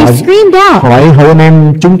lên và And họ they screamed out. hỏi: hỡi anh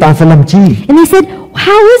em, chúng ta phải làm chi? And they said,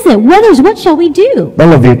 how is it? Brothers, what shall we do? Đó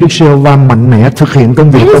là việc Đức Giê-hô-va mạnh mẽ thực hiện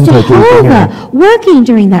công việc It trong is thời kỳ của Ngài. Jehovah working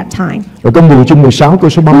during that time. Rồi Công vụ chương 16 câu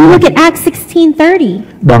số We 30, look at Acts 16:30.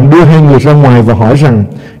 đoạn đưa hai người ra ngoài và hỏi rằng: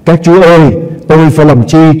 các chúa ơi, tôi phải làm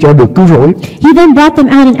chi cho được cứu rỗi? He then brought them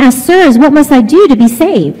out and asked, sirs, what must I do to be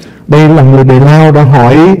saved? Đây là người Đề Lao đã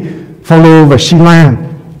hỏi Phaolô và Si-la: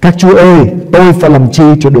 các chúa ơi, tôi phải làm chi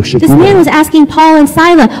cho được sự This cứu man rỗi? was asking Paul and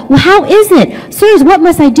Silas, well, how is it? Sirs, what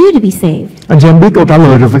must I do to be saved? Anh chị em biết câu trả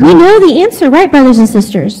lời rồi phải We không? know the answer, right, brothers and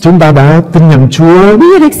sisters? Chúng ta đã tin nhận Chúa.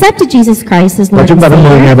 We have accepted Jesus Christ as Và Lord chúng and ta đã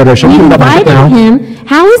mời Ngài vào đời sống Savior. chúng ta bằng cách nào? We've invited Him.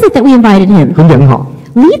 How is it that we invited Him? Hướng dẫn họ.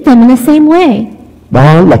 Lead them in the same way.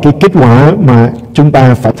 Đó là cái kết quả mà chúng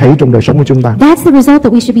ta phải thấy trong đời sống của chúng ta. That's the result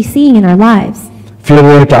that we should be seeing in our lives.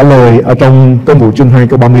 Phi-rơ trả lời ở trong Công vụ chương 2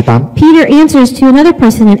 câu 38. Peter answers to another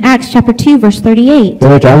person in Acts chapter 2, verse 38.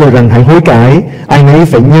 Tôi trả lời rằng: hãy hối cải, ai nấy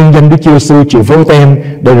phải nhân danh Đức Chúa Giêsu chịu vâng tem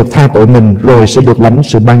để được tha tội mình, rồi sẽ được lãnh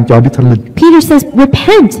sự ban cho Đức Thánh Linh. Peter says,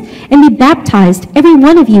 repent and be baptized, every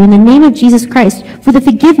one of you, in the name of Jesus Christ, for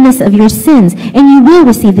the forgiveness of your sins, and you will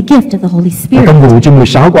receive the gift of the Holy Ở Spirit. Công vụ chương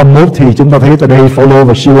 16 câu 21 thì chúng ta thấy tại đây Phaolô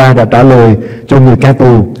và Si-la đã trả lời cho người ca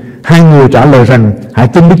tù. Hai người trả lời rằng: hãy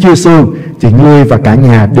tin Đức Chúa Giêsu thì ngươi và cả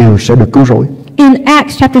nhà đều sẽ được cứu rỗi. In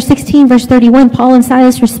Acts chapter 16, verse 31, Paul and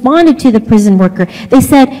Silas responded to the prison worker.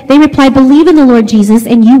 They replied, believe in the Lord Jesus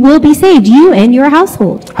and you will be saved, you and your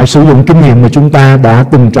household. Hãy sử dụng kinh nghiệm mà chúng ta đã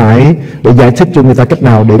từng trải để giải thích cho người ta cách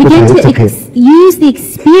nào để có thể thực hiện. Use the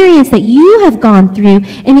experience that you have gone through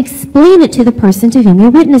and explain it to the person to whom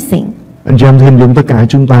you're witnessing. Anh chị em hình dung tất cả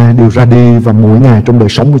chúng ta đều ra đi và mỗi ngày trong đời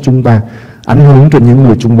sống của chúng ta ảnh hưởng trên những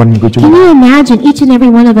người xung quanh của chúng ta. Can you imagine each and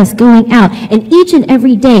every one of us going out and each and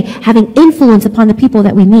every day having influence upon the people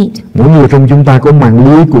that we meet? Mỗi người trong chúng ta có mạng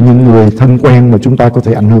lưới của những người thân quen mà chúng ta có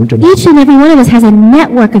thể ảnh hưởng trên. Each and every one of us has a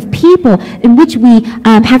network of people in which we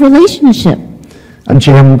have relationship. Anh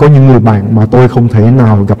chị em có những người bạn mà tôi không thể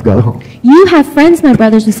nào gặp gỡ họ. You have friends, my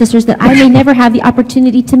brothers and sisters, that I may never have the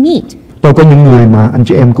opportunity to meet. Tôi có những người mà anh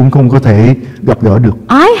chị em cũng không có thể gặp gỡ được.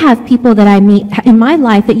 I have people that I meet in my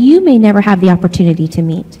life that you may never have the opportunity to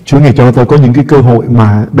meet. Chúa ngài cho tôi có những cái cơ hội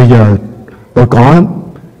mà bây giờ tôi có.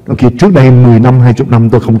 Trước đây 10 năm, 20 năm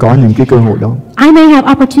tôi không có những cái cơ hội đó. I may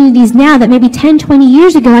have opportunities now that maybe 10, 20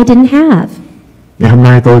 years ago I didn't have. Ngày hôm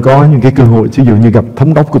nay tôi có những cái cơ hội, ví dụ như gặp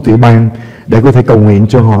thống đốc của tiểu bang để có thể cầu nguyện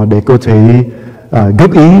cho họ, để có thể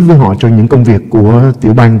góp ý với họ trong những công việc của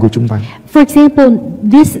tiểu bang của chúng ta. For example,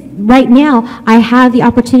 right now, I have the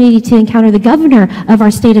opportunity to encounter the governor of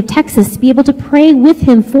our state of Texas, to be able to pray with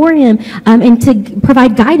him, for him, and to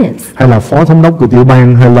provide guidance. Hay là phó thống đốc của tiểu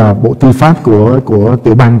bang, hay là bộ tư pháp của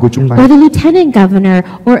tiểu bang của chúng ta. Or the lieutenant governor,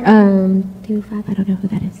 or tư pháp, I don't know who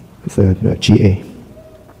that is. It's the GA.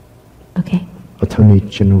 Okay. Attorney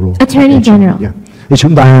General. Attorney General. Yeah. Thì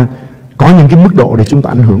chúng ta có những cái mức độ để chúng ta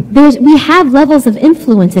ảnh hưởng. We have levels of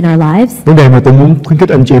influence in our lives. Vấn đề mà tôi muốn khuyến khích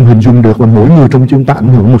anh chị em hình dung được là mỗi người trong chúng ta ảnh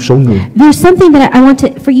hưởng một số người. There's something that I want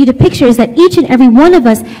for you to picture is that each and every one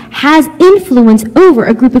of us has influence over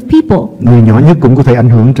a group of people. Người nhỏ nhất cũng có thể ảnh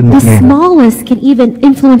hưởng trên 1.000. The smallest can even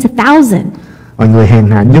influence 1,000. Và người hèn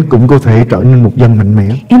hạ nhất cũng có thể trở nên một dân mạnh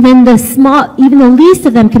mẽ. And then even the least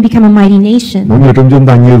of them can become a mighty nation. Mỗi người trong chúng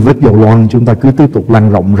ta như vết dầu loang, chúng ta cứ tiếp tục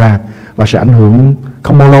lan rộng ra và sẽ ảnh hưởng,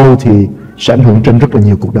 không bao lâu thì sẽ ảnh hưởng trên rất là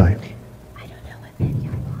nhiều cuộc đời.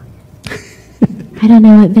 I don't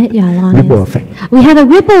know what vết dầu loang is. Ripple effect. We have a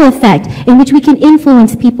ripple effect in which we can influence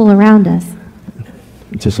people around us.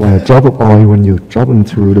 Just like a drop of oil when you drop them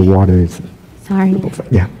through the water. Sorry.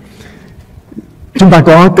 Yeah. Chúng ta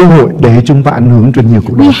có cơ hội để chúng ta ảnh hưởng trên nhiều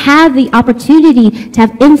cuộc đời. We have the opportunity to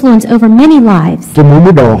have influence over many lives. Trên mỗi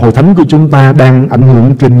mức độ, hội thánh của chúng ta đang ảnh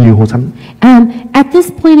hưởng trên nhiều hội thánh. At this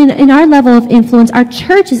point in our level of influence, our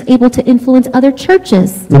church is able to influence other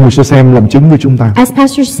churches. Nhưng người Sam làm chứng với chúng ta. As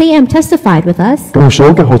Pastor Sam testified with us. Trong một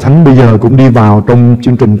số các hội thánh bây giờ cũng đi vào trong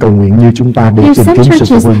chương trình cầu nguyện như chúng ta để tìm kiếm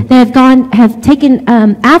sự phục hưng. That have taken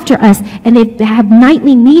after us, and they have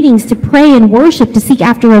nightly meetings to pray and worship to seek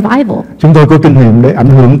after revival. Chúng tôi có kinh nghiệm để ảnh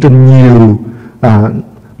hưởng trên nhiều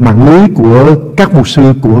mạng lưới của các mục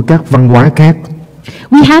sư của các văn hóa khác.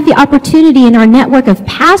 We have the opportunity in our network of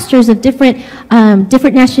pastors of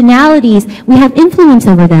different nationalities. We have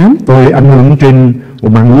influence over them. Tôi ảnh hưởng trên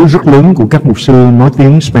một mạng lưới rất lớn của các mục sư nói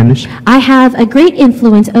tiếng Spanish. I have a great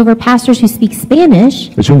influence over pastors who speak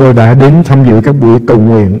Spanish. Và chúng tôi đã đến tham dự các buổi cầu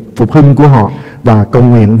nguyện phục hưng của họ và cầu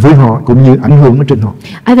nguyện với họ cũng như ảnh hưởng ở trên họ.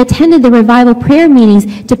 I've attended the revival prayer meetings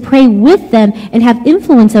to pray with them and have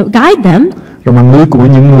influence, guide them. Rồi mạng lưới của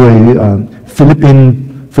những người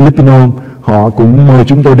Filipino, họ cũng mời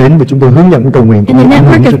chúng tôi đến và chúng tôi hướng dẫn cầu nguyện. And the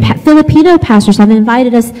network of Filipino pastors have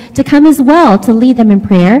invited us to come as well to lead them in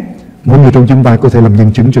prayer. Mỗi người trong chúng ta có thể làm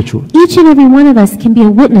nhân chứng cho Chúa. Each and every one of us can be a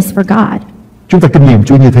witness for God. Chúng ta kinh nghiệm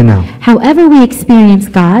Chúa như thế nào? However we experience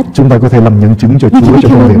God, chúng ta có thể làm nhân chứng cho we Chúa can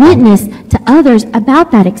trong become công a việc. witness to others about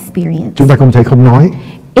that experience. Chúng ta không thể không nói.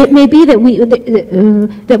 It may be that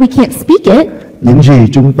we can't speak it. Những gì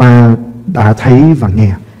chúng ta đã thấy và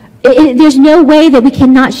nghe. There's no way that we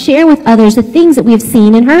cannot share with others the things that we have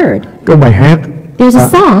seen and heard. Có bài hát There's a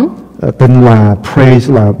song tên là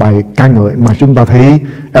Praise, là bài ca ngợi mà chúng ta thấy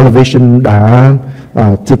Elevation đã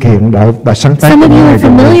thực hiện, đã sáng tác. Some of you are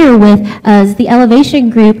familiar with the Elevation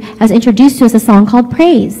group has introduced to us a song called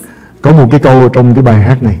Praise. Có một cái câu trong cái bài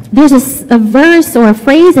hát này. There's a verse or a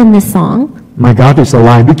phrase in this song. My God is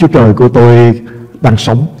alive, Đức Chúa Trời của tôi đang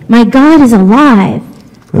sống. My God is alive.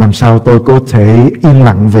 Làm sao tôi có thể yên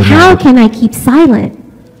lặng về Ngài? How can I keep silent?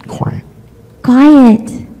 Quiet.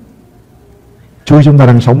 Chúa chúng ta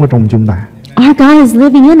đang sống ở trong chúng ta. Our God is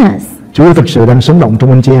living in us. Chúa thực sự đang sống động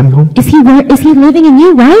trong anh chị em không? Is he living in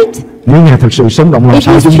you, right? Nếu Ngài thực sự sống động, làm If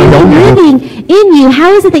sao he's chúng ta giấu truly Ngài được? living in you,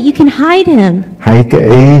 how is it that you can hide him? Hãy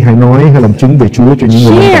kể, hãy nói, hãy làm chứng về Chúa cho những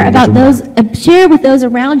người Share bên cạnh chúng ta. share with those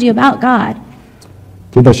around you about God.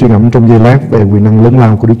 Chúng ta suy ngẫm trong giây lát về quyền năng lớn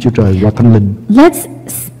lao của Đức Chúa Trời qua Thánh Linh. Let's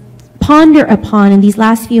ponder upon in these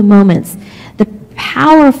last few moments the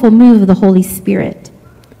powerful move of the Holy Spirit.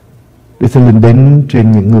 Đức Thánh Linh đến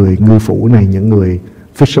trên những người ngư phủ này, những người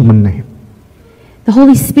fishermen này, The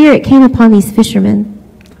Holy Spirit came upon these fishermen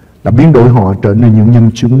đã biến đổi họ trở nên những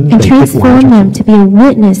nhân chứng and đầy kết quả transformed cho them Chúa. to be a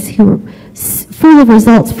witness who were full of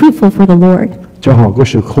results, fruitful for the Lord. Cho họ có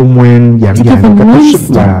sự khôn ngoan giảng To dạy give một them cách hết sức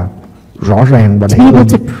wisdom. là rõ ràng và To đầy be able ơn.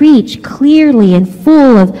 to preach clearly and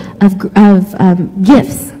full of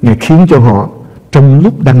gifts. Ngài khiến cho họ trong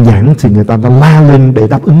lúc đang giảng thì người ta đã la lên để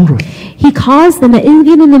đáp ứng rồi. He caused them, that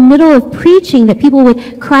even in the middle of preaching, that people would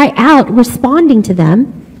cry out, responding to them.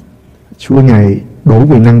 Chúa Ngài đổ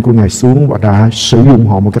quyền năng của Ngài xuống và đã sử dụng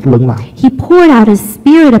họ một cách lớn lao. He poured out His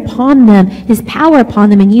Spirit upon them, His power upon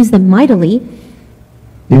them, and used them mightily.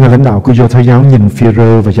 Những người lãnh đạo của Do Thái giáo nhìn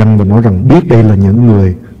Phi-rơ và Giăng và nói rằng biết đây là những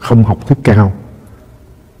người không học thức cao.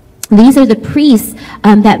 These are the priests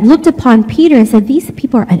that looked upon Peter and said, these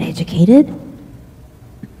people are uneducated.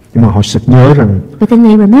 Nhưng mà họ sực nhớ rằng But then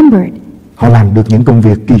they remembered họ làm được những công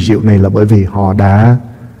việc kỳ diệu này là bởi vì họ đã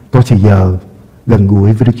có thời giờ gần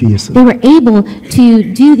gũi với Đức Chúa Giêsu. they were able to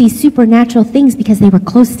do these supernatural things because they were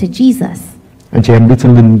close to Jesus. Anh chị em, Đức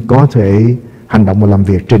Thánh Linh có thể hành động và làm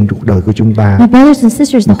việc trên cuộc đời của chúng ta. My brothers and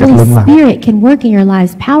sisters, the Một cách Holy lớn lao. Spirit can work in your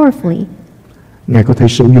lives powerfully. Ngài có thể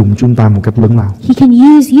sử dụng chúng ta một cách lớn lao He can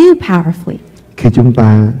use you powerfully khi chúng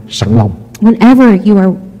ta sẵn lòng, whenever you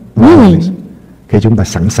are willing khi chúng ta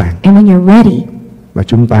sẵn sàng and when you're ready. và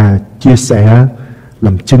chúng ta chia sẻ,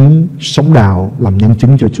 làm chứng, sống đạo, làm nhân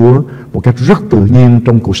chứng cho Chúa một cách rất tự nhiên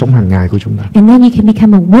trong cuộc sống hàng ngày của chúng ta. And then you can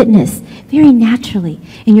become a witness very naturally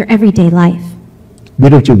in your everyday life. Biết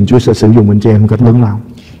đâu chừng Chúa sẽ sử dụng anh chị em một cách lớn lao.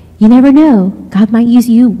 You never know. God might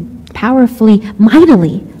use you powerfully,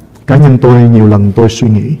 mightily. Cá nhân tôi nhiều lần tôi suy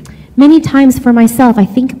nghĩ Many times for myself, I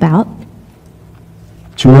think about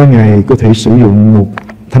Chúa Ngài có thể sử dụng một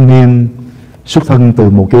thanh niên xuất thân từ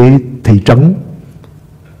một cái thị trấn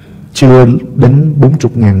chưa đến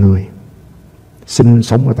 40.000 người sinh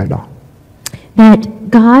sống ở tại đó. that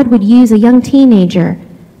God would use a young teenager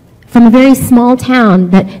from a very small town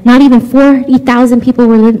that not even 40,000 people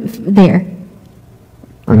were there.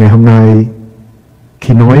 Ngày hôm nay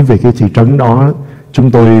khi nói về cái thị trấn đó,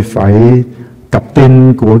 chúng tôi phải cặp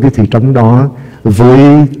tên của cái thị trấn đó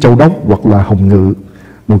với Châu Đốc hoặc là Hồng Ngự,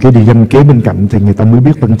 một cái địa danh kế bên cạnh, thì người ta mới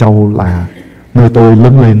biết Tân Châu là nơi tôi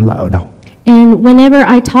lớn lên là ở đâu. And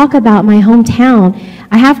whenever I talk about my hometown,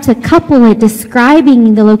 I have to couple it,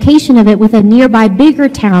 describing the location of it with a nearby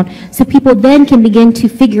bigger town, so people then can begin to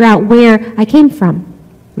figure out where I came from.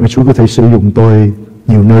 Và Chúa có thể sử dụng tôi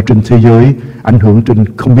nhiều nơi trên thế giới, ảnh hưởng trên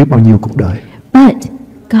không biết bao nhiêu cuộc đời. But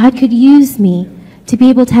God could use me to be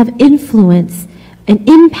able to have influence and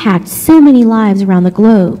impact so many lives around the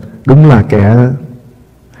globe. Đúng là kẻ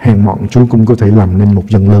hèn mọn Chúa cũng có thể làm nên một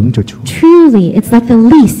dân lớn cho Chúa. Truly, it's like the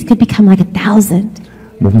least could become like 1,000.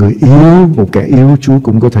 Một người yếu, một kẻ yếu Chúa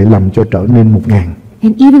cũng có thể làm cho trở nên 1.000.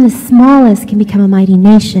 And even the smallest can become a mighty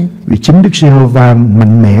nation. Vì chính Đức Giê-hô-va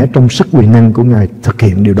mạnh mẽ trong sức quyền năng của Ngài thực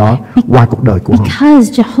hiện điều đó qua cuộc đời của họ.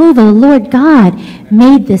 Because Jehovah, the Lord God,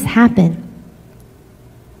 made this happen.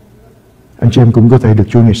 Anh chị em cũng có thể được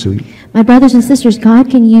Chúa Ngài sử dụng. My brothers and sisters, God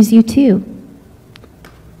can use you too.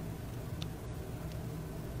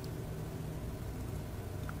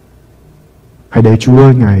 Hãy để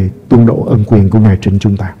Chúa Ngài tuôn đổ ân quyền của Ngài trên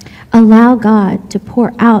chúng ta. Allow God to pour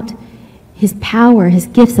out His power, His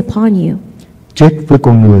gifts upon you. Chết với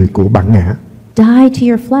con người của bản ngã Die to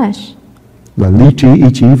your flesh. và lý trí, ý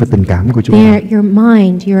chí và tình cảm của chúng ta, There, your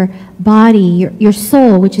mind, your body, your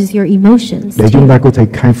soul, which is your emotions. để chúng ta có thể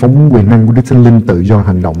khai phóng quyền năng của Đức Thánh Linh tự do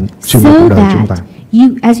hành động trên cuộc So đời chúng ta.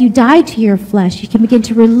 that as you die to your flesh, you can begin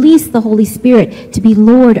to release the Holy Spirit to be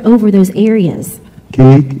Lord over those areas.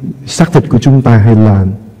 Cái xác thịt của chúng ta hay là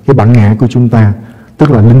cái bản ngã của chúng ta,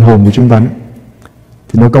 tức là linh hồn của chúng ta đó,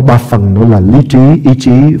 thì nó có 3 phần, đó là lý trí, ý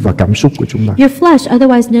chí và cảm xúc của chúng ta. Your flesh,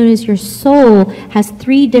 otherwise known as your soul, has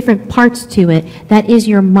 3 different parts to it. That is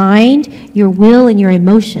your mind, your will, and your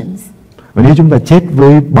emotions. Và nếu chúng ta chết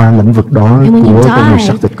với 3 lĩnh vực đó And when you của con người die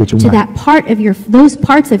xác thịt của chúng to ta, that part of those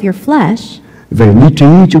parts of your flesh, về lý trí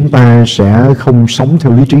chúng ta sẽ không sống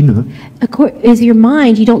theo lý trí nữa, is your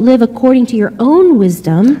mind, you don't live according to your own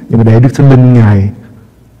wisdom. nhưng mà để Đức Thánh Linh Ngài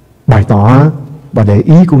bày tỏ và để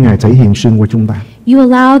ý của Ngài thể hiện xuyên qua chúng ta. You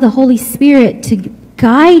allow the Holy Spirit to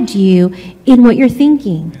guide you in what you're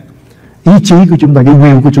thinking. Ý chí của chúng ta, cái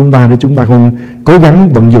will của chúng ta, để chúng ta không cố gắng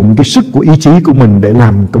vận dụng cái sức của ý chí của mình để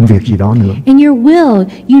làm công việc gì đó nữa. In your will,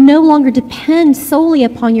 you no longer depend solely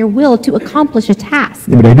upon your will to accomplish a task,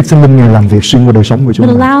 Nhưng mà để Đức Thánh Linh Ngài làm việc xuyên qua đời sống của but chúng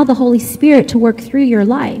ta. allow the Holy Spirit to work through your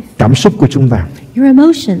life. Cảm xúc của chúng ta, Your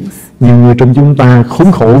emotions. Nhiều người trong chúng ta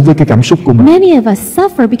khốn khổ với cái cảm xúc của mình. Many of us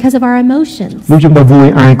suffer because of our emotions. Nếu chúng ta vui,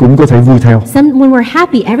 ai cũng có thể vui theo. When we're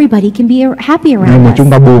happy, everybody can be happy Nhưng around mà us. chúng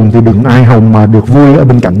ta buồn thì đừng ai hòng mà được vui ở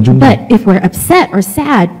bên cạnh chúng ta. But if we're upset or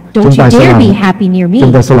sad, don't Chúng ta you sẽ dare làm- be happy near me.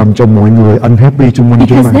 Chúng ta sẽ làm cho mọi người unhappy xung quanh chúng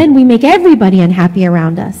Because ta. then we make everybody unhappy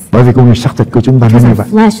around us. Bởi vì con người xác thịt của chúng ta nó Because như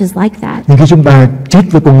our vậy. flesh is like that. Nhưng khi chúng ta chết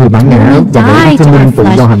với con người bản ngã When we và để die Đức to Thánh Linh our tự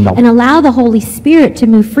do hành flesh động, and allow the Holy Spirit to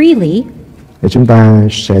move freely, thì chúng ta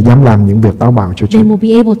sẽ dám làm những việc táo bạo cho Chúa. then we'll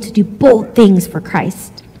be able to do bold things for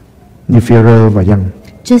Christ. Như Phi-rơ và Giăng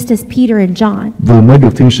Just as Peter and John. vừa mới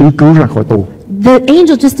được thiên sứ cứu ra khỏi tù. The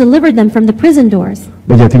angel just delivered them from the prison doors.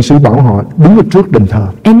 Bây giờ thiên sứ bảo họ đứng ở trước đền thờ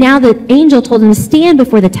And now the angel told them to stand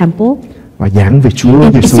before the temple và giảng về Chúa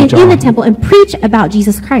and Giêsu stand cho in họ. the temple and preach about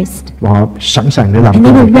Jesus Christ. Và họ sẵn sàng để làm And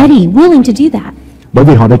điều they were này. ready, willing to do that. Bởi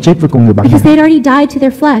vì họ đã chết với con người bản Because ngã. they'd already died to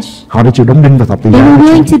their flesh. Họ đã chịu đóng đinh và thập tự They giá were với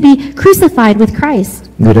willing Chúa. to be crucified with Christ.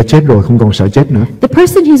 Người đã chết rồi không còn sợ chết nữa. The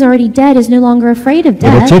person who's already dead is no longer afraid of Người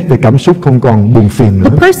đã death. chết về cảm xúc không còn buồn phiền The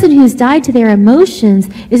nữa. person who's died to their emotions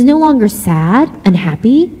is no longer sad,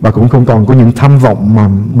 unhappy, Và cũng không còn có những tham vọng mà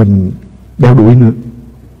mình đeo đuổi nữa.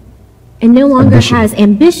 and no longer Ambition. has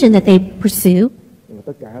ambition that they pursue.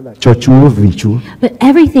 Tất cả là cho Chúa vì Chúa. But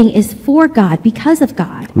everything is for God, because of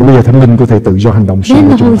God. Lúc bây giờ Thánh Linh có thể tự do hành động Then sống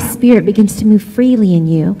the ở chúng Holy ta. Spirit begins to move freely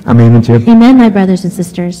in you. Amen anh chị em. Amen, my brothers and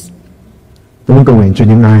sisters. Tôi muốn cầu nguyện cho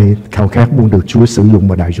những ai khao khát muốn được Chúa sử dụng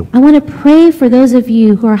và đại dụng. I want to pray for those of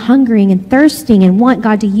you who are hungering and thirsting and want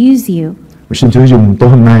God to use you. Và xin Chúa dùng tối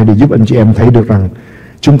hôm nay để giúp anh chị em thấy được rằng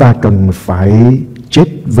chúng ta cần phải chết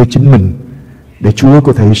với chính mình để Chúa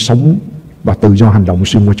có thể sống và tự do hành động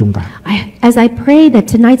xuyên qua chúng ta. As I pray that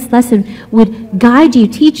tonight's lesson would guide you,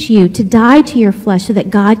 teach you to die to your flesh so that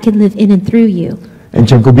God can live in and through you. Anh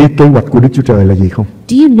chị em có biết kế hoạch của Đức Chúa Trời là gì không?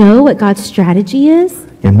 Do you know what God's strategy is?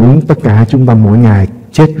 Ngài muốn tất cả chúng ta mỗi ngày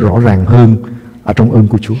chết rõ ràng hơn ở trong ơn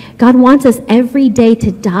của Chúa. God wants us every day to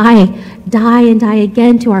die and die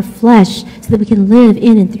again to our flesh so that we can live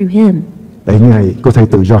in and through Him. Để Ngài có thể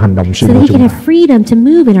tự do hành động So xuyên that qua He chúng can ta. have freedom to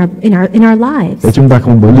move in our lives. Để chúng ta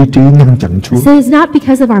không bởi lý trí ngăn chặn Chúa. So it's not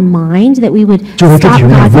because of our mind that we would Chúa ơi, cái stop chuyện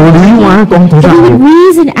này God vô from lý working. quá, con không That we làm would được.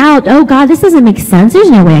 reason out, oh God, this doesn't make sense.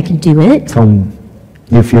 There's no way I can do it. Không,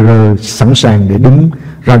 như Phi-rơ sẵn sàng để đứng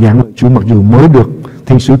rao giảng lời Chúa mặc dù mới được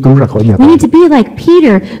thiên sứ cứu ra khỏi nhà We tù. need to be like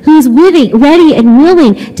Peter, who's ready and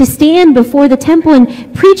willing to stand before the temple and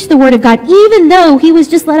preach the word of God, even though he was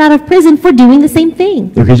just let out of prison for doing the same thing.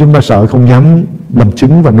 Nhiều khi chúng ta sợ không dám làm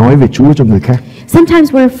chứng và nói về Chúa cho người khác.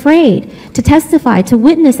 Sometimes we're afraid to testify, to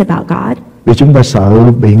witness about God, Vì chúng ta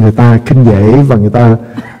sợ bị người ta khinh dễ và người ta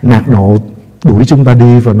nạt nộ đuổi chúng ta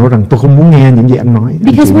đi và nói rằng tôi không muốn nghe những gì anh nói. anh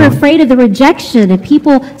because chị we're nói. afraid of the rejection and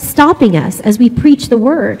people stopping us as we preach the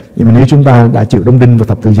word. Nhưng mà nếu chúng ta đã chịu đóng đinh và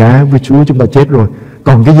thập tự giá với Chúa, chúng ta chết rồi,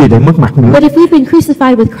 còn cái gì để mất mặt nữa? But if we've been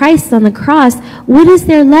crucified with Christ on the cross, what is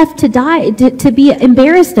there left to die, to be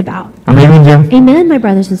embarrassed about? Amen anh chị em. Amen, my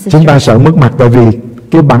brothers and Chúng ta sisters. sợ mất mặt tại vì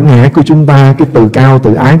cái bản ngã của chúng ta, cái tự cao,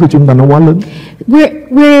 tự ái của chúng ta nó quá lớn.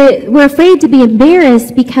 We're afraid to be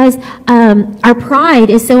embarrassed because our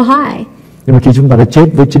pride is so high. Nhưng mà khi chúng ta đã chết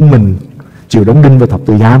với chính mình, chịu đóng đinh và thập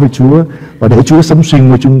tự giá với Chúa và để Chúa sống xuyên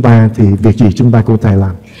qua chúng ta thì việc gì chúng ta có thể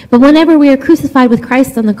làm. But whenever we are crucified with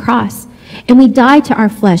Christ on the cross and we die to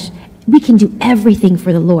our flesh, we can do everything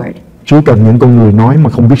for the Lord. Chúa cần những con người nói mà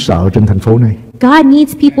không biết sợ trên thành phố này. God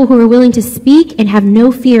needs people who are willing to speak and have no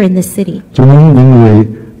fear in this city. Chúa muốn những người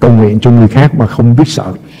cầu nguyện cho người khác mà không biết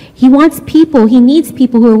sợ. He needs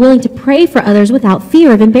people who are willing to pray for others without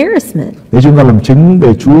fear of embarrassment. Để chúng ta làm chứng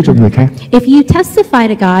về Chúa cho người khác If you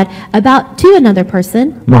testify to God to another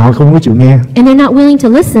person mà họ không có chịu nghe and they're not willing to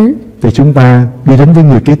listen, thì chúng ta đi đến với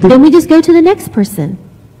người kế tiếp. then we just go to the next person.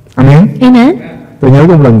 Amen. Amen. Tôi nhớ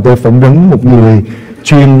có một lần tôi phỏng vấn một người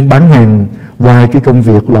chuyên bán hàng ngoài cái công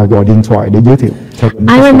việc là gọi điện thoại để giới thiệu.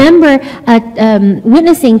 I remember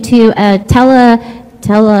witnessing to a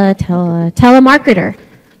telemarketer.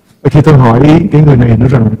 Khi tôi hỏi cái người này nói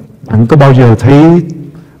rằng bạn có bao giờ thấy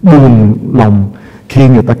buồn lòng khi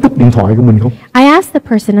người ta cúp điện thoại của mình không? I asked the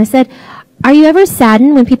person, I said, are you ever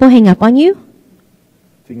saddened when people hang up on you?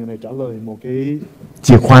 Thì người này trả lời một cái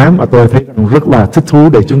chìa khóa mà tôi thấy rằng rất là thích thú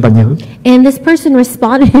để chúng ta nhớ. And this person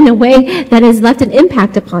responded in a way that has left an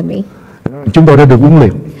impact upon me. Chúng tôi đã được huấn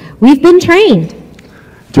luyện. We've been trained.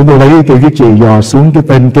 Chúng tôi lấy cây viết chì dò xuống cái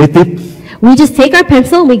tên kế tiếp. We just take our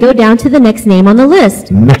pencil and we go down to the next name on the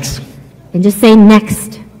list Next. and just say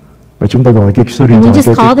next. Và chúng tôi gọi cái số điện And we thoại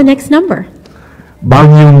kế just call tiếp. the next number. Bao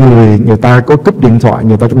nhiêu người ta có cúp điện thoại,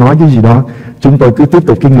 người ta nói cái gì đó, chúng tôi cứ tiếp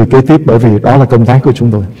tục cái người kế tiếp bởi vì đó là công tác của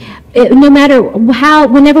chúng tôi. No matter how,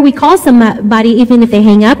 whenever we call somebody, even if they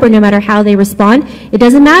hang up or no matter how they respond, it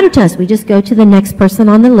doesn't matter to us. We just go to the next person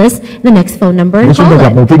on the list, the next phone number, Nếu and chúng ta call gặp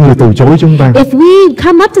it. một cái người từ chối chúng ta, If we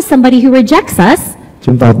come up to somebody who rejects us,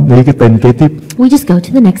 chúng ta lấy cái tên kế tiếp. we just go to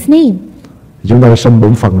the next name. Chúng ta đã xong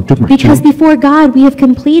bổn phận trước mặt Chúa. Because before God, we have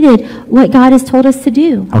completed what God has told us to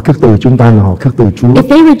do. Họ khước từ chúng ta là họ khước từ Chúa. If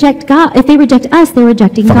they reject God, if they reject us, they're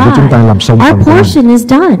rejecting Phần của chúng ta làm God. xong phần Our của mình. portion is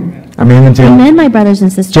done. Amen anh chị em. Amen, my brothers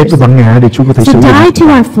and Chết sisters. cái bản ngã để Chúa có thể So sử dụng. die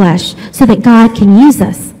to our flesh so that God can use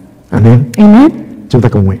us. Amen. Amen. Chúng ta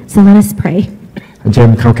cầu nguyện. So let us pray. Anh chị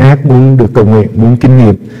em khao khát muốn được cầu nguyện, muốn kinh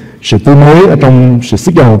nghiệm sự tươi mới ở trong sự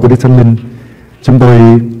sức giàu của Đức Thánh Linh. Chúng tôi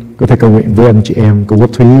có thể cầu nguyện với anh chị em. Cô Quốc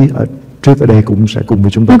Thúy ở trước ở đây cũng sẽ cùng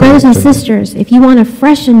với chúng My tôi cầu brothers nguyện. and sisters, if you want a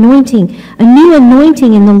fresh anointing, a new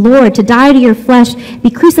anointing in the Lord to die to your flesh, be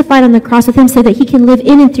crucified on the cross with Him so that He can live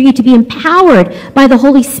in and through you, to be empowered by the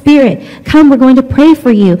Holy Spirit, come, we're going to pray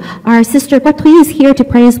for you. Our sister Quốc Thúy is here to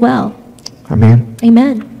pray as well. Amen.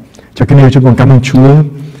 Amen. Cho kính yêu chúng con cảm ơn Chúa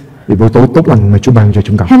vì buổi tối tốt lành mà Chúa ban cho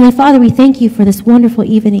chúng con. Heavenly Father, we thank you for this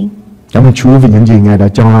wonderful evening. Cảm ơn Chúa vì những gì Ngài đã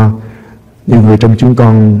cho nhiều người trong chúng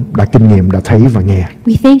con đã kinh nghiệm, đã thấy và nghe.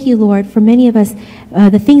 We thank you, Lord, for many of us,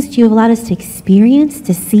 the things that you have allowed us to experience,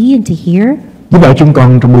 to see, and to hear. Giúp đỡ chúng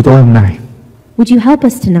con trong buổi tối hôm nay Would you help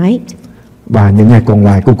us tonight và những ngày còn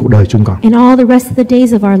lại của cuộc đời chúng con, and all the rest of the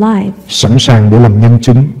days of our lives, sẵn sàng để làm nhân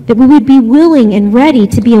chứng that we would be willing and ready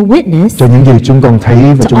to be a witness cho những gì chúng con thấy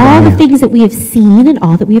và to chúng all con the nghe, things that we have seen and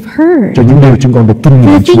all that we have heard, cho những điều chúng con được kinh for nghiệm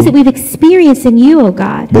the things Chúa, that we've experienced in you, O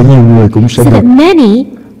God, để nhiều người cũng sẽ so được that many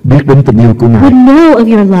biết đến tình yêu của Ngài would know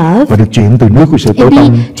of your love và được chuyển từ nước của sự tối and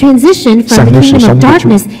tăm be transitioned from sang the nước sự kingdom sống of của Chúa.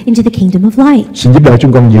 darkness into the kingdom of light. Xin giúp đỡ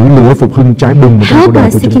chúng con giữ lửa phục hưng cháy bừng trong cuộc Help đời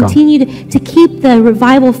us của to chúng con. continue to keep the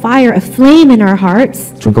revival fire aflame in our hearts.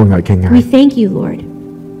 Chúng con ngợi khen We Ngài. thank you, Lord.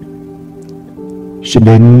 Xin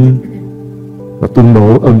đến và tuyên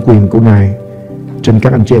bố ơn quyền của Ngài trên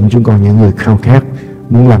các anh chị em chúng con, những người khao khát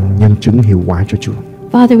muốn làm nhân chứng hiệu quả cho Chúa.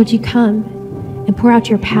 Father, would you come and pour out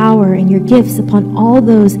your power and your gifts upon all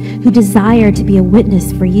those who desire to be a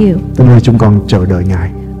witness for you. Tới nơi chúng con chờ đợi Ngài.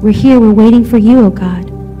 We're here, we're waiting for you, O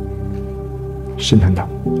God. Xin hành động.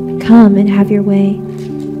 Come and have your way.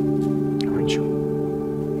 Cảm ơn Chúa.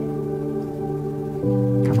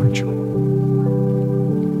 Cảm ơn Chúa.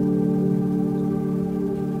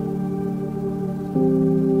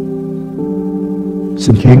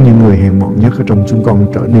 Xin khiến những người hèn mọn nhất ở trong chúng con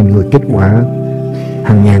trở nên người kết quả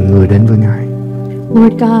hàng ngàn người đến với Ngài.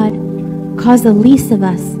 Lord God, cause the least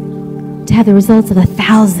of us to have the results of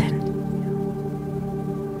 1,000.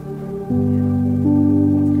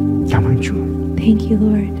 Cảm ơn Chúa. Thank you,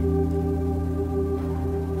 Lord.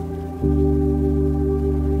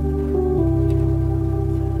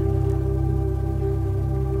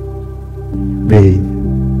 Vì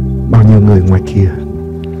bao nhiêu người ngoài kia,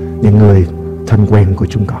 những người thân quen của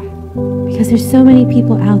chúng con, Because there's so many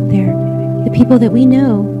people out there, the people that we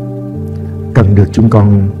know, cần được chúng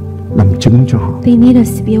con làm chứng cho họ. they need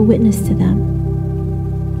us to be a witness to them.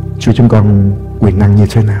 Chúa, chúng con quyền năng như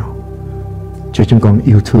thế nào, Chúa, chúng con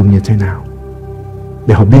yêu thương như thế nào,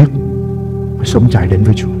 để họ biết và sống chạy đến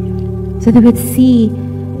với Chúa. So they would see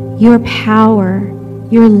your power,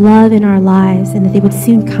 your love in our lives, and that they would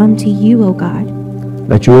soon come to you, O God.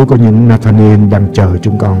 Là Chúa có những Nathaniel đang chờ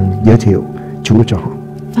chúng con giới thiệu Chúa cho họ.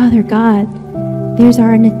 Father God, there's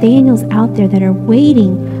our Nathaniels out there that are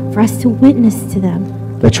waiting for us to witness to them.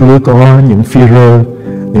 Là Chúa có những Phi-rơ,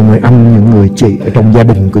 những người anh, những người chị ở trong gia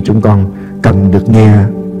đình của chúng con cần được nghe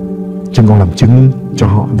chúng con làm chứng cho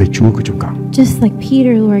họ về Chúa của chúng con. Just like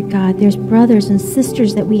Peter, Lord God, there's brothers and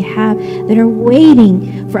sisters that we have that are waiting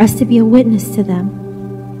for us to be a witness to them.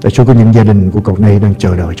 Là Chúa có những gia đình của cậu này đang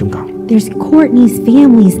chờ đợi chúng con. There's Courtney's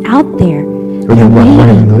families out there Có that những are hoàng waiting.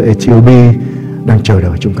 hoàng người Ethiopia đang chờ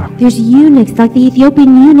đợi chúng con, There's eunuchs like the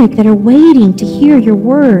Ethiopian eunuch that are waiting to hear your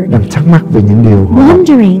word, đang thắc mắc về những điều họ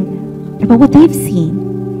wondering about what they've seen.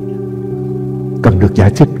 cần được giải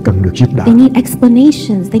thích, cần được giúp đỡ. They need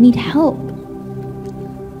explanations. They need help.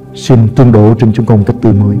 Xin tuyên đổ trên chúng con một cách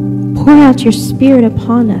tươi mới, Pour out your spirit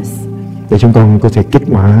upon us để chúng con có thể kết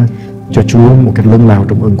quả cho Chúa một cách lớn lao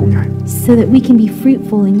trong ơn của Ngài. so that we can be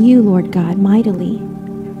fruitful in you, Lord God, mightily.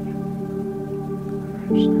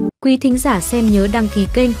 Quý thính giả xem nhớ đăng ký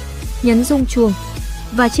kênh, nhấn rung chuông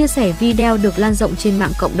và chia sẻ video được lan rộng trên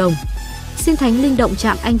mạng cộng đồng. Xin Thánh Linh động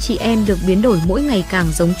chạm anh chị em được biến đổi mỗi ngày càng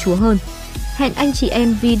giống Chúa hơn. Hẹn anh chị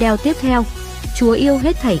em video tiếp theo. Chúa yêu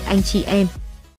hết thảy anh chị em.